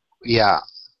mean? Yeah.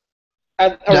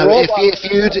 If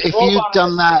you'd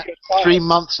done that 3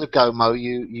 months ago, Mo,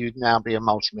 you'd now be a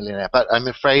multimillionaire. But I'm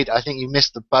afraid I think you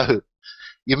missed the boat.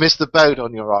 you missed the boat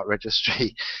on your art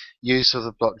registry use of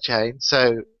the blockchain.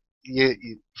 So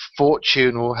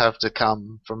fortune will have to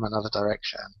come from another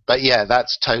direction. But yeah,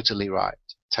 that's totally right.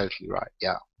 Totally right.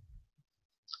 Yeah.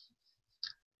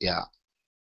 Yeah.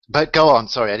 But go on.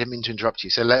 Sorry, I didn't mean to interrupt you.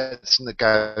 So let's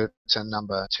go to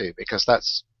number 2, because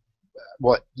that's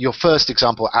what your first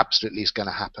example absolutely is going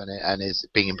to happen and is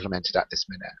being implemented at this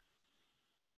minute.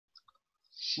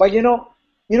 But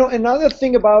another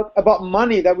thing about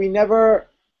money that we never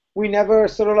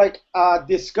sort of like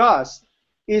discussed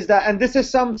is that, and this is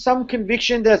some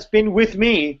conviction that's been with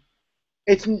me.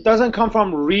 It doesn't come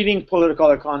from reading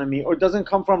political economy, or doesn't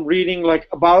come from reading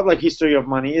about history of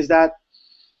money. Is that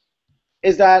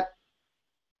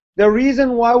the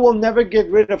reason why we'll never get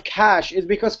rid of cash is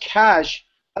because cash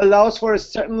allows for a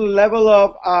certain level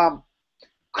of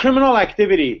criminal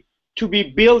activity to be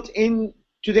built into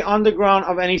the underground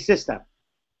of any system.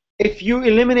 If you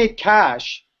eliminate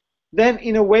cash, then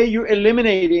in a way you're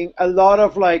eliminating a lot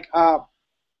of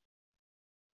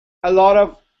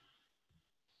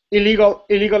illegal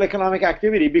economic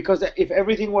activity, because if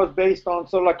everything was based on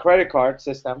sort of like credit card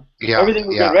system, everything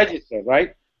would get registered,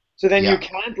 right? So then you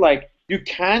can't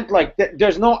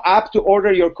there's no app to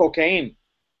order your cocaine,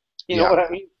 you know what I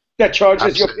mean, that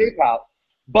charges your PayPal.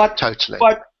 But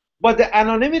but the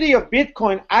anonymity of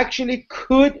Bitcoin actually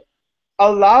could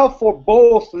allow for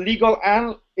both legal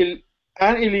and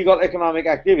illegal economic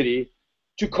activity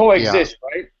to coexist,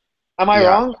 right? Am I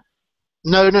wrong?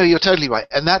 No, you're totally right,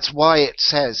 and that's why it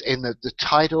says in the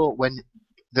title, when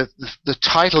the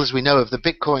title, as we know, of the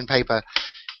Bitcoin paper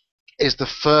is the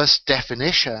first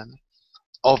definition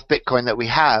of Bitcoin that we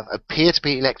have, a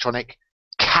peer-to-peer electronic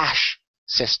cash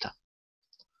system,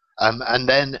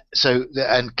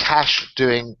 and cash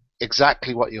doing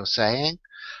exactly what you're saying,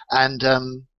 and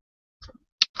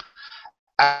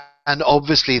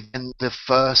obviously then the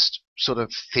first sort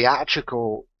of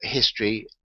theatrical history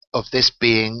of this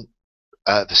being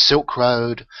the Silk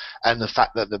Road, and the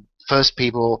fact that the first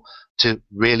people to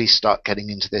really start getting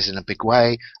into this in a big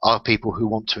way are people who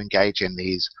want to engage in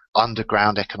these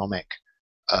underground economic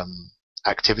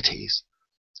activities,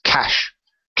 cash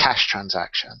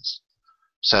transactions.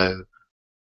 So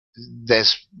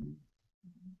there's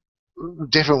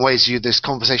different ways this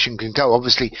conversation can go.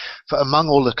 Obviously, among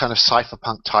all the kind of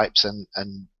cypherpunk types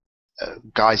and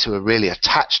guys who are really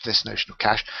attached to this notion of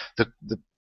cash, the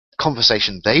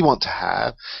conversation they want to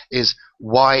have is,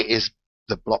 why is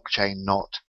the blockchain not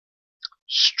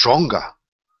stronger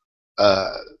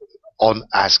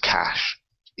as cash?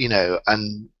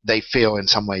 And they feel in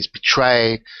some ways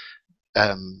betrayed.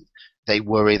 They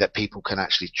worry that people can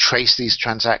actually trace these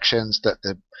transactions, that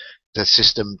the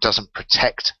system doesn't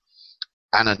protect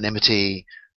anonymity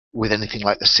with anything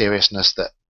like the seriousness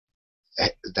that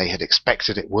they had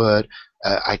expected it would.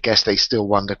 I guess they still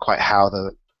wonder quite how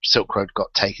the Silk Road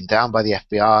got taken down by the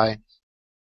FBI.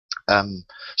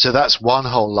 So that's one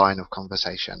whole line of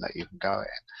conversation that you can go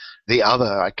in. The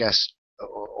other, I guess,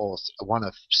 or one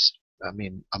of,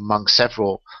 among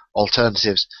several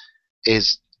alternatives,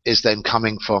 is then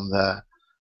coming from the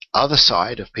other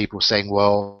side of people saying,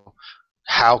 well,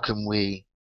 how can we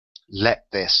let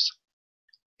this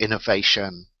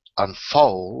innovation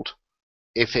unfold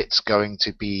if it's going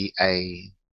to be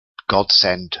a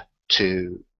godsend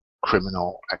to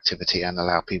criminal activity and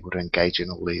allow people to engage in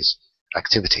all these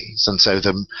activities? And so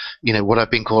what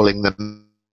I've been calling the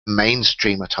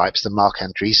mainstreamer types, the Mark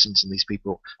Andreessens and these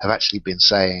people, have actually been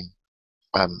saying,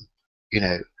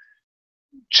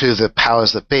 to the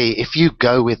powers that be, if you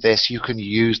go with this, you can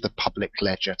use the public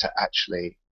ledger to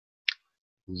actually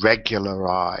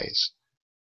regularize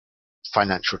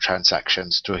financial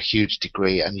transactions to a huge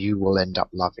degree, and you will end up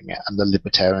loving it, and the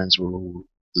libertarians will all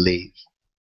leave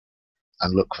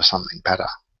and look for something better.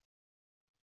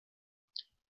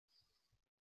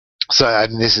 So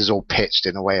this is all pitched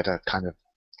in a way at a kind of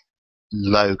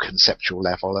low conceptual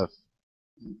level of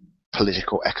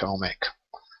political economic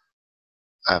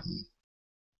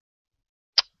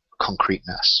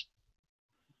concreteness.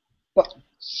 But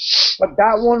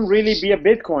that won't really be a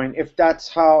Bitcoin if that's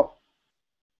how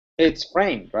it's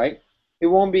framed, right? It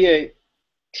won't be a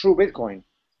true Bitcoin.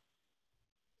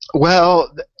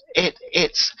 Well,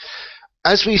 it's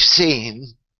as we've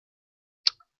seen,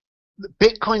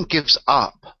 Bitcoin gives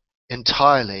up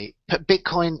entirely.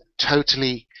 Bitcoin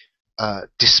totally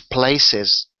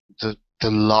displaces the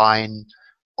line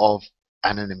of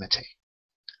anonymity.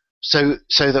 So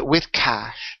that with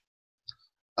cash,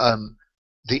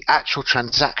 the actual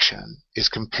transaction is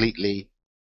completely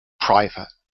private,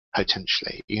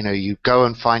 potentially. You go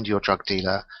and find your drug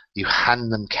dealer, you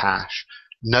hand them cash,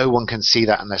 No one can see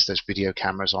that unless there's video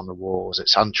cameras on the walls.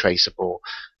 It's untraceable.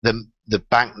 The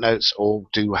banknotes all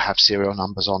do have serial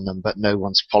numbers on them, but no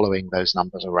one's following those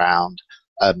numbers around.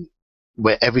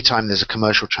 Where every time there's a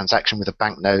commercial transaction with a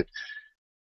banknote,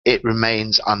 it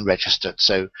remains unregistered.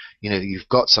 So, you've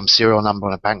got some serial number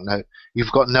on a banknote.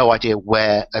 You've got no idea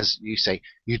where, as you say,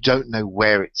 you don't know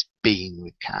where it's been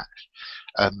with cash.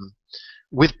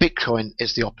 With Bitcoin,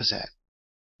 it's the opposite.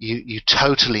 You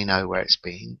totally know where it's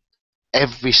been.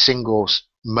 Every single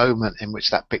moment in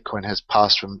which that Bitcoin has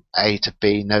passed from A to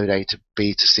B, node A to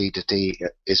B to C to D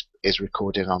is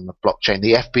recorded on the blockchain.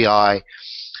 The FBI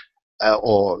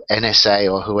or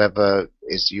NSA or whoever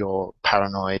is your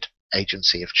paranoid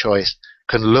agency of choice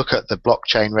can look at the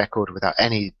blockchain record without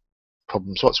any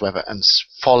problems whatsoever and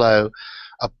follow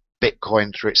a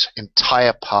Bitcoin through its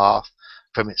entire path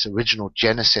from its original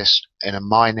genesis in a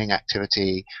mining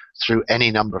activity through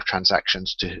any number of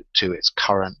transactions to its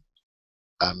current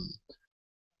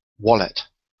wallet.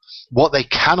 What they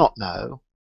cannot know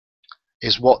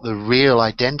is what the real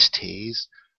identities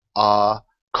are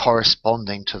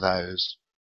corresponding to those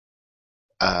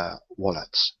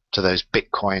wallets, to those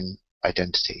Bitcoin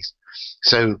identities.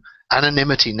 So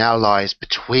anonymity now lies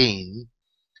between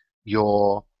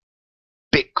your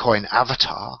Bitcoin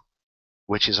avatar,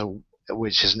 which is an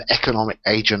economic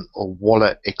agent or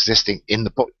wallet existing in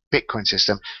the Bitcoin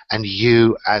system, and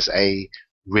you as a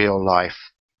real life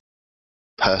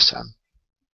person.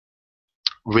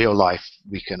 Real life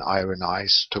we can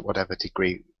ironize to whatever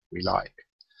degree we like.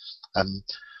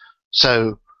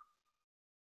 So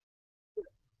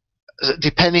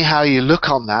depending how you look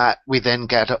on that, we then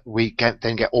get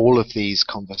all of these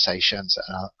conversations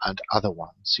and other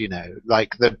ones.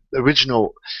 Like the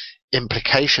original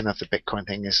implication of the Bitcoin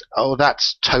thing is,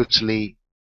 that's totally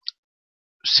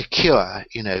secure,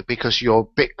 because you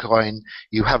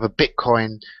have a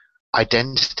Bitcoin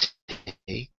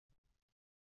identity,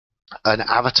 an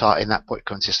avatar in that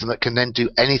Bitcoin system that can then do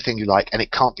anything you like, and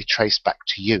it can't be traced back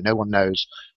to you. No one knows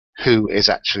who is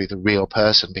actually the real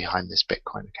person behind this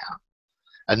Bitcoin account.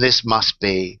 And this must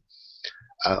be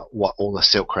what all the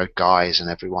Silk Road guys and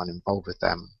everyone involved with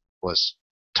them was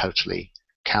totally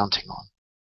counting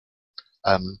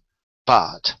on.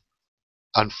 But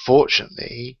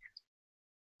unfortunately,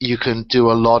 you can do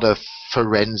a lot of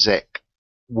forensic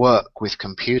work with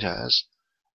computers,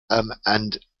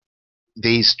 and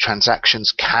these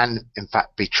transactions can in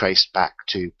fact be traced back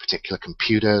to particular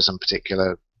computers and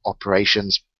particular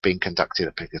operations being conducted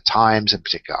at particular times and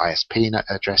particular ISP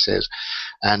addresses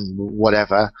and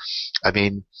whatever. I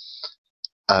mean,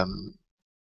 I'm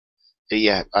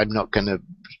not going to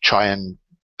try and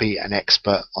be an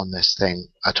expert on this thing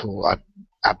at all. I'm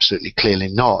absolutely clearly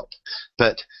not.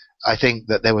 But I think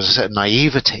that there was a certain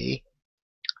naivety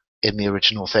in the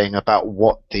original thing about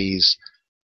what these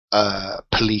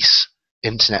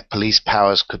internet police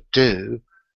powers could do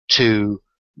to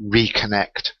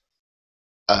reconnect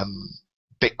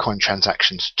Bitcoin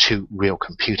transactions to real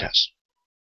computers.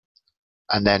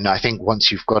 And then I think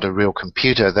once you've got a real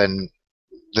computer, then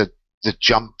the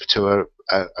jump to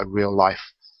a real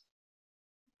life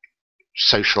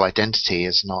social identity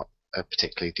is not a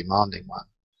particularly demanding one.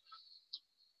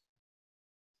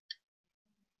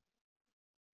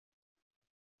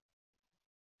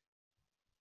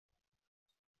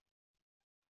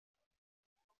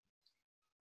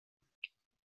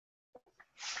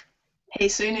 Hey,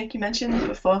 so Nick, you mentioned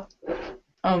before,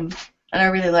 and I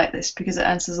really like this because it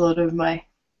answers a lot of my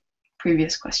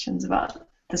previous questions about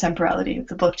the temporality of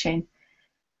the blockchain.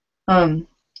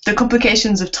 The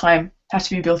complications of time have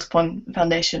to be built upon the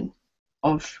foundation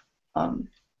of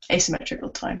asymmetrical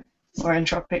time or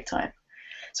entropic time.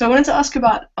 So I wanted to ask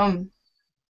about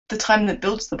the time that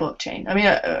builds the blockchain. I mean,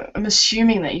 I'm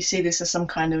assuming that you see this as some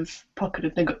kind of pocket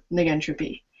of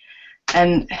negentropy.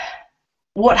 And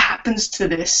what happens to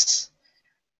this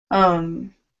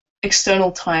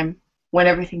external time when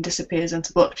everything disappears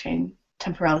into blockchain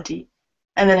temporality?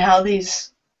 And then how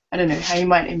these, I don't know, how you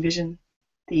might envision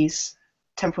these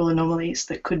temporal anomalies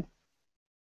that could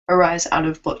arise out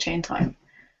of blockchain time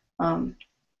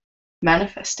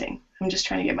manifesting. I'm just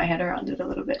trying to get my head around it a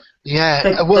little bit. Yeah,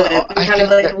 the kind of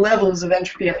like levels of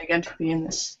entropy and negentropy in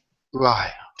this.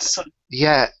 Right. Sort of.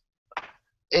 Yeah,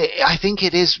 I think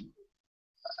it is.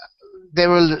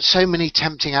 There are so many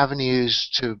tempting avenues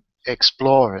to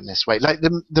explore in this way. Like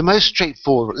the most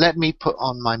straightforward. Let me put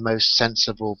on my most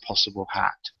sensible possible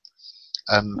hat.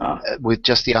 With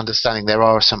just the understanding there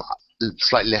are some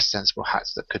slightly less sensible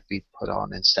hats that could be put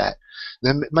on instead.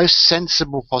 The most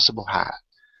sensible possible hat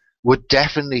would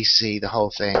definitely see the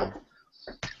whole thing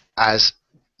as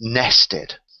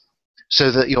nested. so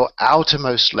that your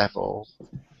outermost level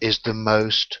is the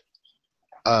most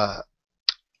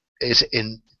is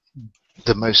in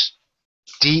the most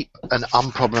deep and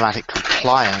unproblematic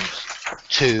compliance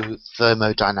to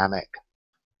thermodynamic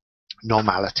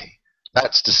normality.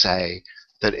 That's to say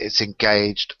that it's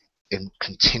engaged in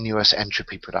continuous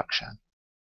entropy production.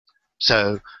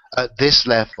 So at this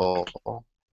level,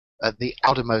 at the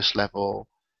outermost level,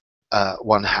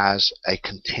 one has a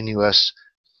continuous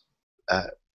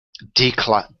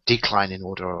decline in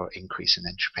order or increase in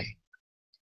entropy.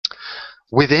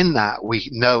 Within that, we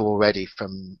know already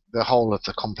from the whole of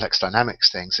the complex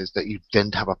dynamics things is that you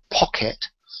then have a pocket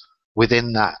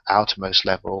within that outermost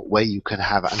level where you can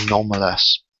have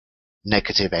anomalous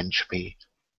negative entropy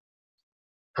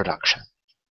production,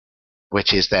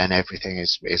 which is then everything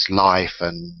is life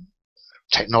and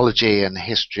technology and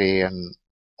history and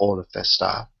all of this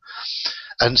stuff.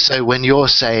 And so when you're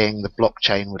saying the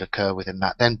blockchain would occur within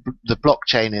that, then the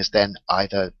blockchain is then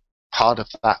either part of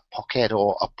that pocket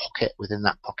or a pocket within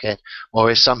that pocket, or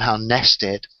is somehow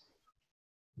nested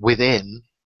within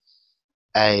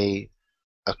a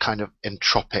kind of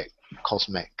entropic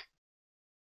cosmic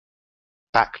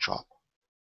backdrop.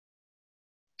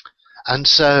 And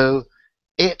so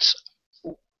it's,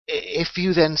 if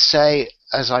you then say,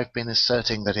 as I've been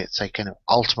asserting, that it's a kind of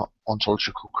ultimate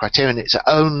ontological criterion, it's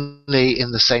only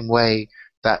in the same way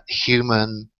that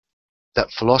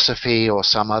philosophy or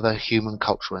some other human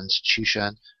cultural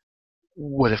institution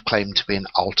would have claimed to be an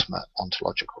ultimate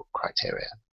ontological criterion.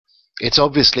 It's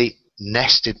obviously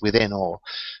nested within or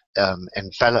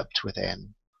enveloped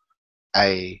within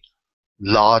a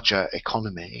larger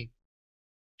economy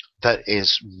that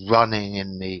is running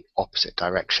in the opposite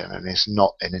direction and is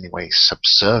not in any way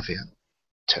subservient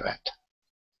to it.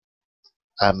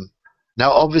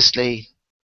 Now, obviously,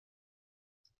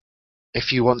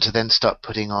 if you want to then start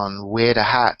putting on weirder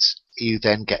hats, you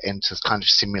then get into kind of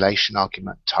simulation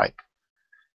argument type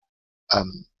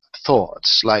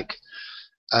thoughts, like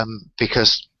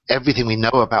because everything we know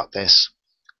about this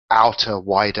outer,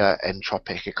 wider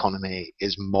entropic economy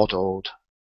is modeled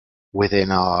within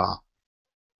our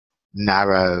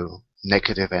narrow,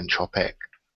 negative entropic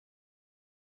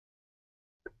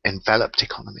enveloped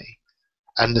economy.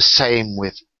 And the same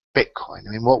with Bitcoin.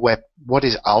 I mean, what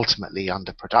is ultimately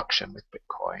under production with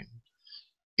Bitcoin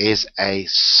is a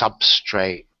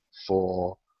substrate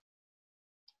for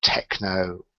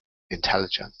techno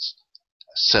intelligence,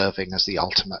 serving as the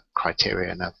ultimate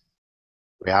criterion of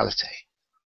reality.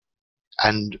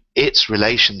 And its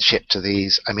relationship to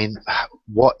these, I mean,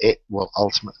 what it will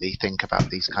ultimately think about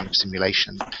these kind of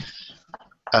simulation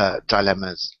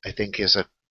dilemmas, I think, is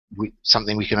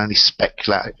something we can only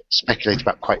speculate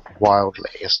about quite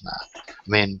wildly, isn't it? I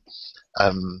mean,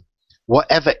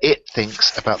 whatever it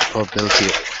thinks about the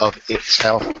probability of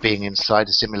itself being inside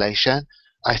a simulation,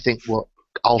 I think will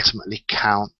ultimately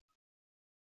count,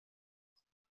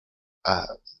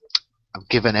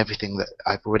 given everything that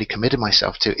I've already committed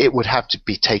myself to, it would have to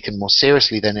be taken more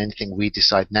seriously than anything we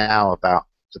decide now about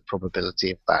the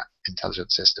probability of that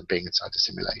intelligent system being inside a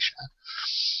simulation.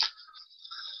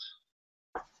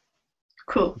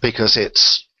 Cool. Because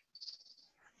it's...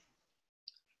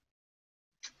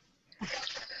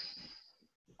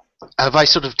 Have I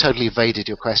sort of totally evaded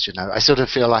your question now? I sort of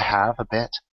feel I have a bit.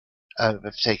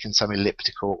 I've taken some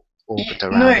elliptical orbit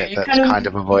around it that's kind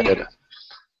of avoided it.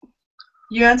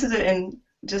 You answered it in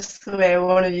just the way I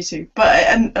wanted you to, but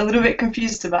I'm a little bit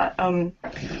confused about.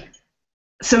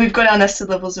 So we've got our nested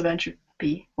levels of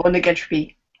entropy, or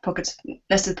negentropy,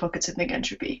 nested pockets of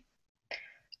negentropy.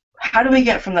 How do we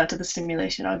get from that to the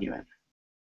simulation argument?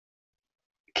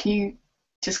 Can you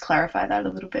just clarify that a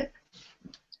little bit?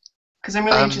 Because I'm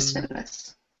really interested in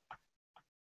this.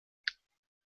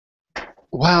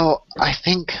 Well, I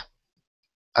think,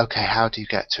 okay, how do you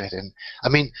get to it? And I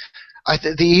mean,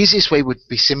 the easiest way would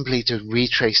be simply to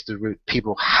retrace the route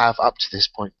people have up to this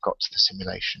point got to the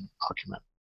simulation argument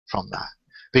from that.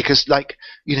 Because, like,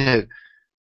 you know,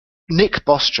 Nick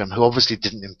Bostrom, who obviously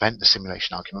didn't invent the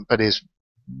simulation argument, but is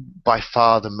by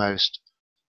far the most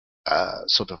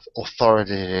sort of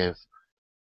authoritative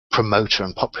promoter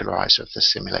and popularizer of the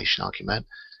simulation argument,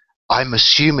 I'm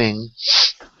assuming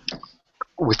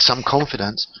with some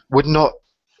confidence would not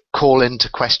call into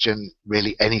question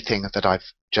really anything that I've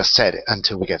just said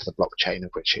until we get to the blockchain,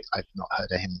 of which I've not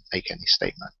heard him make any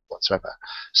statement whatsoever.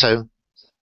 So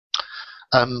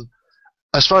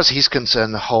as far as he's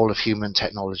concerned, the whole of human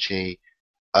technology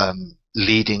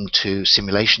leading to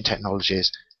simulation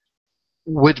technologies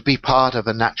would be part of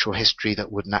a natural history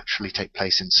that would naturally take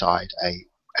place inside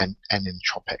an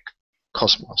entropic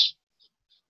cosmos.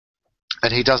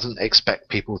 And he doesn't expect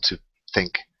people to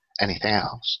think anything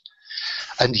else.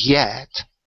 And yet,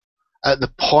 at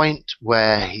the point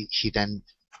where he then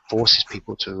forces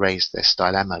people to raise this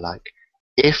dilemma, like,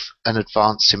 if an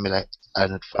advanced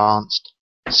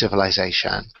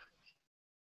civilization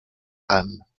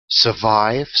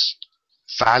survives,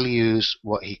 values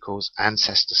what he calls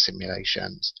ancestor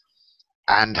simulations,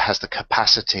 and has the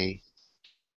capacity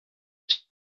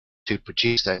to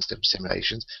produce those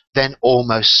simulations, then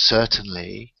almost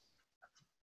certainly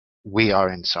we are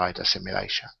inside a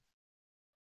simulation.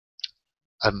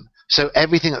 So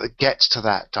everything that gets to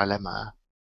that dilemma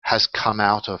has come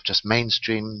out of just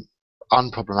mainstream,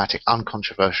 unproblematic,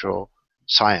 uncontroversial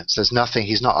science. There's nothing,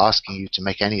 he's not asking you to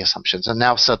make any assumptions, and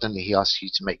now suddenly he asks you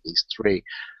to make these three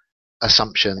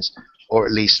assumptions, or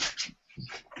at least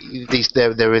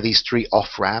there are these three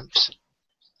off-ramps.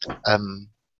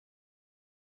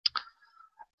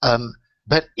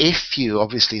 But if you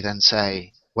obviously then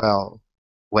say, well,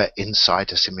 we're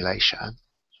inside a simulation,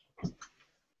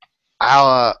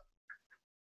 our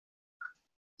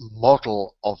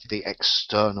model of the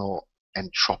external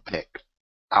entropic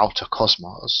outer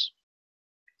cosmos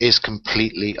is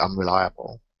completely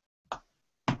unreliable.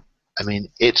 I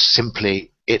mean, it's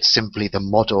simply the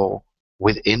model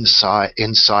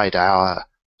inside our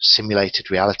simulated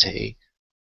reality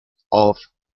of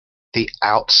the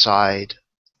outside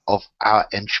of our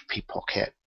entropy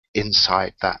pocket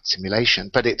inside that simulation.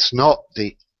 But it's not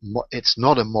a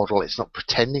model. It's not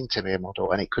pretending to be a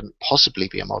model, and it couldn't possibly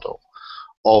be a model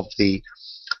of the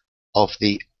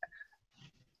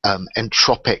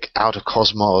entropic outer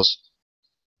cosmos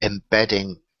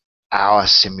embedding our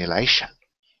simulation,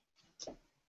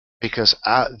 because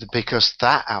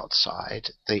that outside,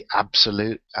 the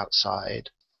absolute outside,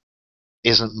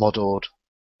 isn't modeled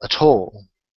at all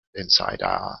inside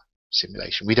our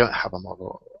simulation. We don't have a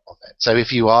model of it. So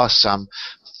if you ask some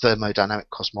thermodynamic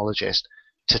cosmologist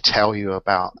to tell you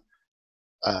about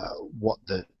what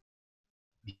the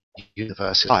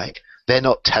universe is like, they're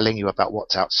not telling you about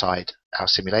what's outside our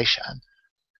simulation.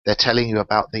 They're telling you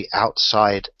about the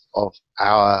outside of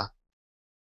our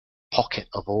pocket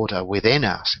of order within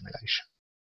our simulation.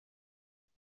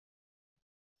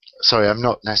 Sorry, I'm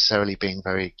not necessarily being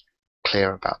very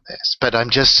clear about this, but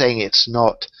I'm just saying it's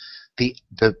not the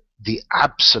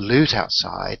absolute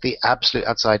outside,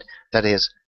 that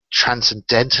is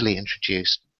transcendentally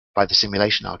introduced by the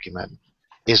simulation argument,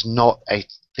 is not a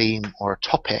theme or a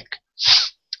topic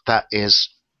that is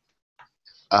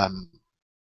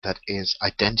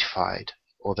identified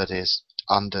or that is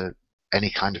under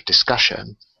any kind of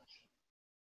discussion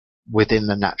within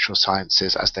the natural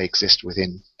sciences as they exist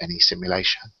within any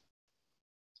simulation.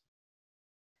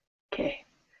 Okay.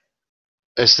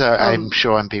 I'm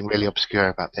sure I'm being really obscure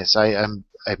about this. I'm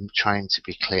trying to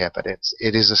be clear, but it's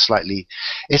the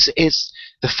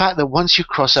fact that once you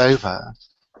cross over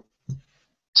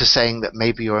to saying that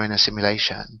maybe you're in a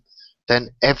simulation, then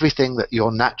everything that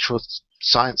your natural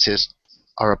sciences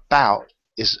are about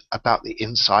is about the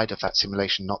inside of that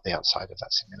simulation, not the outside of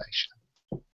that simulation.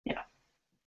 Yeah.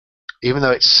 Even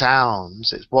though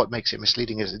what makes it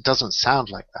misleading is it doesn't sound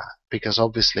like that, because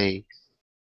obviously,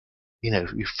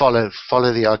 you follow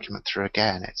the argument through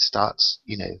again. It starts,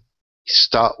 you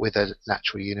start with a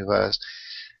natural universe.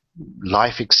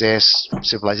 Life exists,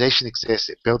 civilization exists,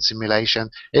 it builds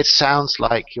simulation. It sounds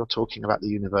like you're talking about the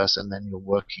universe, and then you're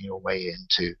working your way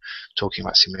into talking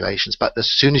about simulations. But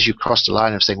as soon as you cross the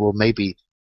line of saying, well, maybe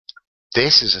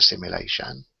this is a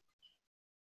simulation,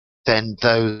 then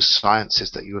those sciences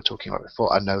that you were talking about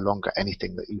before are no longer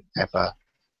anything that you ever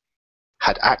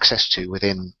had access to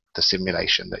within the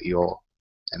simulation that you're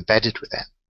embedded within.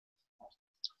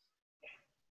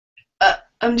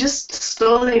 I'm just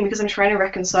stalling because I'm trying to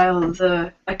reconcile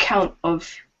the account of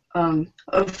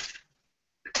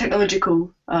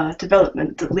technological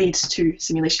development that leads to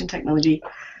simulation technology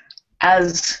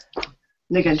as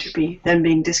negentropy, then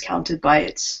being discounted by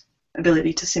its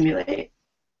ability to simulate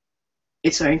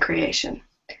its own creation.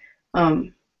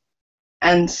 And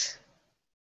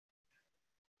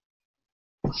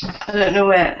I don't know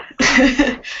where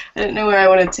I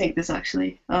want to take this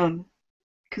actually.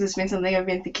 Because it's been something I've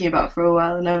been thinking about for a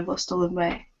while, and I've lost all of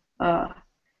my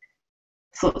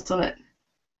thoughts on it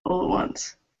all at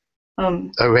once. Oh,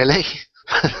 really?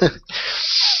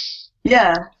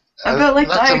 Yeah, I've got like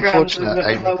that's diagrams of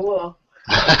unfortunate, it on my wall.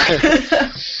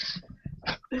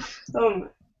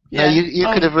 No, you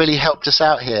could have really helped us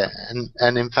out here,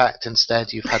 and in fact,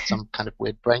 instead, you've had some kind of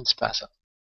weird brain spasm.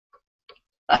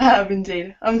 I have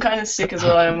indeed. I'm kind of sick as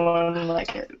well. I'm on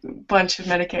like a bunch of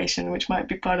medication, which might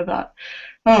be part of that.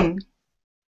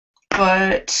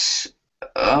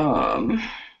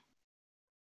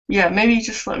 Yeah, maybe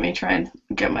just let me try and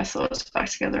get my thoughts back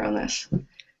together on this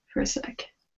for a sec.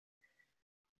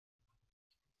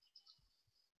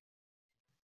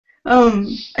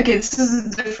 Okay, this is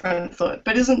a different thought,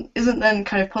 but isn't then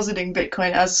kind of positing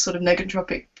Bitcoin as sort of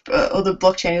negentropic, or the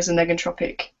blockchain as a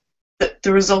negentropic,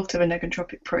 the result of a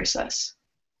negentropic process?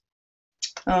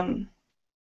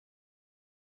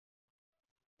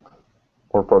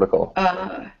 Or protocol.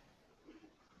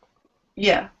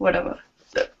 Yeah, whatever.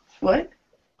 What?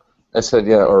 I said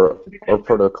yeah, or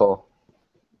protocol.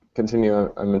 Continue.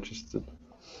 I'm interested.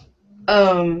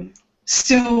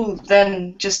 Still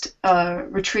then just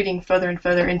retreating further and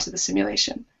further into the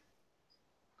simulation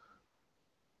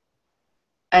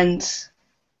and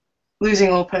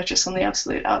losing all purchase on the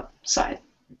absolute outside.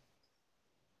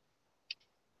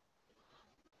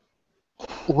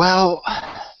 Well,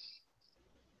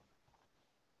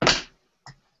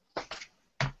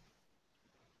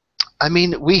 I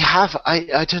mean, we have,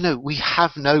 I don't know, we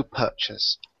have no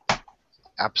purchase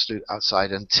absolute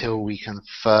outside until we can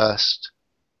first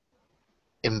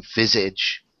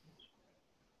envisage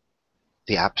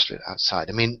the absolute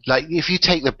outside. I mean, like, if you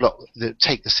take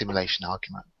take the simulation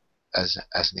argument as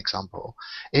an example,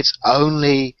 it's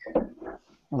only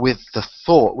with the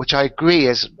thought, which I agree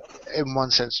is, in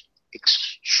one sense,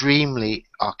 extremely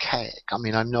archaic. I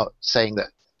mean, I'm not saying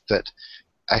that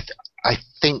I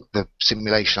think the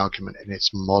simulation argument in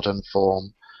its modern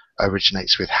form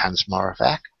originates with Hans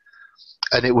Moravec,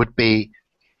 and it would be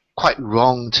quite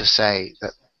wrong to say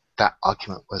that that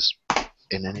argument was,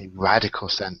 in any radical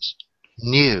sense,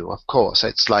 new. Of course,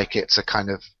 it's like it's a kind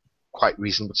of, quite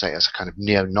reasonable to say, it's a kind of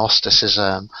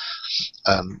neo-Gnosticism.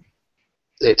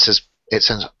 It's as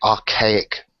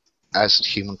archaic as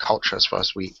human culture as far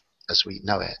as we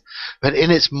know it. But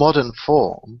in its modern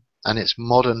form and its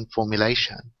modern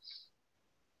formulation,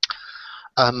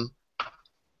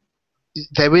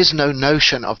 there is no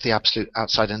notion of the absolute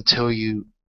outside until you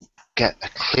get a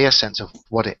clear sense of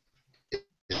what it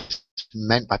is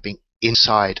meant by being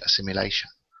inside a simulation.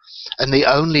 And the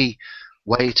only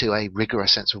way to a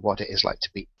rigorous sense of what it is like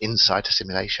to be inside a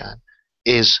simulation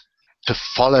is to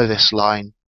follow this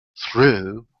line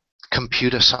through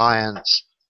computer science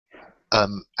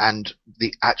and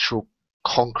the actual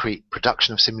concrete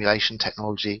production of simulation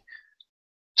technology,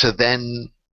 to then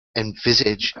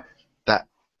envisage that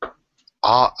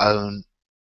our own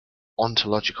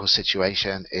ontological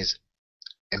situation is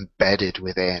embedded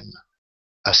within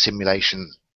a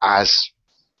simulation. As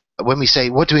when we say,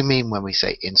 what do we mean when we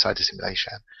say inside a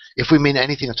simulation? If we mean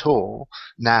anything at all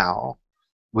now,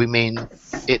 we mean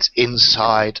it's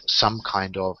inside some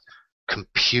kind of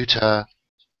computer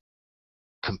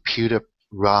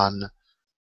run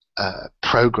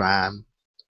program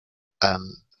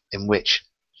in which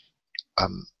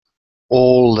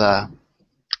all the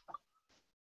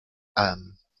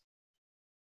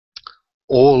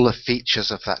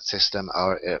features of that system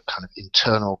are kind of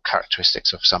internal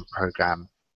characteristics of some program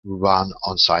run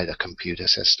onside a computer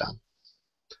system.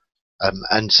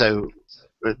 And so,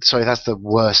 sorry, that's the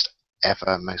worst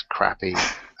ever, most crappy,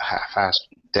 half-assed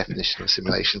definition of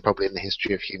simulation probably in the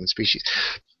history of human species.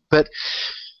 But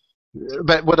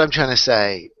what I'm trying to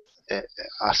say,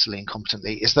 utterly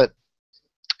incompetently, is that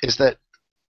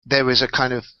there is a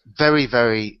kind of very,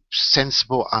 very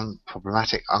sensible,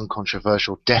 unproblematic,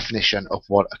 uncontroversial definition of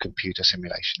what a computer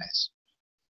simulation is.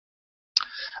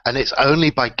 And it's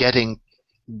only by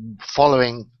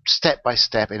following step by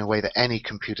step in a way that any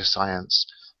computer science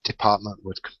department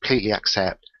would completely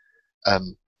accept,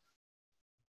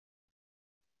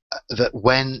 that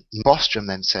when Bostrom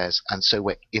then says, and so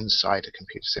we're inside a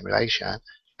computer simulation,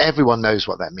 everyone knows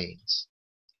what that means.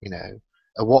 You know,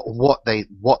 what they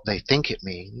think it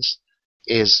means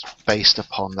is based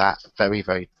upon that very,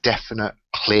 very definite,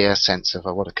 clear sense of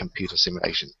what a computer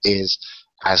simulation is,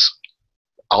 as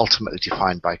ultimately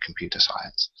defined by computer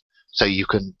science. So you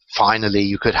could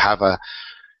have a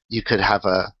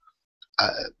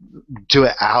do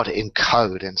it out in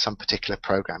code in some particular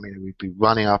program. You know, we'd be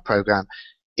running our program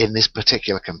in this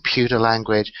particular computer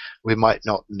language. We might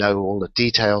not know all the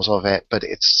details of it, but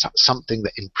it's something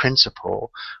that in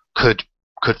principle could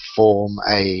form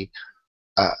a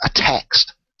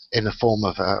text in the form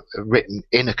of written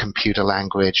in a computer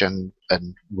language, and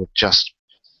would just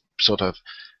sort of,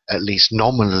 at least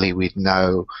nominally, we'd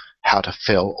know how to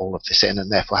fill all of this in,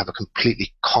 and therefore have a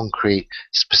completely concrete,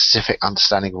 specific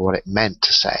understanding of what it meant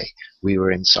to say we were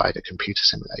inside a computer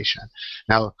simulation.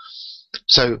 Now,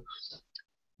 so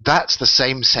that's the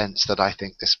same sense that I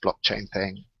think this blockchain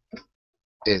thing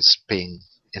is being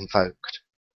invoked.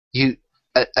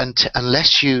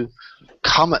 Unless you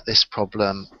come at this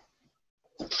problem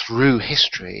through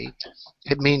history,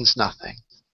 it means nothing.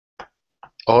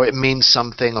 Or it means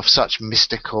something of such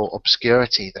mystical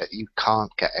obscurity that you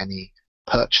can't get any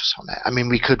purchase on it. I mean,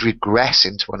 we could regress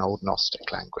into an old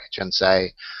Gnostic language and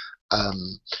say,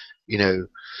 you know,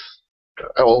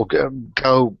 or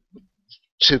go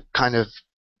to kind of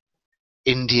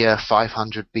India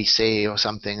 500 BC or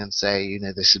something and say, you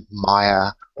know, this is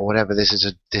Maya or whatever. This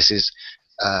is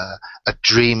a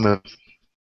dream of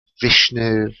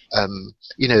Vishnu.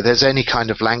 You know, there's any kind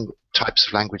of types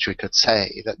of language we could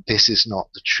say that this is not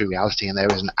the true reality, and there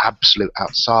is an absolute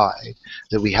outside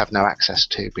that we have no access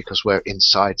to because we're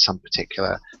inside some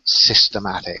particular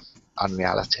systematic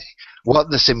unreality. What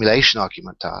the simulation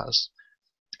argument does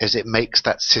is it makes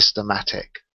that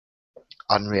systematic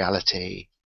unreality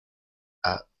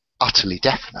utterly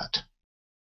definite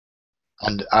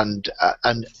and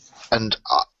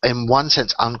in one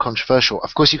sense uncontroversial.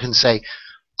 Of course, you can say,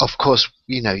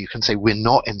 you can say we're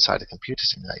not inside a computer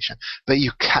simulation, but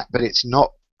you can't. But it's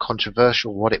not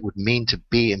controversial what it would mean to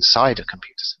be inside a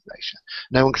computer simulation.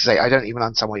 No one can say, I don't even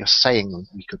understand what you're saying.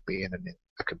 We could be in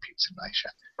a computer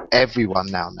simulation. Everyone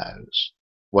now knows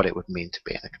what it would mean to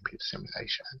be in a computer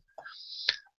simulation.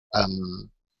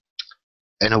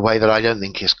 In a way that I don't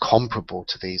think is comparable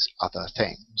to these other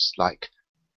things, like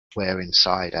we're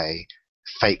inside a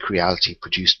fake reality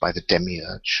produced by the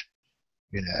demiurge.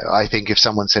 You know, I think if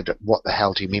someone said, "What the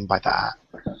hell do you mean by that?"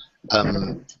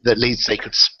 At least they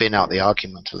could spin out the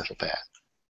argument a little bit.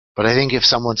 But I think if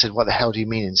someone said, "What the hell do you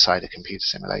mean inside a computer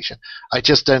simulation?" I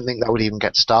just don't think that would even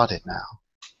get started now,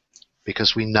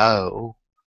 because we know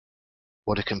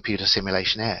what a computer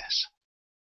simulation is.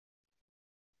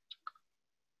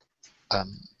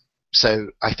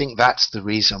 So I think that's the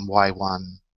reason why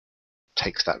one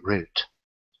takes that route.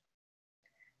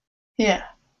 Yeah.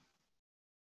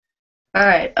 All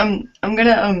right. I'm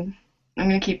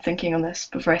gonna keep thinking on this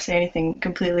before I say anything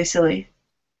completely silly.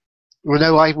 Well,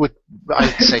 no, I'd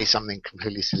say something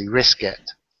completely silly. Risk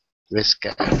it. No,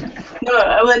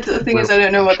 the thing is, I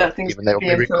don't know what that thing's. Even though it'll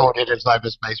be recorded in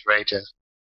cyberspace for ages.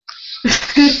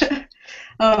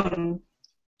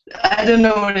 I don't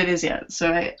know what it is yet,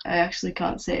 so I actually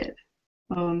can't say it.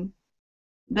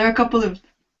 There are a couple of,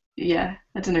 I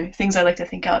don't know, things I like to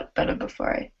think out better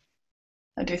before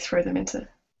I do throw them into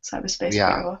cyberspace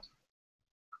forever.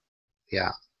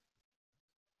 Yeah.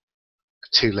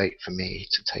 Too late for me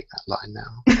to take that line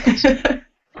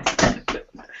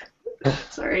now.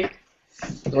 Sorry.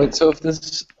 Wait, so if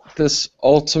this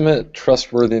ultimate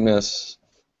trustworthiness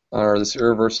or this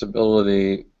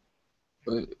irreversibility,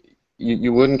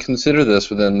 you wouldn't consider this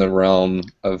within the realm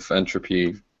of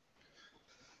entropy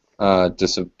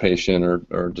dissipation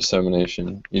or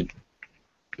dissemination.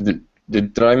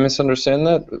 Did I misunderstand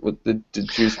that?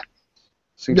 Did you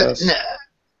suggest? No,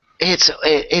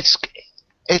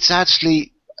 it's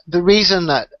actually the reason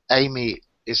that Amy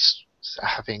is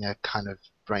having a kind of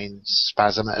brain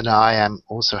spasm, and I am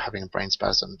also having a brain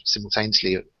spasm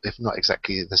simultaneously, if not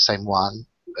exactly the same one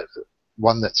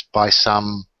that's by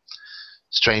some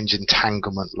strange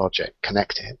entanglement logic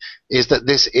connected, is that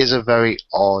this is a very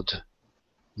odd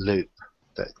loop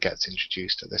that gets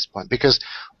introduced at this point, because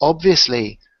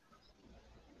obviously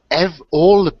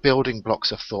all the building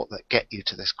blocks of thought that get you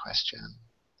to this question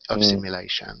of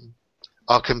simulation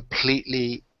are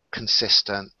completely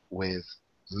consistent with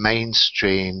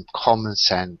mainstream common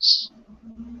sense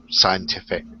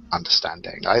scientific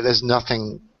understanding. There's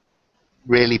nothing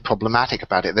really problematic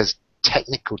about it. There's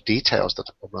technical details that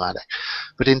are problematic,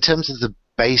 but in terms of the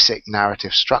basic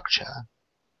narrative structure,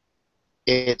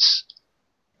 it's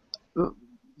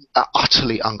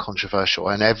utterly uncontroversial,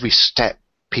 and every step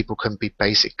people can be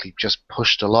basically just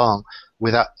pushed along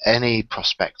without any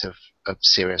prospect of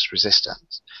serious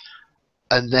resistance.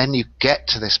 And then you get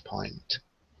to this point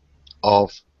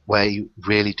of where you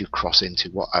really do cross into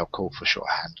what I'll call for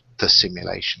shorthand the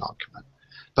simulation argument.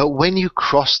 But when you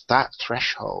cross that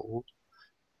threshold,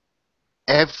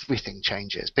 everything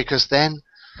changes, because then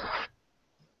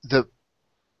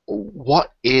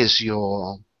what is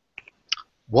your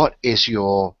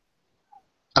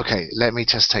okay, let me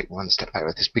just take one step back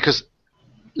with this, because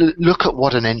look at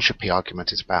what an entropy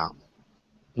argument is about.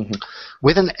 Mm-hmm.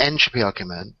 With an entropy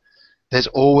argument, there's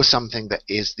always something that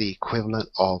is the equivalent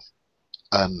of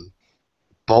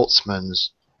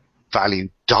Boltzmann's value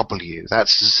W.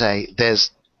 That's to say,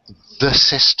 there's the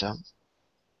system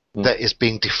that is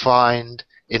being defined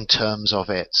in terms of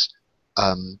its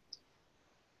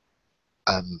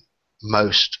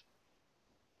most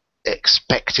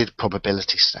expected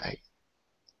probability state.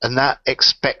 And that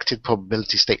expected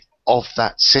probability state of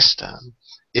that system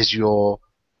is your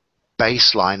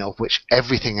baseline of which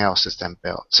everything else is then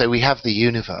built. So we have the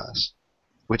universe,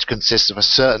 which consists of a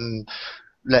certain,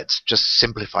 let's just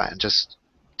simplify it and just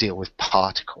deal with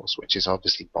particles, which is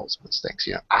obviously Boltzmann's things,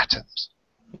 atoms.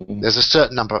 There's a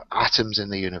certain number of atoms in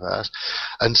the universe,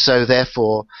 and so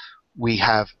therefore we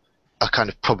have a kind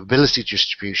of probability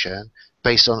distribution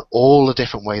based on all the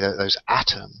different ways that those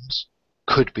atoms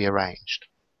could be arranged.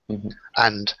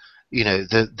 And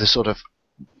the sort of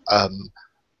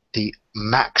the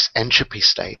max entropy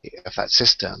state of that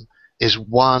system is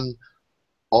one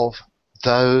of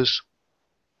those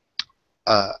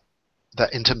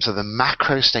that in terms of the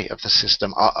macro state of the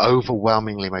system are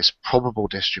overwhelmingly most probable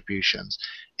distributions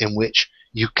in which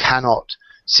you cannot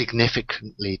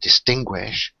significantly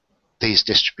distinguish these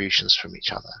distributions from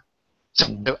each other.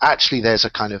 So actually there's a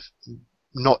kind of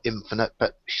not infinite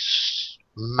but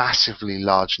massively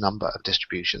large number of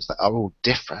distributions that are all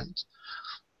different,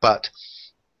 but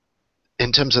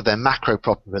in terms of their macro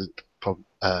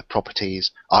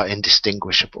properties are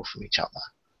indistinguishable from each other.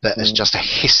 That is just a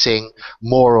hissing,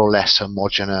 more or less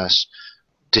homogeneous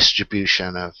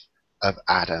distribution of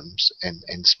atoms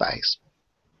in space.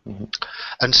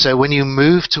 And so when you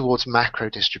move towards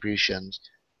macro distributions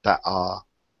that are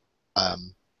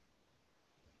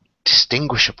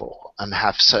distinguishable and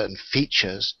have certain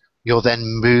features, you're then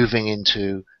moving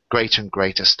into greater and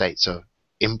greater states of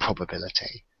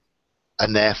improbability,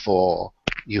 and therefore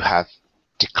you have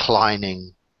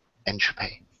declining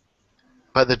entropy.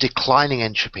 But the declining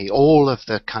entropy, all of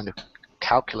the kind of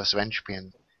calculus of entropy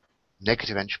and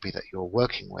negative entropy that you're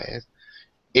working with,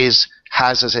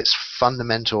 has as its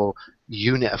fundamental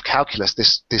unit of calculus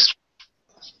this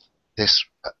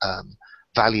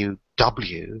value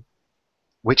W,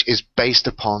 which is based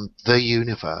upon the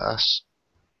universe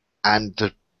and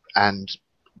the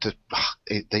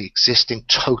existing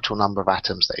total number of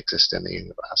atoms that exist in the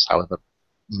universe, however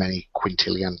many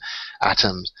quintillion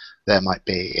atoms there might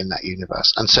be in that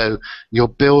universe. And so you're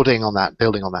building on that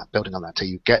till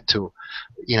you get to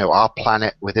our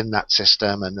planet within that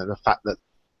system, and the fact that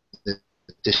the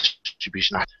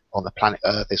distribution on the planet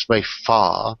Earth is very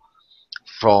far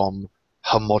from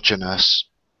homogeneous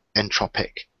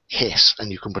entropic hiss,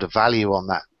 and you can put a value on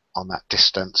that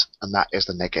distance, and that is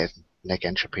the neg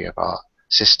entropy of our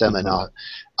system. And our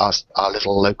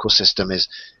little local system is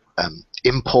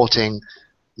importing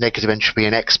negative entropy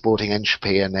and exporting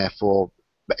entropy, and therefore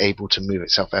able to move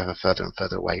itself ever further and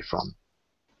further away from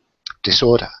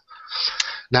disorder.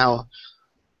 Now,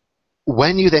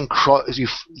 when you then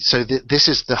this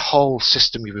is the whole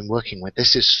system you've been working with.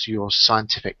 This is your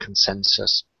scientific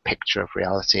consensus picture of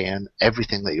reality, and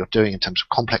everything that you're doing in terms of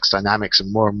complex dynamics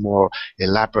and more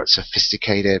elaborate,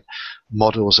 sophisticated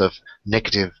models of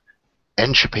negative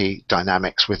entropy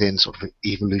dynamics within sort of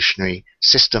evolutionary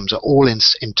systems are all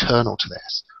internal to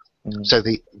this. So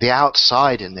the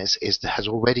outside in this has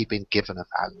already been given a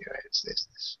value. It's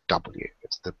this W.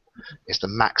 It's the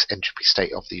max entropy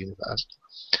state of the universe.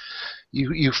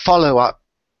 You follow up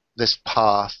this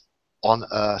path on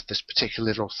Earth, this particular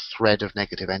little thread of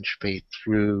negative entropy,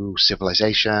 through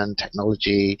civilization,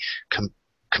 technology,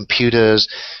 computers,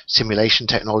 simulation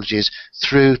technologies,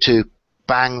 through to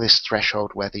bang this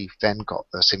threshold where you've then got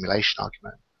the simulation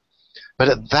argument. But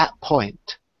at that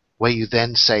point, where you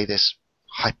then say this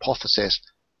hypothesis,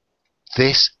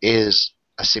 this is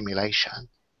a simulation,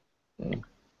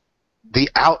 the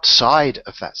outside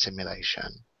of that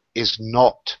simulation is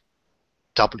not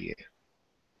W.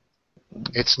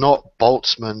 It's not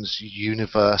Boltzmann's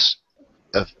universe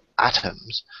of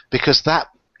atoms, because that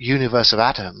universe of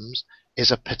atoms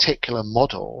is a particular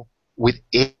model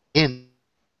within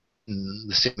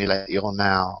the simulation you're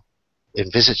now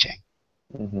envisaging.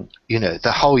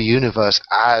 The whole universe,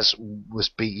 as was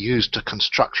being used to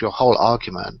construct your whole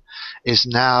argument, is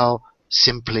now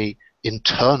simply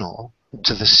internal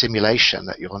to the simulation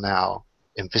that you're now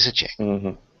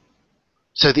envisaging.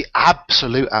 So the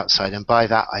absolute outside, and by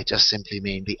that I just simply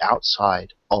mean the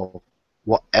outside of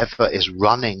whatever is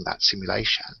running that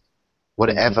simulation,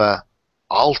 whatever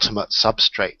ultimate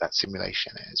substrate that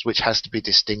simulation is, which has to be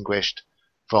distinguished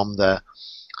from the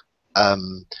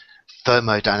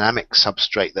thermodynamic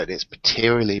substrate that it's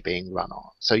materially being run on.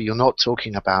 So you're not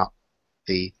talking about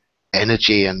the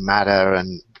energy and matter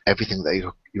and everything that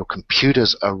your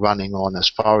computers are running on as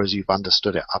far as you've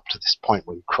understood it up to this point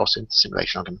where you cross into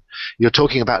simulation argument. You're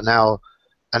talking about now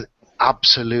an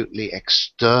absolutely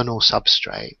external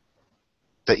substrate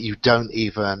that you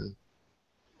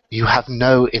have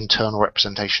no internal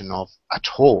representation of at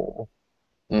all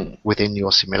within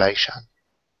your simulation.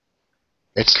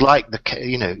 It's like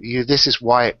this is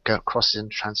why it crosses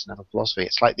into transcendental philosophy.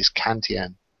 It's like this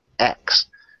Kantian X.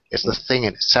 It's the thing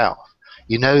in itself.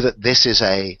 You know that this is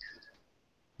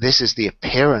the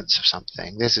appearance of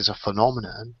something. This is a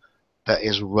phenomenon that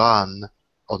is run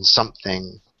on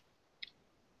something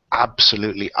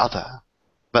absolutely other,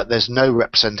 but there's no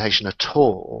representation at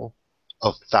all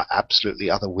of that absolutely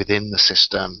other within the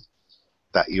system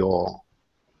that you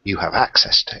have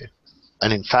access to.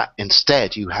 And in fact,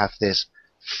 instead, you have this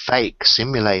fake,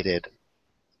 simulated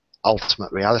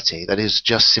ultimate reality that is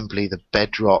just simply the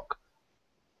bedrock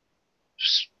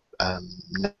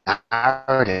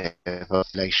narrative of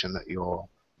the nation that you're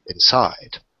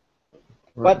inside.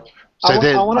 But So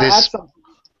I want to add something.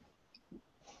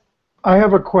 I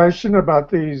have a question about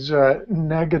these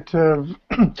negative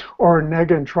or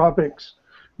negentropics,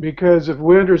 because if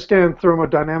we understand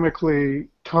thermodynamically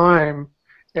time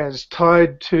as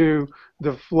tied to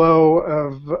the flow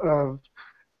of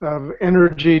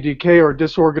energy decay or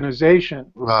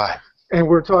disorganization, Right. and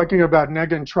we're talking about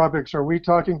negentropics, are we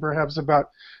talking perhaps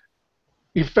about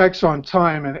effects on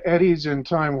time and eddies in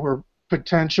time where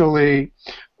potentially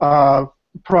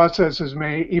processes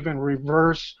may even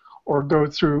reverse or go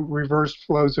through reversed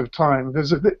flows of time?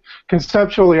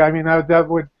 Conceptually, I mean, that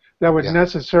would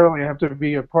necessarily have to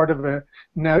be a part of a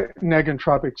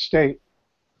negentropic state.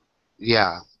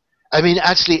 Yeah. I mean,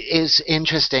 actually, it's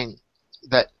interesting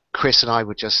that Chris and I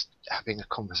were just having a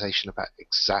conversation about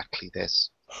exactly this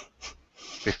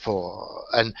before,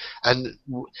 and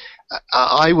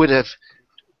I would have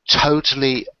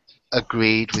totally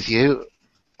agreed with you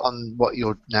on what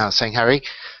you're now saying, Harry.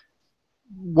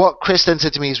 What Chris then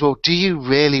said to me is, well, do you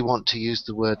really want to use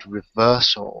the word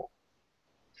reversal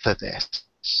for this?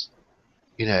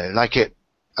 You know, like it,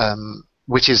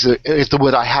 which is the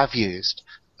word I have used,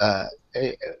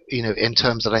 you know, in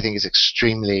terms that I think is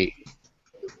extremely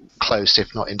close,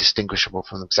 if not indistinguishable,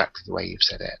 from exactly the way you've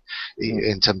said it,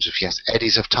 in terms of, yes,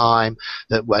 eddies of time,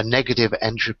 that a negative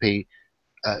entropy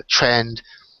trend,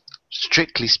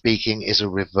 strictly speaking, is a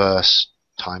reverse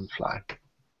time flow.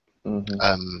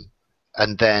 Mm-hmm.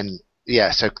 And then,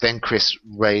 yeah, so then Chris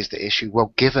raised the issue,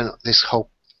 well, given this whole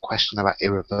question about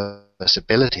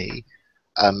irreversibility,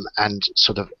 and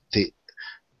sort of the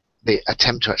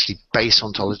attempt to actually base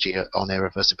ontology on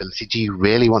irreversibility, do you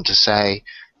really want to say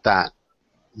that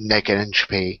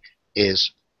negenentropy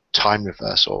is time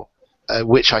reversal?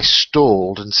 Which I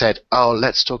stalled and said, oh,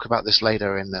 let's talk about this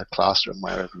later in the classroom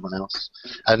where everyone else.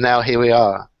 And now here we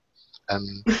are.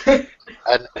 And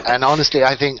honestly,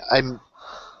 I think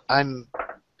I'm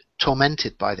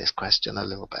tormented by this question a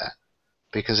little bit,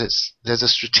 because there's a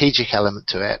strategic element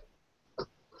to it,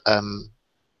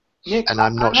 Nick, and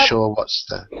I'm not sure what's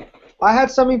the. I had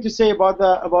something to say about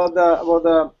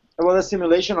the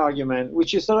simulation argument,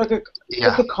 which is sort of like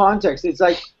just the context. It's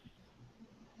like,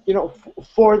 you know,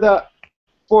 for the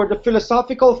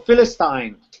philosophical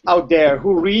Philistine out there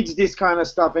who reads this kind of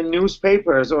stuff in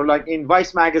newspapers or like in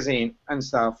Vice magazine and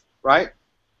stuff, right?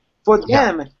 For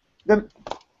them,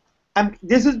 and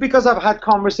this is because I've had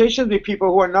conversations with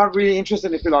people who are not really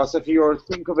interested in philosophy or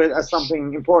think of it as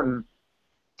something important.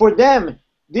 For them,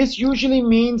 this usually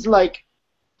means like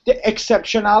the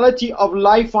exceptionality of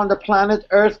life on the planet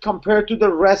Earth compared to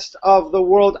the rest of the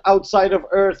world outside of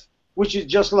Earth, which is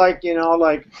just like, you know,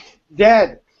 like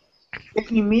dead. It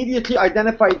immediately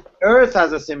identified Earth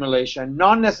as a simulation,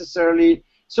 not necessarily.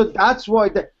 So that's why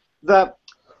the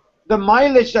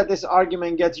mileage that this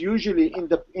argument gets usually in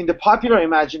the popular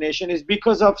imagination is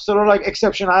because of sort of like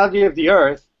exceptionality of the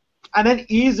Earth, and then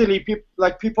easily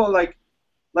people like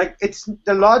it's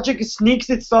the logic sneaks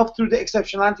itself through the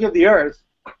exceptionality of the Earth,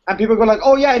 and people go like,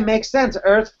 oh yeah, it makes sense.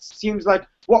 Earth seems like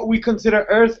what we consider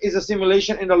Earth is a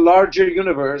simulation in a larger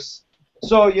universe.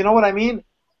 So you know what I mean?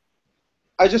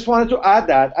 I just wanted to add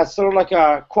that as sort of like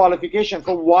a qualification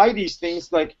for why these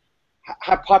things like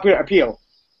have popular appeal,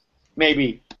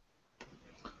 maybe.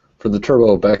 For the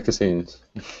turbo vaccines.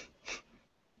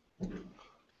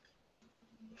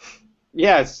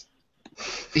 Yes.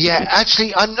 Yeah,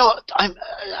 actually, I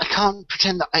can't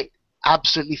pretend that I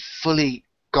absolutely fully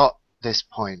got this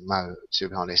point, Mo, to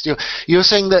be honest. You're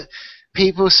saying that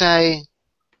people say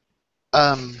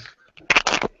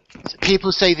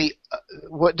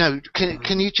what? No,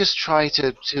 can you just try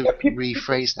to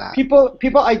rephrase that?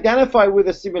 People identify with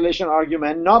the simulation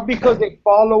argument not because they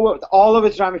follow all of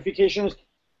its ramifications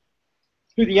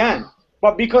to the end,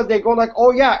 but because they go like,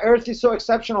 oh yeah, Earth is so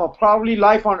exceptional, probably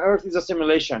life on Earth is a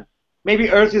simulation.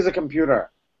 Maybe Earth is a computer.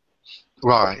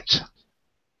 Right.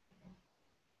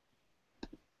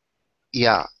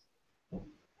 Yeah.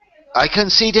 I can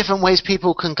see different ways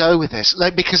people can go with this,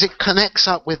 like, because it connects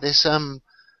up with this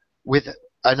with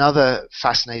another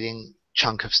fascinating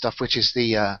chunk of stuff, which is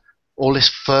the all this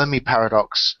Fermi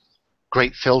paradox,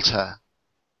 great filter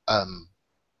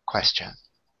question.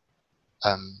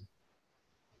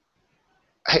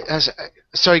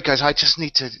 Sorry guys, I just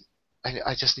need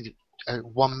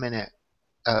 1 minute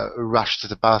rush to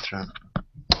the bathroom.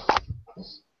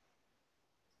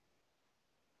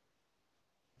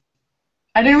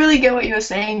 I didn't really get what you were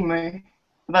saying, Mo,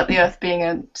 about the Earth being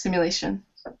a simulation.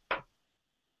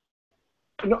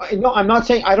 No, I'm not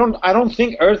saying I don't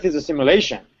think Earth is a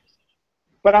simulation,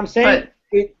 but I'm saying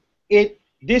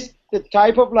the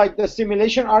type of like the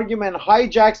simulation argument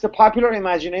hijacks the popular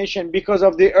imagination because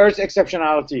of the Earth's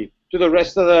exceptionality to the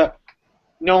rest of the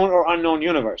known or unknown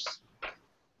universe.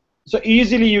 So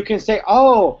easily you can say,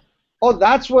 oh,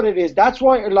 that's what it is. That's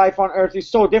why life on Earth is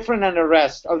so different than the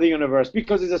rest of the universe,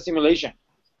 because it's a simulation.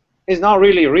 It's not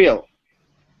really real.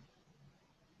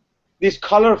 This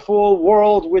colorful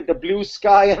world with the blue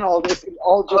sky and all this is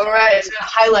all just Alright, so it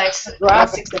highlights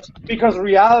graphics, because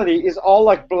reality is all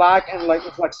like black and like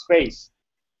it's like space.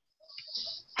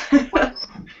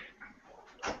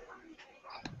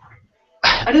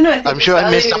 I don't know. I'm sure I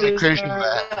missed some conclusion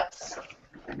there.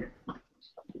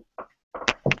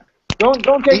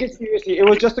 Don't take it seriously. It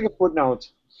was just like a footnote.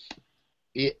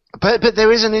 Yeah, but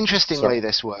there is an interesting way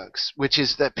this works, which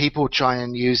is that people try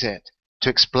and use it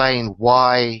to explain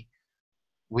why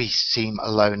we seem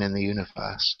alone in the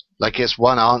universe. Like it's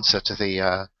one answer to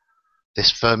the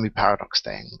this Fermi paradox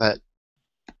thing, that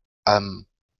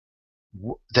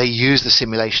they use the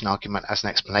simulation argument as an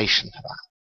explanation for that,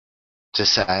 to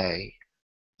say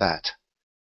that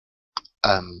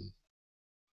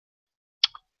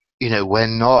you know, we're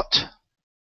not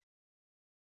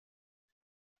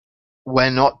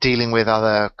dealing with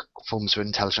other forms of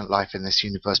intelligent life in this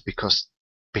universe because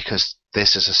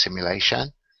this is a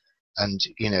simulation, and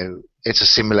you know, it's a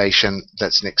simulation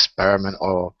that's an experiment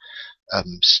or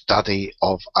study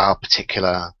of our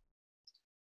particular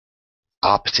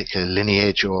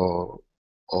lineage, or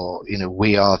you know,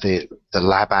 we are the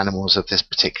lab animals of this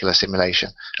particular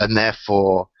simulation, and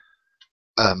therefore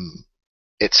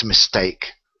it's a mistake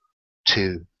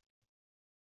to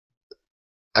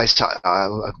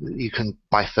you can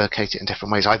bifurcate it in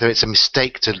different ways. Either it's a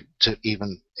mistake to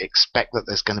even expect that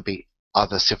there's going to be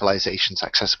other civilizations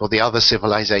accessible. The other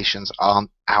civilizations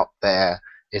aren't out there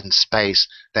in space,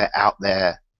 they're out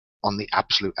there on the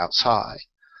absolute outside.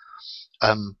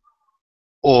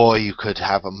 Or you could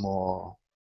have a more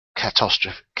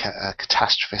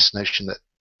catastrophist notion that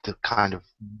the kind of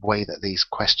way that these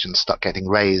questions start getting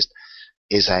raised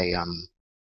is a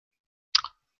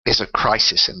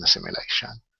crisis in the simulation,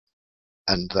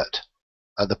 and that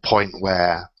at the point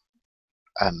where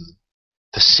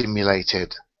the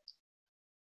simulated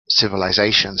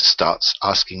civilization starts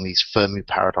asking these Fermi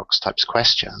paradox types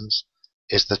questions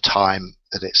is the time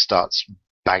that it starts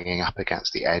banging up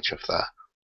against the edge of the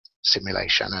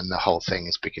simulation, and the whole thing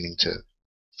is beginning to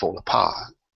fall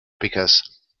apart, because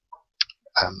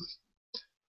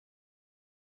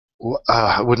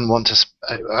I would want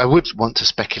to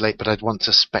speculate, but I'd want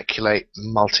to speculate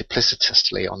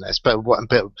multiplicitously on this. But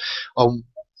on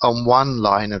one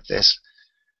line of this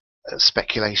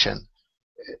speculation,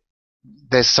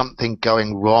 there's something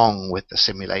going wrong with the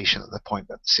simulation at the point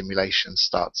that the simulation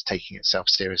starts taking itself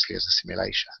seriously as a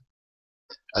simulation,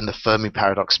 and the Fermi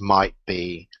paradox might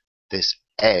be this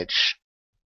edge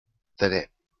that it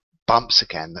bumps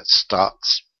again, that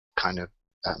starts kind of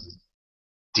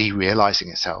derealizing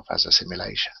itself as a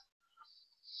simulation.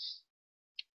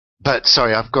 But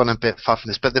sorry, I've gone a bit far from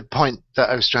this, but the point that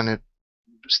I was trying to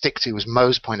stick to was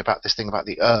Mo's point about this thing about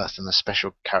the Earth and the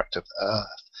special character of the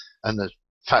Earth, and the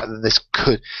fact that this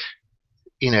could,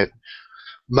 you know,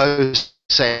 Mo's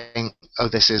saying, oh,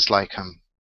 this is like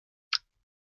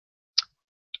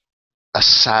a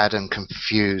sad and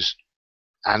confused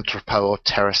anthropo or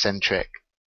terracentric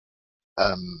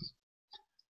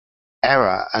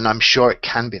error, and I'm sure it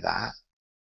can be that,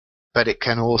 but it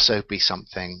can also be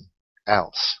something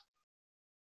else.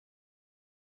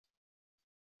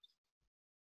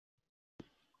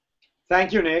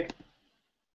 Thank you, Nick.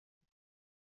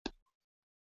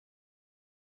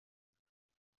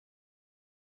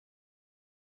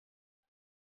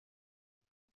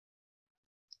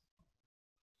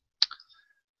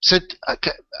 So,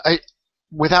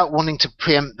 without wanting to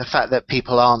preempt the fact that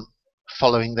people aren't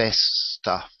following this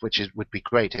stuff, which would be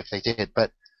great if they did,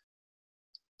 but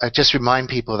I just remind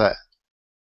people that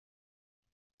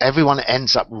everyone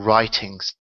ends up writing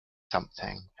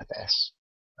something for this.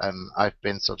 I've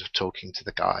been sort of talking to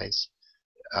the guys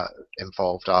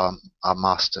involved, our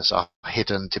masters, our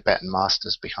hidden Tibetan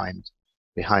masters behind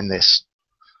this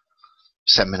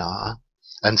seminar,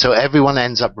 and so everyone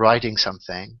ends up writing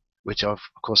something, which of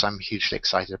course I'm hugely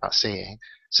excited about seeing.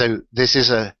 So this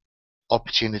is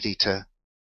opportunity to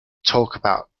talk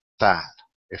about that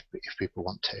if people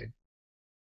want to,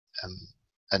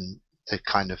 and the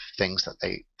kind of things that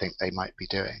they think they might be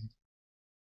doing.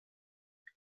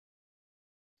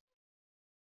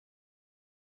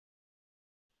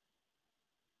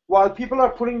 While people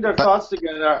are putting their thoughts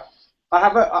together,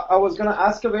 I was going to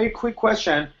ask a very quick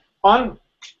question,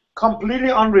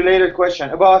 completely unrelated question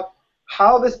about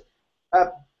how this,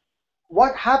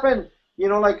 what happened,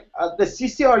 the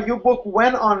CCRU book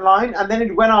went online and then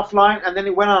it went offline and then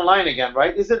it went online again,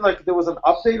 right? Is it like there was an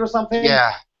update or something?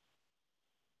 Yeah.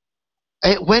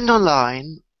 It went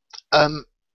online. I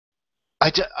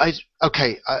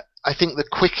think the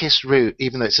quickest route,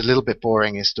 even though it's a little bit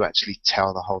boring, is to actually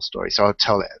tell the whole story. So I'll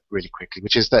tell it really quickly,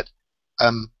 which is that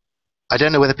I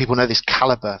don't know whether people know this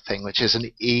Calibre thing, which is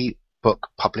an e-book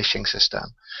publishing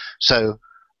system. So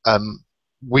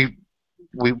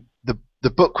the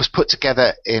book was put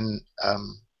together in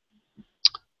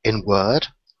Word.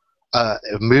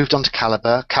 It moved on to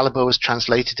Calibre. Calibre was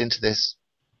translated into this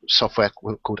software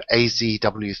called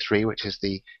AZW3, which is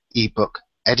the e-book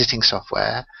editing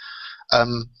software.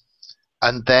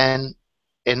 And then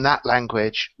in that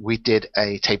language, we did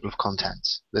a table of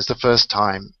contents. This is the first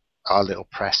time our little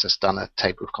press has done a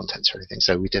table of contents or anything,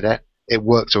 so we did it. It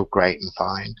worked all great and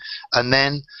fine. And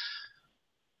then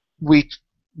we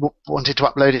wanted to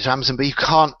upload it to Amazon, but you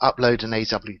can't upload an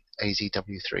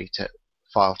AZW3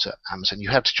 file to Amazon. You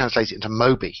have to translate it into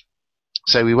Mobi.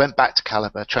 So we went back to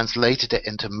Calibre, translated it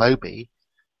into Mobi,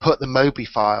 put the Mobi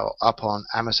file up on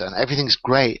Amazon. Everything's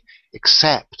great,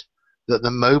 except that the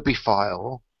Mobi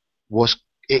file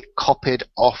copied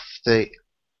off the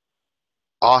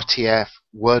RTF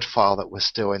Word file that was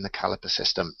still in the Calibre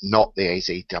system, not the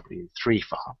AZW3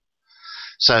 file.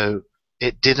 So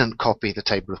it didn't copy the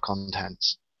table of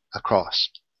contents across.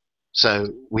 So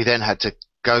we then had to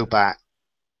go back,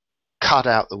 cut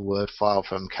out the Word file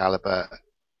from Calibre,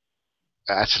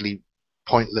 actually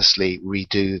pointlessly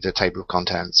redo the table of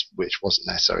contents, which wasn't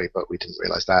necessary, but we didn't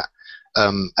realize that,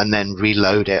 and then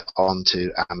reload it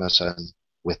onto Amazon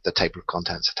with the table of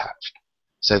contents attached.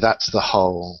 So that's the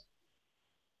whole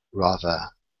rather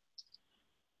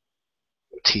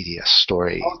tedious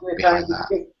story behind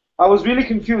that. I was really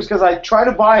confused because I tried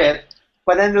to buy it,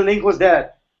 but then the link was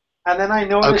dead. And then I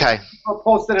noticed people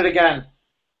posted it again.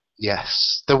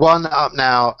 Yes. The one up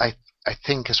now, I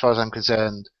think, as far as I'm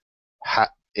concerned,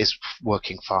 is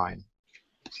working fine.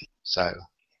 So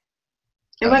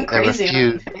it went crazy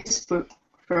on Facebook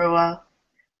for a while,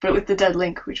 but with the dead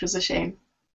link, which was a shame.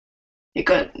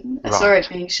 I saw it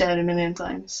being shared a million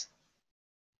times.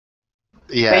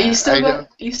 Yeah. But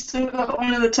you still got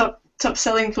one of the top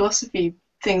selling philosophy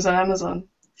things on Amazon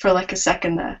for like a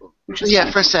second there. Which is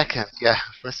for a second. Yeah,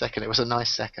 for a second. It was a nice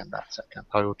second. That second,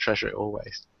 I will treasure it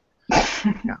always.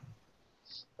 Yeah.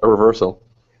 A reversal.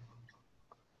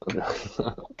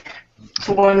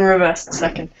 For one reversed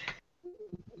second.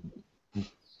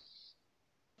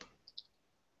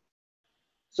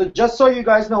 So just so you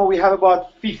guys know, we have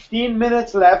about 15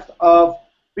 minutes left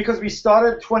because we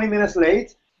started 20 minutes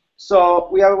late. So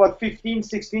we have about 15,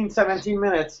 16, 17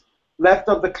 minutes left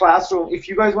of the classroom. If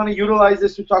you guys want to utilize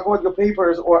this to talk about your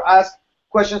papers or ask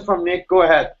questions from Nick, go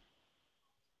ahead.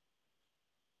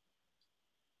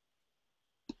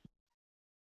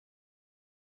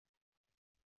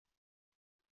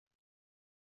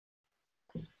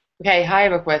 Okay, I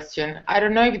have a question. I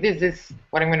don't know if this is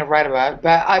what I'm going to write about,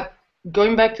 but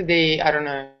going back to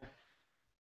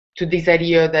to this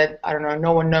idea that,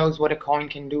 no one knows what a coin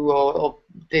can do, or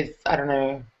this,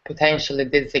 potentially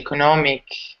this economic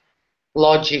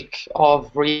logic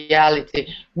of reality.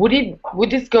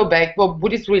 Would this go back, or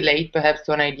would this relate perhaps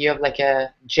to an idea of like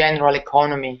a general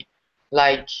economy,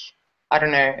 like,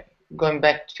 going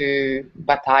back to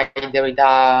Bataille,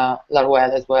 Derrida,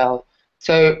 Laruelle as well.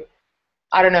 So,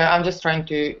 I'm just trying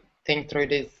to think through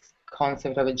this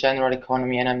concept of a general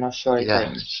economy, and I'm not sure if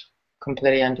I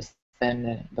completely understand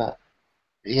it. But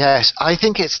yes, I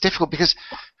think it's difficult because,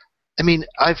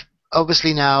 I've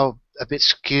obviously now a bit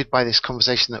skewed by this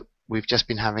conversation that we've just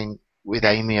been having with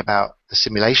Amy about the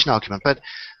simulation argument, but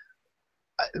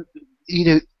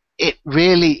it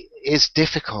really is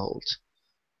difficult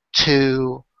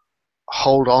to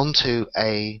hold on to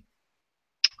a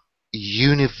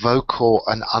univocal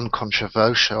and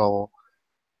uncontroversial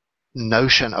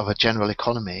notion of a general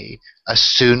economy as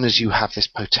soon as you have this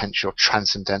potential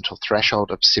transcendental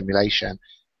threshold of simulation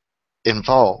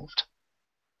involved.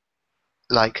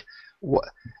 Like,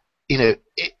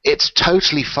 it's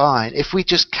totally fine if we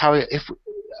just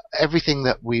everything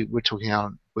that we were talking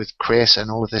on with Chris and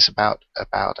all of this about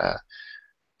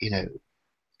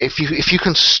if you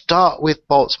can start with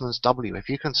Boltzmann's W, if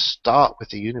you can start with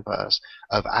the universe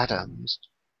of atoms,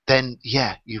 then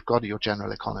yeah, you've got your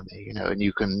general economy, and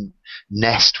you can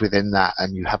nest within that,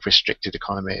 and you have restricted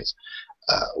economies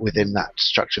within that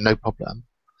structure, no problem.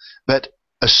 But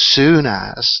as soon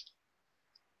as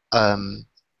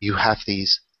you have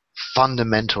these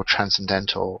fundamental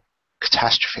transcendental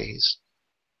catastrophes,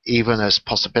 even as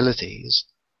possibilities,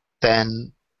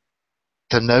 then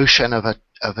the notion of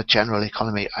a general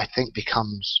economy, I think,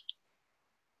 becomes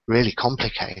really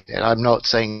complicated. I'm not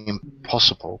saying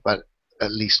impossible, but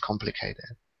at least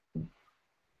complicated.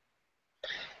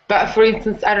 But for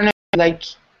instance, I don't know, like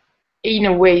in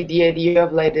a way, the idea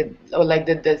of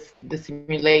the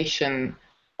simulation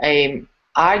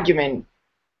argument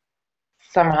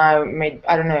somehow made,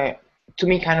 I don't know, to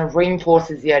me kind of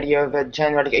reinforces the idea of a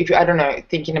general. If I don't know,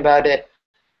 thinking about it,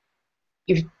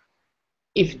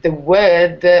 if the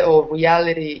world or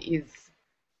reality is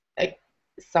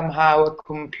somehow a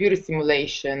computer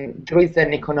simulation, there is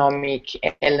an economic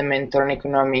element or an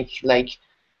economic,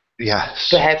 yes,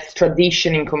 perhaps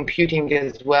tradition in computing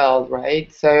as well,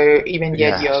 right? So even the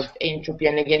idea of entropy,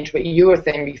 and again, you were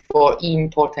saying before,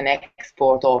 import and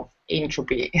export of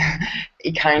entropy,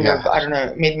 it kind of, I don't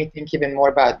know, made me think even more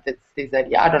about this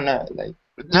idea. I don't know,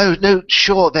 No,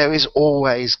 sure, there is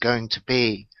always going to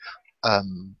be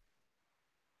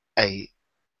a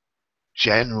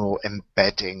general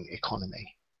embedding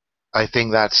economy. I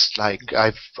think that's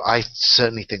I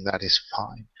certainly think that is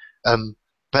fine.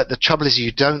 But the trouble is,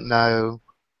 you don't know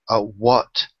at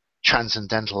what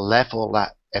transcendental level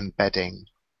that embedding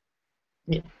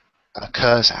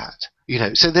occurs at.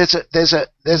 So there's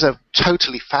a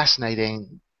totally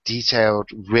fascinating, detailed,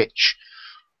 rich,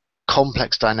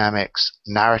 complex dynamics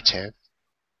narrative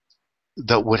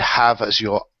that would have as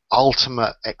your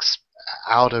ultimate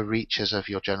outer reaches of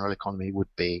your general economy would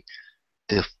be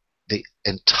the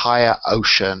entire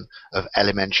ocean of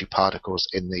elementary particles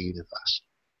in the universe.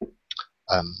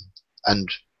 And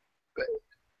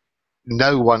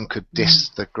no one could diss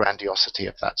the grandiosity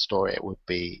of that story. It would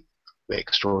be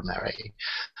extraordinary.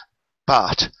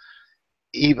 But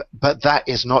that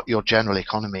is not your general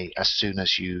economy as soon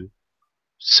as you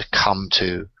succumb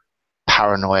to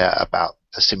paranoia about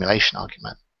the simulation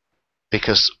argument,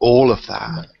 because all of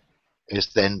that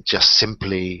is then just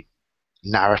simply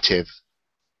narrative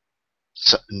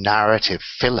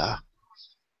filler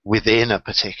within a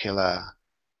particular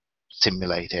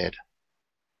simulated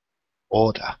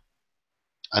order,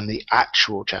 and the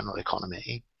actual general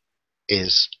economy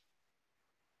is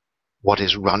what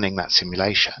is running that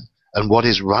simulation, and what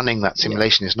is running that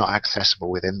simulation is not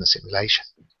accessible within the simulation.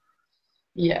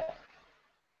 Yeah,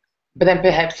 but then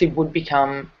perhaps it would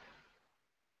become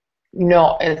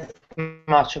not as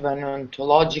much of an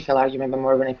ontological argument, but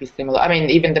more of an epistemic. I mean,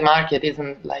 even the market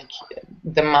isn't like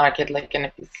an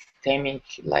epistemic,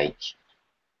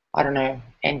 I don't know,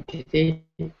 entity,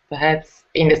 perhaps,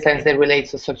 in the sense that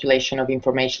relates to circulation of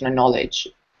information and knowledge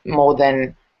more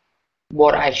than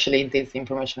what actually this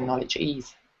information and knowledge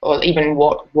is, or even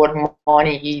what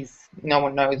money is. No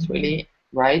one knows really,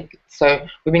 right? So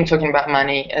we've been talking about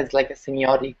money as like a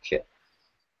semiotic,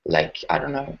 I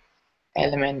don't know,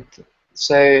 element.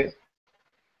 So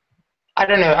I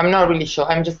don't know, I'm not really sure.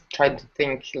 I'm just trying to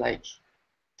think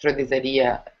through this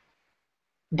idea.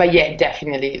 But yeah,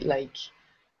 definitely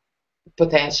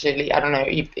potentially, I don't know,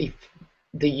 if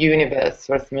the universe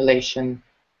or simulation,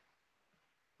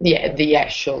 the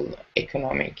actual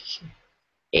economic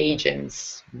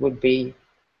agents would be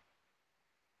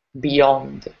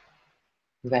beyond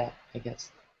that, I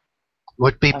guess.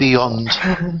 Would be beyond.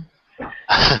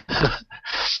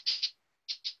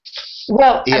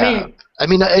 Well, yeah. I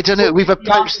mean, I don't know. We've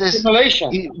approached this simulation.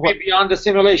 Beyond the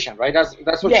simulation, right? That's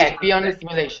what. Yeah, beyond the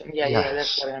simulation. Yeah, yes. Yeah,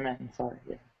 that's what I meant. Sorry.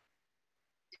 Yeah.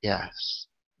 Yes.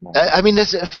 I mean,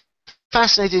 there's a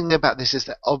fascinating thing about this is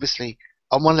that obviously,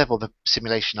 on one level, the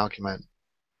simulation argument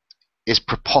is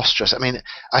preposterous. I mean,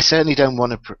 I certainly don't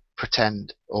want to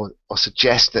pretend or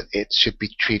suggest that it should be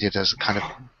treated as a kind of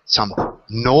some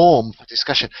norm for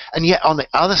discussion. And yet, on the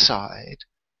other side,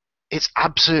 it's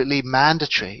absolutely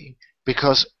mandatory,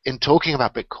 because in talking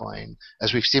about Bitcoin,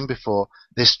 as we've seen before,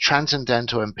 this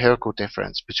transcendental empirical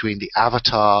difference between the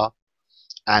avatar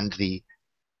and the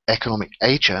economic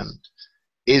agent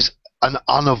is an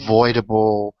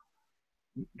unavoidable,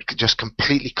 just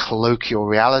completely colloquial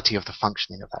reality of the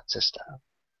functioning of that system.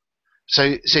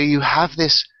 So you have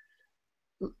this,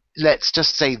 let's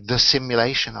just say the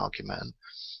simulation argument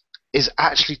is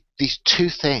actually these two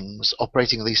things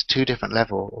operating at these two different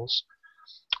levels,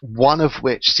 one of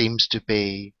which seems to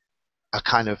be a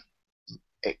kind of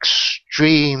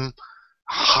extreme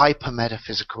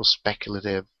hyper-metaphysical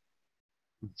speculative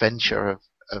venture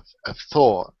of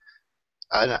thought,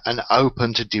 and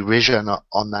open to derision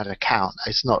on that account.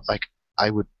 It's not like I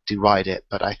would deride it,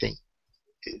 but I think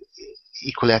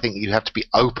equally, I think you have to be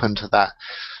open to that,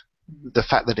 the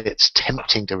fact that it's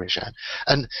tempting derision.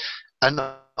 And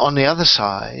on the other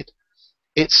side,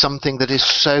 it's something that is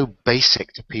so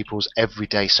basic to people's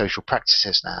everyday social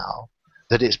practices now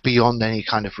that it's beyond any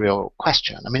kind of real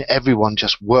question. I mean, everyone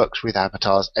just works with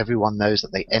avatars. Everyone knows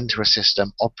that they enter a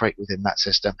system, operate within that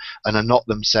system, and are not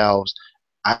themselves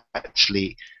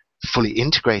actually fully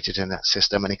integrated in that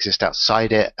system and exist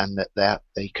outside it, and that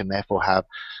they can therefore have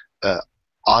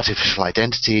artificial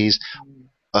identities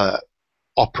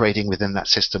operating within that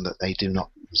system that they do not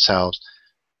themselves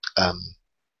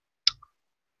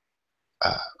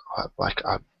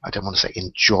I don't want to say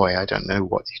enjoy. I don't know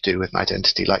what you do with an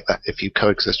identity like that if you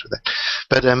coexist with it.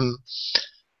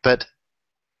 But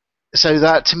so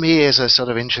that to me is a sort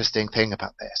of interesting thing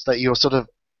about this, that you're sort of,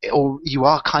 or you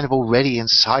are kind of already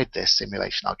inside this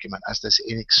simulation argument as this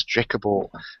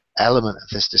inextricable element of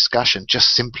this discussion,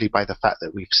 just simply by the fact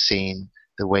that we've seen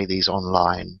the way these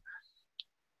online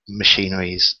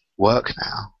machineries work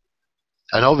now.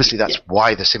 And obviously that's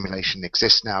why the simulation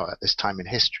exists now at this time in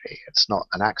history. It's not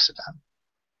an accident.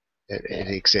 It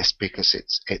exists because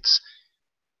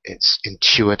it's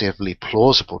intuitively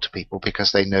plausible to people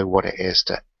because they know what it is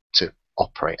to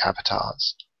operate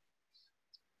avatars.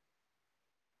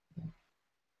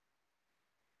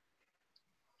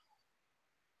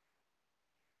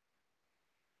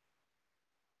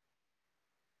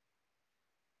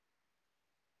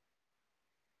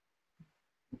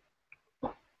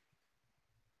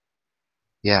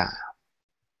 Yeah.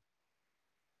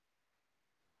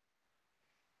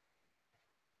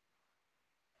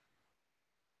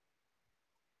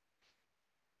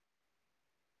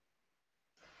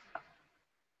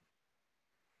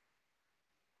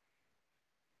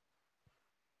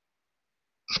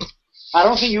 I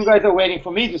don't think you guys are waiting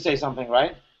for me to say something,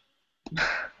 right?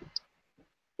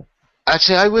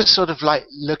 Actually, I was sort of like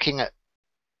looking at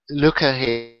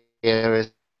here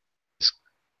as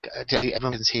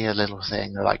everyone can see a little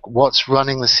thing like what's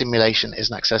running the simulation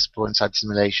isn't accessible inside the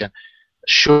simulation.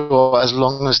 Sure, as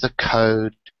long as the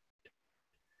code,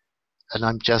 and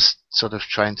I'm just sort of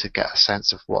trying to get a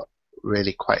sense of what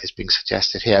really quite is being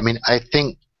suggested here. I mean, I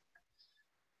think,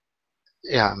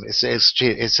 yeah, it's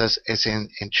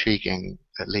intriguing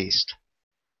at least.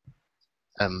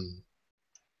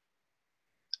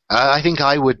 I think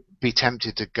I would be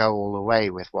tempted to go all the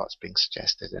way with what's being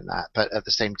suggested in that, but at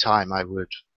the same time, I would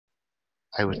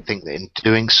think that in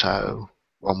doing so,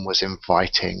 one was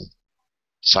inviting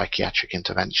psychiatric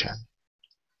intervention.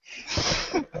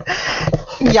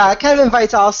 Yeah, it kind of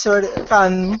invites all sort of,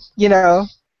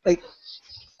 like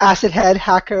acid head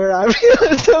hacker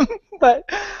realism. But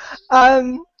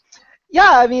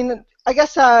yeah, I mean, I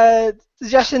guess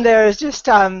suggestion there is just,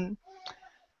 at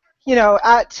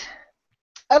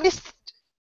least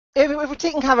if we're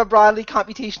taking kind of a broadly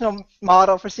computational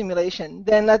model for simulation,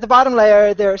 then at the bottom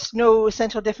layer, there's no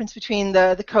essential difference between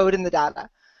the code and the data.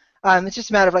 It's just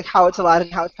a matter of like how it's allotted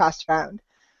and how it's passed around.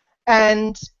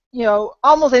 And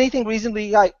almost anything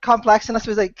reasonably like complex, unless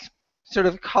it was like sort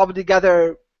of cobbled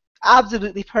together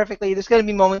absolutely perfectly, there's going to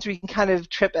be moments where you can kind of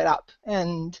trip it up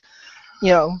and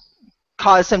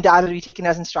cause some data to be taken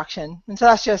as instruction. And so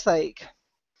that's just like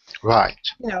right.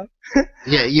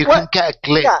 Yeah, you can get a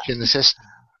glitch in the system.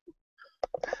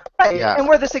 Right, yeah. And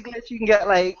where there's a glitch, you can get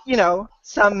like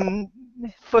some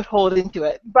foothold into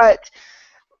it. But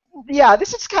yeah,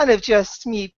 this is kind of just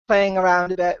me playing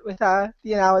around a bit with the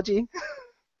analogy.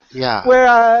 Yeah. Where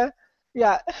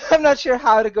I'm not sure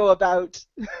how to go about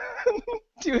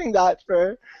doing that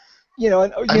for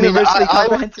an universally comprehensive simulation. I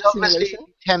would obviously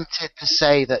be tempted to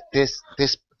say that this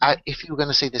if you were going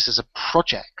to say this as a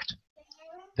project,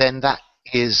 then that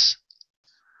is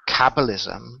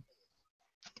Kabbalism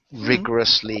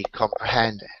rigorously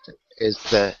comprehended, is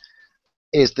the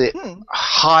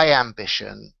high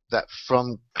ambition that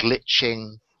from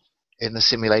glitching in the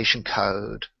simulation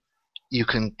code you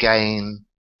can gain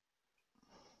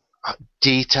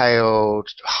detailed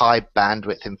high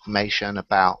bandwidth information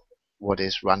about what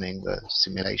is running the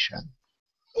simulation.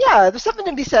 Yeah, there's something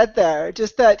to be said there.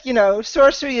 Just that,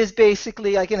 sorcery is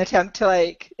basically like an attempt to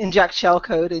like inject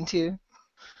shellcode into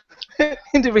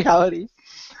into reality.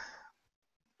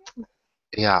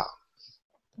 Yeah.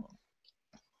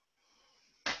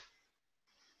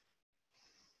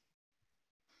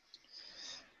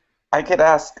 I could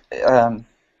ask,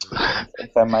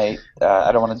 if I might,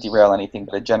 I don't want to derail anything,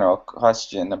 but a general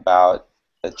question about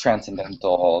the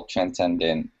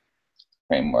transcendent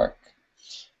framework.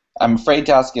 I'm afraid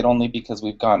to ask it only because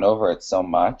we've gone over it so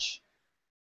much.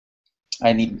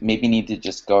 I maybe need to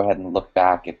just go ahead and look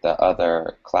back at the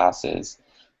other classes.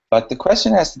 But the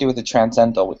question has to do with the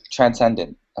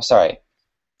transcendent. Sorry,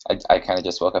 I kind of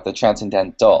just woke up. The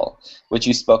transcendental, which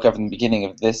you spoke of in the beginning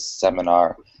of this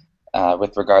seminar,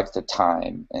 with regards to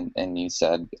time, and you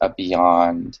said a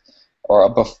beyond, or a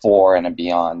before and a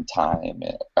beyond time,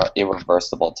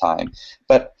 irreversible time.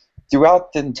 But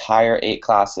throughout the entire 8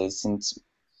 classes, since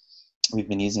we've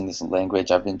been using this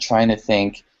language, I've been trying to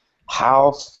think,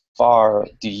 how far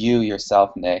do you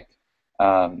yourself, Nick,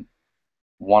 want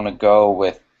to go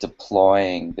with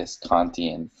deploying this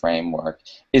Kantian framework?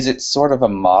 Is it sort of a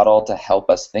model to help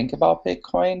us think about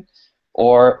Bitcoin,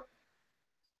 or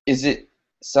is it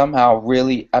somehow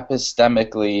really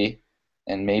epistemically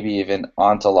and maybe even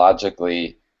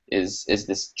ontologically, is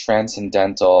this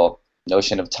transcendental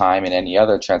notion of time and any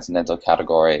other transcendental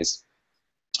categories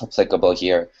applicable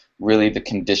here really the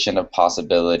condition of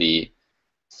possibility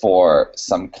for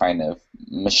some kind of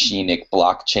machinic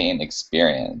blockchain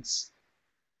experience?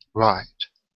 Right.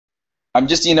 I'm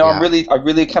just, I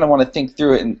really kind of want to think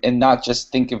through it and not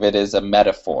just think of it as a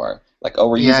metaphor, like, oh,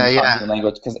 we're using Kantian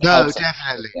language because it helps us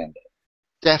understand it.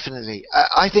 Definitely.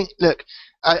 I think, look,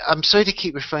 I'm sorry to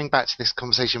keep referring back to this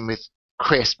conversation with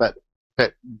Chris, but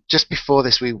just before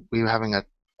this, we were having a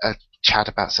chat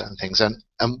about certain things, and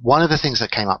one of the things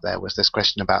that came up there was this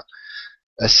question about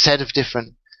a set of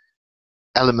different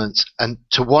elements, and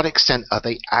to what extent are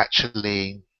they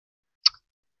actually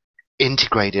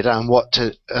integrated, and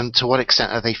to what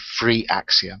extent are they free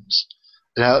axioms?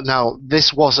 Now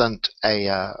this wasn't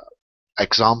a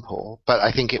example, but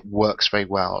I think it works very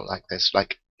well like this.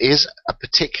 Like, is a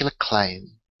particular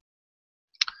claim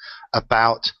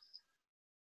about,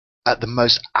 at the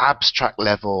most abstract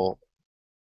level,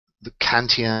 the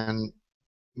Kantian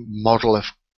model of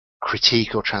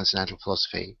critique or transcendental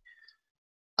philosophy,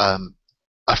 a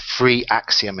free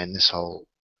axiom in this whole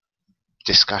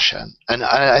discussion? And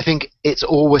I think it's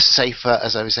always safer,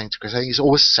 as I was saying to Chris, I think it's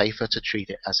always safer to treat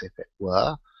it as if it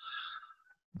were.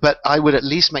 But I would at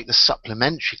least make the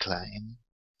supplementary claim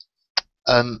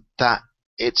that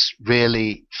it's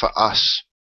really, for us,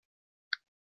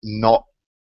 not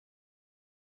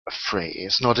free.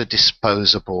 It's not a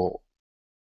disposable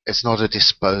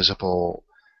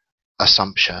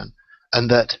assumption, and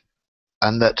that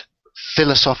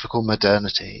philosophical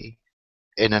modernity,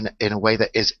 in a way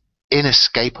that is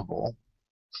inescapable,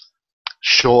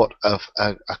 short of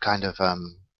a kind of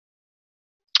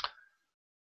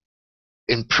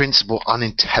in principle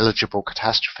unintelligible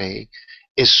catastrophe,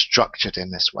 is structured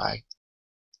in this way.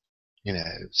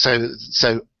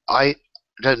 So I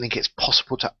don't think it's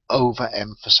possible to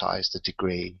overemphasize the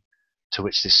degree to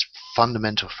which this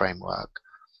fundamental framework,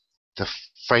 the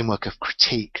framework of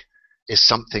critique, is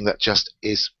something that just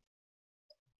is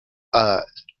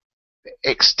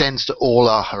extends to all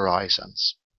our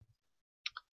horizons.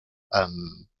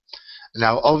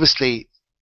 Now, obviously,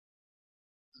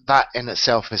 that in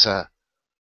itself is a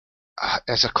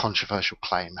controversial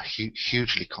claim, a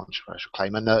hugely controversial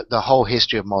claim, and the whole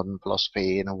history of modern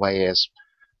philosophy, in a way, is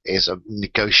a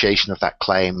negotiation of that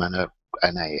claim and a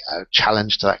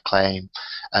challenge to that claim.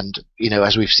 And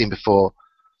as we've seen before,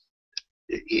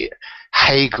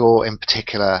 Hegel in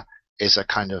particular is a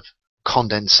kind of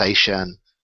condensation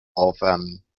of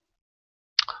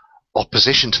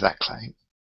opposition to that claim,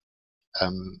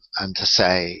 and to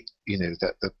say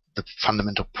that the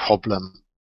fundamental problem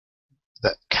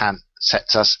that Kant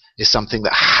sets us is something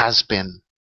that has been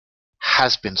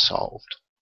solved,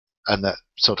 and that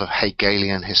sort of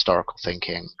Hegelian historical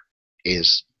thinking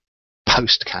is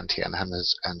post-Kantian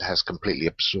and has completely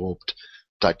absorbed,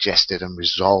 digested, and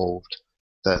resolved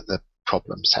the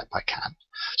problem set by Kant.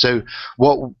 So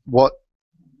what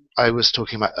I was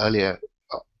talking about earlier,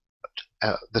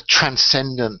 the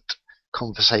transcendent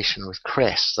conversation with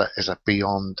Chris that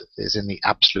is in the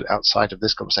absolute outside of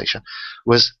this conversation,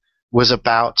 was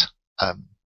about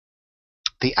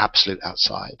the absolute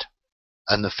outside,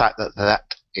 and the fact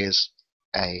that is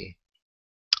an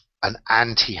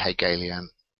anti-Hegelian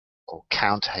or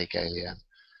counter-Hegelian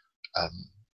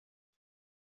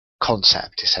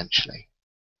concept, essentially.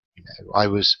 I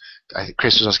think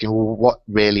Chris was asking, well, what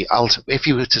really, if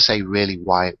you were to say really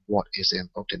what is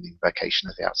involved in the invocation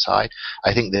of the outside,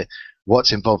 I think that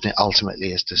what's involved in it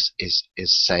ultimately is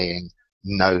saying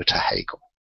no to Hegel.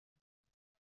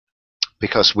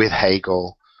 Because with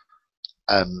Hegel,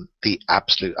 the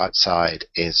absolute outside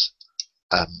is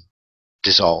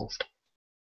dissolved,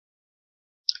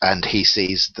 and he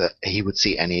would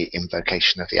see any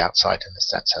invocation of the outside in a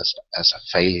sense as a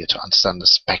failure to understand the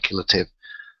speculative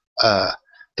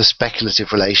the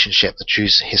speculative relationship, the true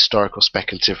historical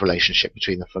speculative relationship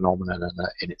between the phenomenon and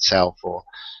the in itself, or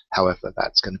however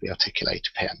that's going to be articulated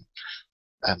for him,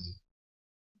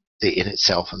 the in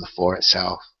itself and the for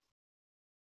itself.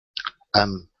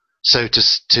 So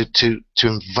to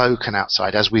invoke an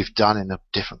outside, as we've done in a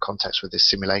different context with this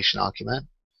simulation argument,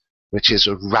 which is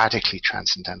a radically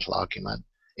transcendental argument,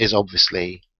 is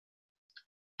obviously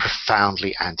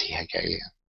profoundly anti-Hegelian.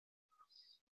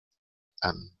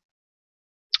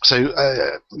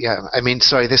 Yeah, I mean,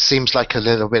 sorry, this seems like a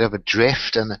little bit of a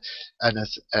drift and a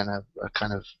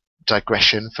kind of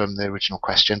digression from the original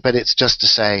question, but it's just to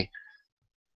say,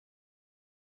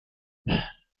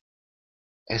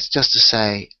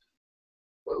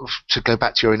 to go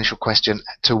back to your initial question,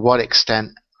 to what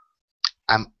extent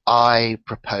am I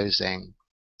proposing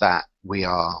that we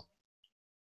are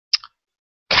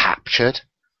captured,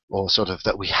 or sort of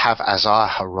that we have as our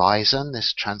horizon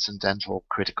this transcendental,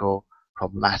 critical,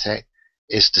 problematic,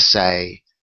 is to say,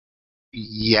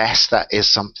 yes, that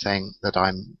is something that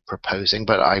I'm proposing,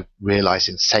 but I realize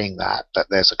in saying that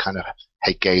there's a kind of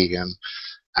Hegelian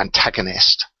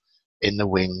antagonist in the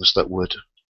wings that would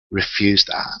refuse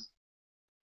that.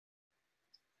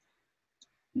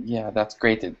 Yeah, that's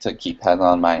great to keep that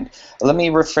on mind. Let me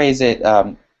rephrase it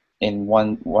in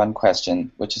one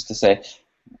question, which is to say,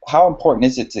 how important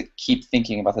is it to keep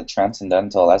thinking about the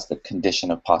transcendental as the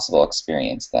condition of possible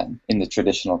experience, then, in the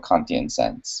traditional Kantian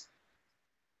sense?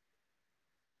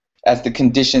 As the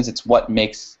conditions, it's what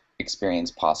makes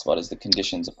experience possible. It is the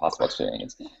conditions of possible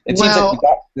experience. It seems like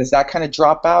does that kind of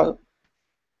drop out?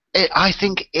 I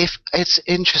think if it's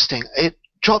interesting, it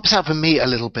drops out for me a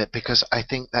little bit because I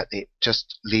think that it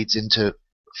just leads into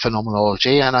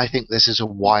phenomenology, and I think this is a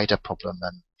wider problem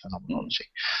than phenomenology.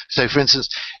 So, for instance,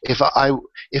 if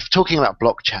talking about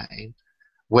blockchain,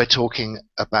 we're talking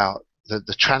about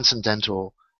the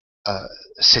transcendental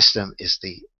system is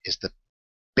the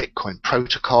Bitcoin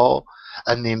protocol,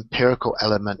 and the empirical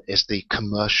element is the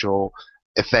commercial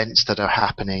events that are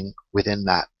happening within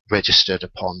that registered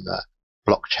upon the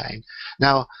blockchain.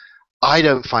 Now, I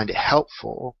don't find it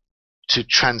helpful to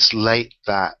translate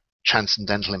that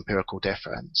transcendental empirical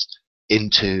difference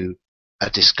into a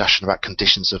discussion about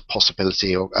conditions of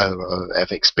possibility or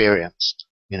of experience.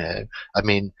 You know, I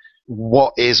mean,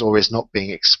 what is or is not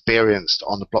being experienced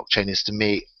on the blockchain is, to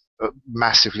me, a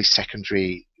massively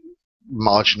secondary,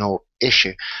 marginal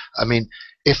issue. I mean,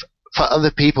 if for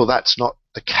other people that's not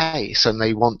the case and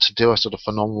they want to do a sort of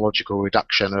phenomenological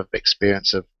reduction of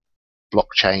experience of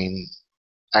blockchain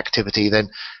activity, then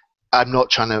I'm not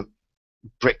trying to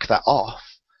brick that off.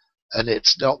 And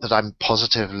it's not that I'm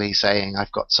positively saying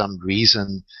I've got some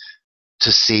reason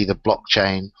to see the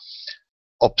blockchain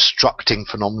obstructing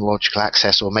phenomenological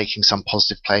access or making some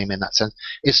positive claim in that sense.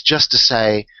 It's just to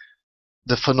say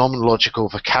the phenomenological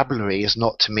vocabulary is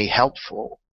not, to me,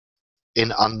 helpful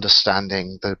in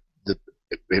understanding the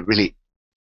really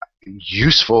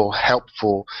useful,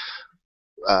 helpful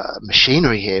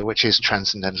machinery here, which is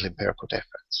transcendental empirical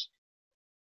difference.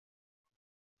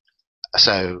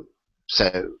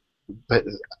 But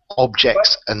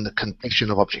objects and the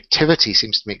condition of objectivity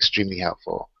seems to me extremely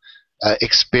helpful.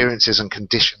 Experiences and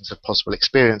conditions of possible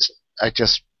experience, I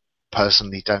just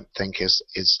personally don't think is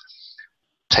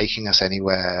taking us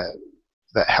anywhere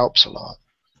that helps a lot.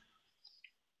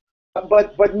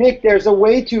 But Nick, there's a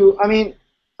way to. I mean,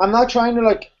 I'm not trying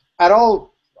to at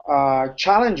all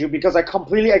challenge you, because I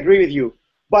completely agree with you.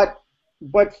 But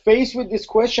faced with this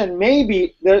question,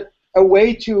 maybe a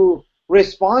way to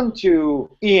respond to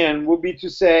Ian would be to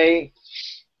say,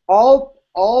 all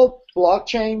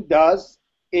blockchain does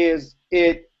is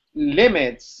it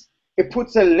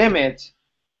puts a limit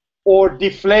or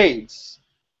deflates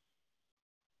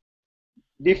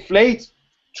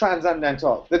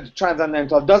transcendental. The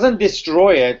transcendental doesn't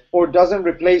destroy it or doesn't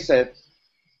replace it.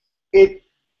 It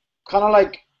kind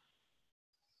of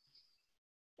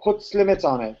puts limits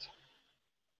on it,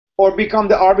 or become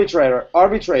the arbitrator.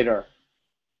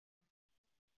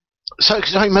 So,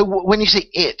 sorry, when you say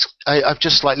it, I've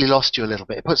just slightly lost you a little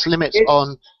bit. It puts limits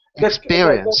on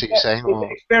experience, are you saying? The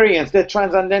experience, the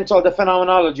transcendental, the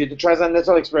phenomenology, the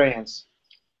transcendental experience.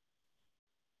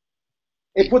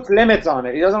 It puts limits on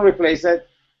it. It doesn't replace it.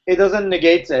 It doesn't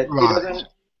negate it. Right. It doesn't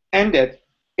end it.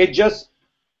 It just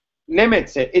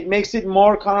limits it. It makes it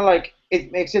more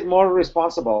it makes it more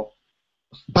responsible.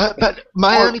 But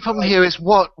my only problem here is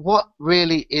what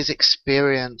really is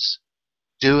experience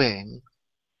doing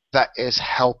that is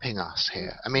helping us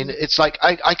here? I mean, it's like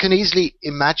I can easily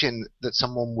imagine that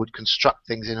someone would construct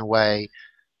things in a way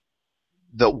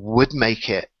that would make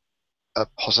it a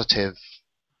positive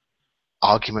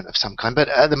argument of some kind. But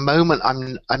at the moment,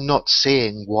 I'm not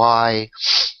seeing why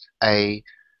a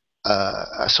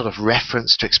sort of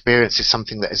reference to experience is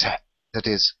something that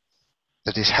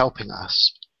is helping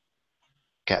us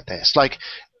get this. Like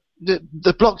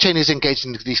the blockchain is engaged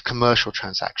in these commercial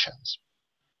transactions.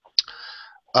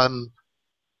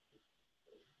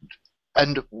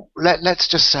 And let's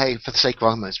just say, for the sake of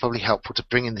argument, it's probably helpful to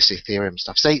bring in this Ethereum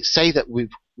stuff. Say that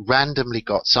we've randomly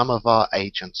got some of our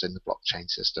agents in the blockchain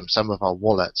system, some of our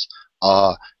wallets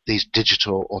are these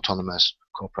digital autonomous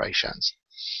corporations,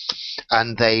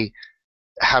 and they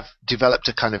have developed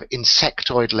a kind of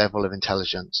insectoid level of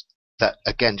intelligence that,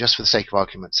 again, just for the sake of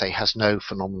argument, say has no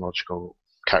phenomenological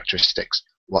characteristics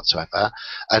whatsoever,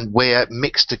 and we're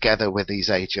mixed together with these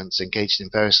agents engaged in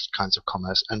various kinds of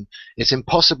commerce, and it's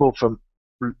impossible from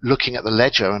looking at the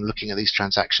ledger and looking at these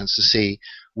transactions to see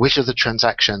which of the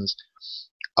transactions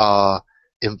are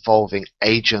involving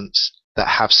agents that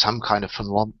have some kind of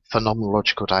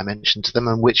phenomenological dimension to them,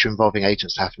 and which are involving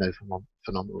agents that have no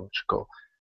phenomenological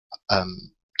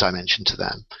dimension to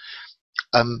them.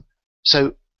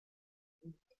 So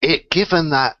given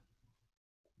that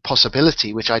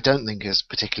possibility, which I don't think is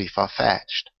particularly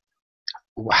far-fetched,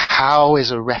 how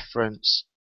is a reference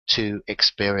to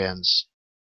experience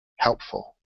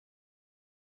helpful?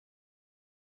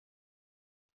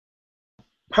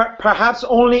 Perhaps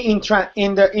only in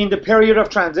the period of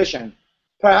transition.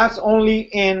 Perhaps only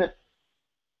in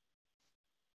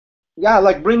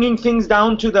like bringing things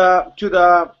down to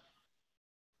the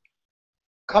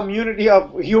community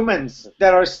of humans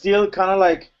that are still kind of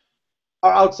like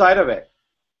are outside of it.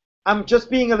 I'm just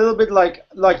being a little bit like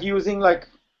using like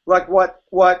what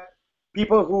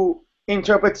people who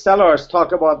interpret stellars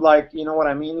talk about, like, you know what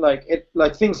I mean, like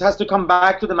things has to come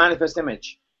back to the manifest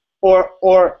image, or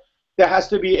there has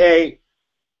to be a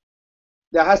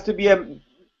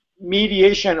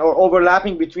mediation or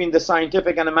overlapping between the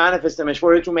scientific and the manifest image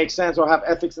for it to make sense or have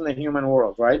ethics in the human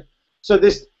world, right?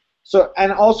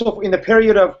 And also in the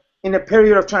period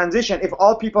of transition, if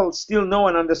all people still know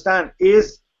and understand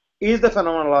is the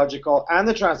phenomenological and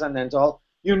the transcendental,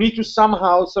 you need to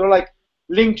somehow sort of like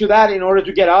link to that in order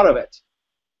to get out of it.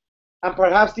 And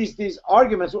perhaps these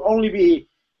arguments will only be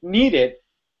needed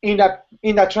in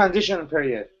that transition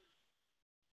period.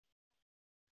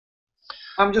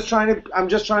 I'm just trying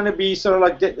to be sort of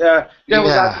like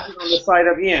devil's advocate on the side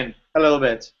of Ian a little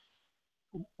bit.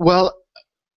 Well,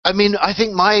 I mean, I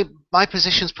think my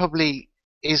position's probably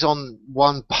is on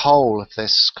one pole of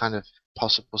this kind of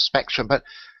possible spectrum, but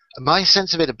my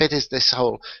sense of it a bit is this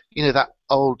whole, that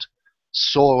old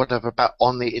saw or whatever about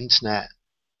on the internet,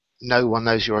 no one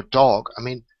knows you're a dog. I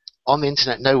mean, on the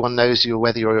internet, no one knows you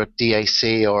whether you're a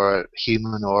DAC or a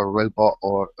human or a robot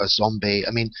or a zombie.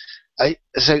 I mean,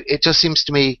 so it just seems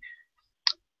to me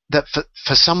that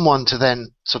for someone to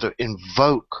then sort of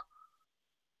invoke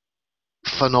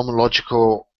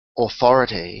phenomenological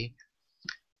authority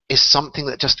is something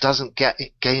that just doesn't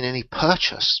gain any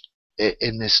purchase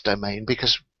in this domain,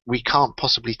 because we can't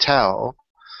possibly tell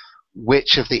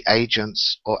which of the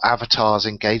agents or avatars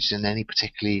engaged in any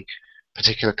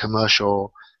particular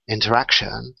commercial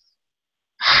interaction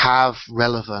have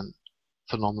relevant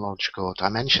phenomenological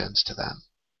dimensions to them.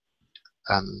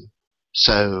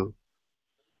 So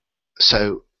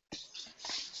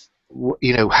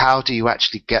how do you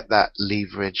actually get that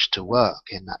leverage to work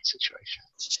in that situation?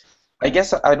 I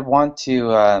guess I'd want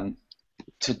to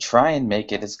try and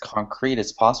make it as concrete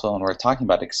as possible when we're talking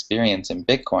about experience in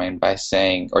Bitcoin by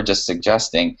saying, or just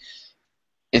suggesting,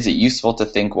 is it useful to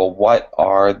think, well,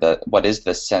 what is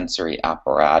the sensory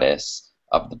apparatus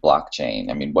of the blockchain?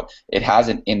 I mean, it has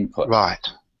an input. Right.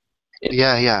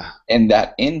 And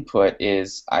that input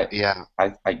is,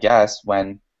 I guess,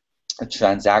 when a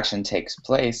transaction takes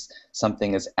place,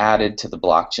 something is added to the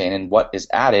blockchain, and what is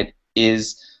added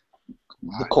is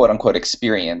the quote-unquote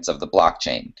experience of the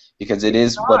blockchain, because it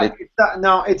is what it.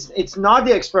 It's not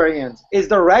the experience. It's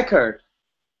the record.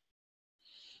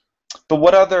 But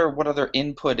what other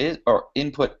input is, or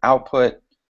input-output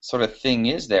sort of thing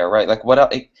is there, right? Like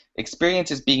what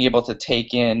experience is being able to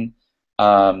take in,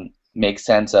 make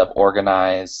sense of,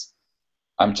 organize.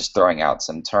 I'm just throwing out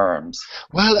some terms.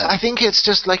 Well, I think it's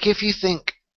just like, if you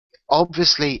think,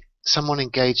 obviously, someone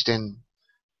engaged in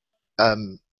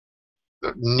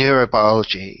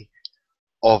neurobiology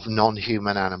of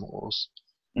non-human animals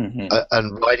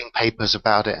and writing papers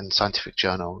about it in scientific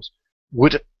journals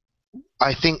would,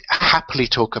 I think, happily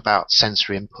talk about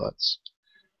sensory inputs.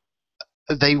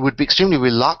 They would be extremely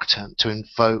reluctant to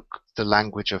invoke the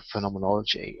language of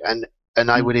phenomenology, and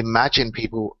I would imagine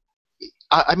people.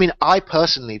 I mean, I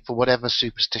personally, for whatever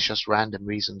superstitious random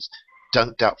reasons,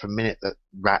 don't doubt for a minute that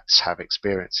rats have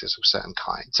experiences of a certain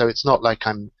kind. So it's not like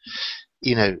I'm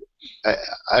denying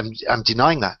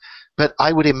that. But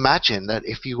I would imagine that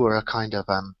if you were a kind of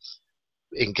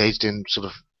engaged in sort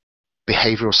of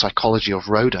behavioral psychology of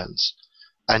rodents,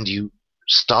 and you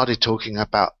started talking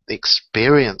about the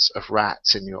experience of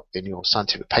rats in your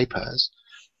scientific papers,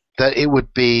 that it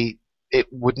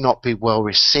would not be well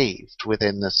received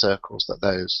within the circles that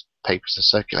those papers are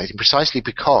circulating, precisely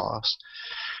because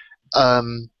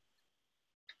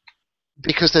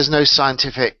there's no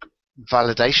scientific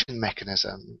validation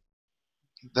mechanism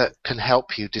that can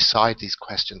help you decide these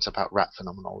questions about rat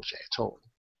phenomenology at all.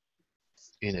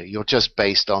 You're just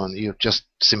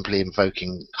simply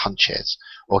invoking hunches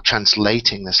or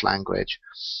translating this language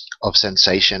of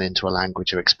sensation into a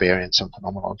language of experience and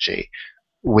phenomenology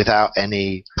without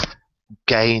any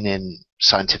gain in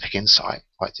scientific insight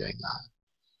by doing that.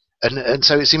 And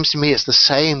so it seems to me it's the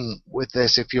same with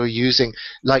this. If you're using,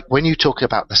 like when you talk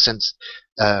about the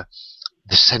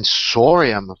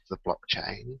sensorium of the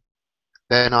blockchain,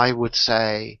 then I would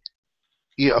say,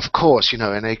 yeah, of course,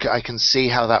 and I can see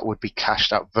how that would be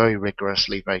cashed out very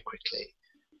rigorously, very quickly.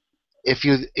 If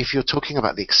you're talking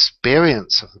about the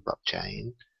experience of the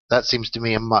blockchain, that seems to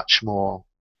me a much more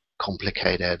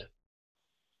complicated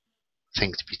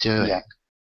thing to be doing. Yeah.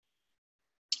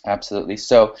 Absolutely.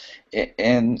 So,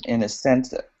 in a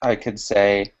sense, I could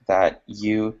say that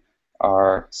you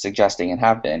are suggesting and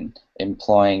have been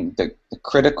employing the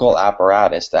critical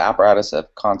apparatus, the apparatus of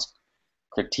Kant's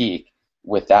critique,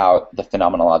 without the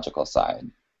phenomenological side.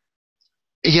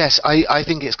 Yes, I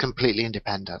think it's completely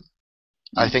independent.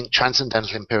 I think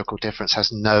transcendental empirical difference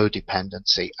has no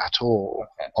dependency at all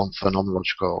on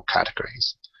phenomenological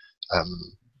categories.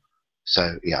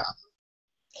 So, yeah.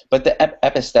 But the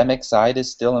epistemic side is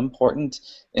still important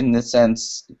in the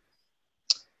sense,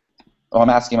 I'm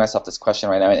asking myself this question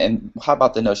right now, and how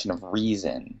about the notion of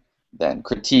reason, then?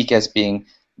 Critique as being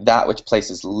that which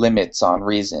places limits on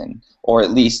reason, or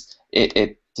at least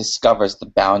it discovers the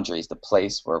boundaries, the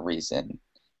place where reason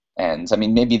ends. I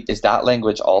mean, maybe is that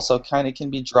language also kind of can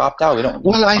be dropped out?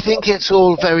 Well, I think it's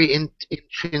all very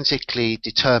intrinsically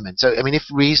determined. So, I mean, if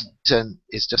reason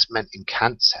is just meant in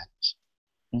Kant's sense,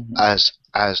 as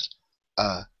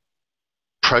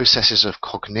processes of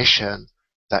cognition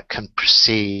that can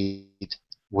proceed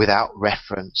without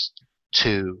reference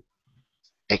to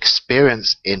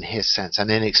experience in his sense, and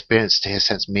in experience to his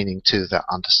sense meaning to the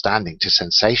understanding, to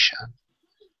sensation,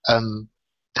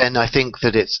 then I think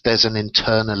that there's an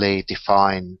internally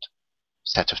defined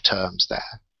set of terms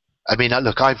there. I mean,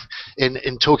 look,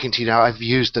 in talking to you now, I've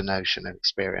used the notion of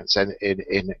experience in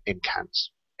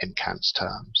Kant's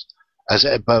terms.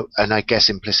 And I guess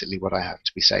implicitly what I have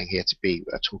to be saying here to be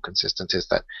at all consistent is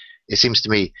that it seems to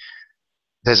me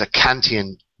there's a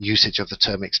Kantian usage of the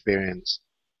term experience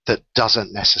that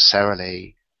doesn't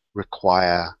necessarily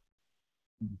require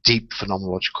deep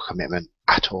phenomenological commitment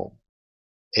at all.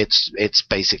 It's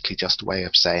basically just a way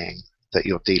of saying that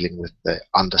you're dealing with the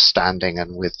understanding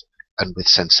and with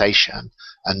sensation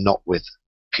and not with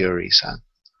pure reason.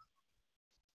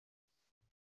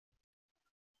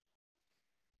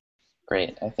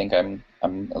 Great. I think I'm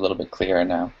a little bit clearer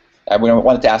now. I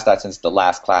wanted to ask that since the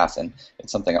last class, and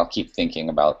it's something I'll keep thinking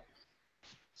about.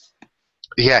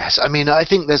 Yes, I mean, I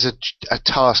think there's a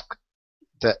task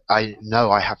that I know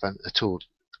I haven't at all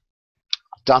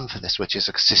done for this, which is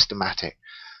a systematic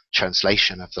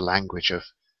translation of the language of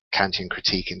Kantian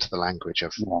critique into the language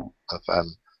of the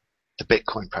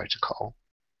Bitcoin protocol.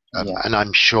 And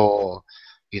I'm sure,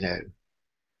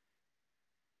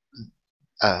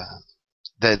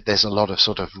 there's a lot of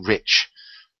sort of rich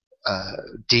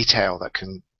detail that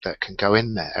can go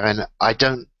in there, and I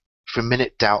don't for a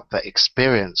minute doubt that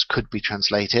experience could be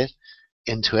translated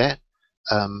into it,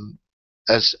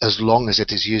 as long as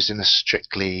it is used in a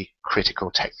strictly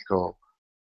critical technical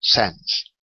sense.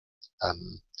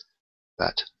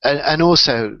 And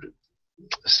also,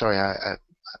 sorry,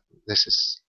 this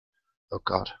is, oh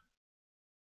God,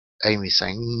 Amy's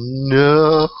saying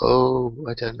no.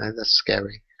 I don't know. That's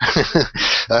scary. I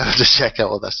have to check out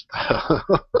what that's about.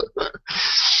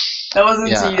 That wasn't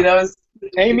to you. That was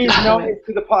Amy's no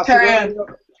to the possibility of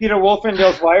Peter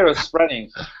Wolfendale's virus spreading.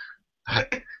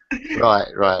 Right.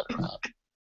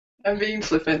 I'm being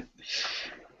flippant.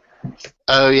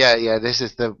 Oh yeah. This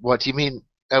is the. What do you mean?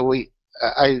 Are we?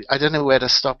 I don't know where to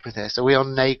stop with this. Are we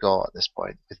on Nagor at this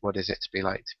point? With what is it to be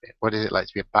like to be? What is it like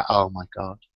to be a bat? Oh my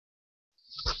God.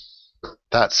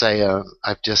 That's a.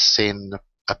 I've just seen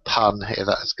a pun here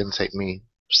that is going to take me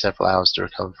several hours to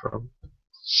recover from.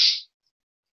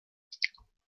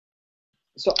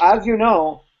 So as you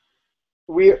know,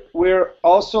 we're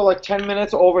also like 10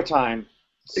 minutes overtime.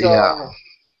 So Yeah.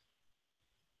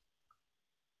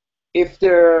 if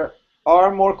there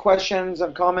are more questions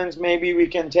and comments, maybe we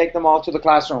can take them all to the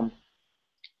classroom.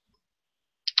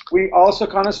 We also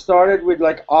kind of started with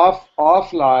like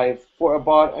off live for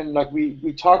about, and like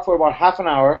we talked for about half an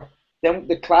hour. Then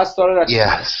the class started at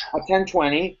Yes. at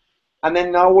 10:20, and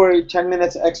then now we're 10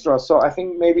 minutes extra. So I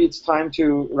think maybe it's time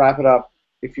to wrap it up,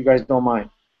 if you guys don't mind.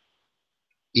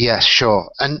 Yes, sure.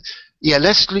 And yeah,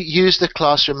 let's use the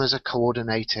classroom as a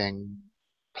coordinating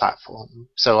platform.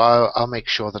 So I'll make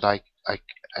sure that I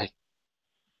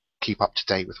keep up to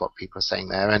date with what people are saying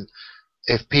there. And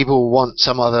if people want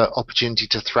some other opportunity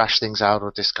to thrash things out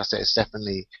or discuss it, it's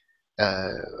definitely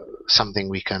something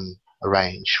we can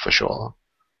arrange for sure.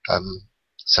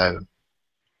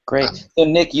 Great. So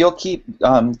Nick, you'll keep.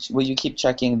 Will you keep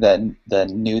checking the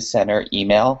news center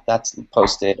email that's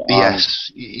posted?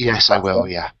 Yes, I will.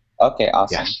 Yeah. Okay.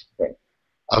 Awesome. Yes. Great.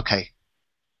 Okay.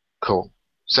 Cool.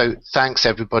 So thanks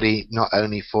everybody, not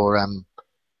only for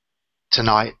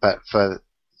tonight, but for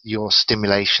your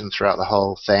stimulation throughout the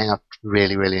whole thing. I've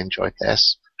really enjoyed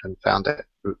this and found it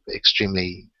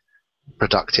extremely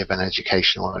productive and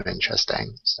educational and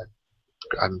interesting. So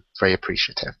I'm very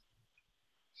appreciative.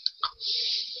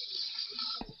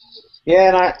 Yeah,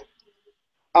 and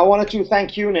I wanted to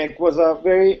thank you, Nick. It was a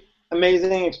very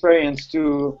amazing experience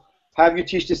to have you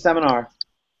teach this seminar.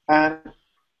 And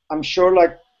I'm sure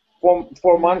like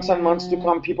for months and months to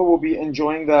come, people will be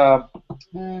enjoying the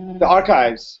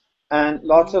archives, and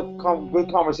lots of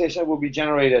good conversation will be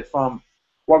generated from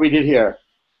what we did here.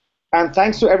 And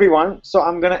thanks to everyone. So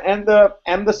I'm going to end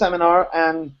the seminar,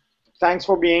 and thanks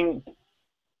for being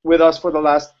with us for the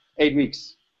last 8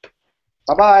 weeks.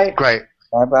 Bye-bye. Great.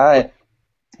 Bye-bye.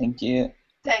 Thank you.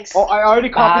 Thanks. Oh, I already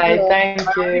copied Thank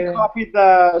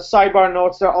the sidebar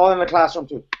notes. They're all in the classroom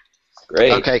too.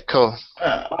 Great. Okay, cool.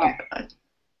 Oh, God.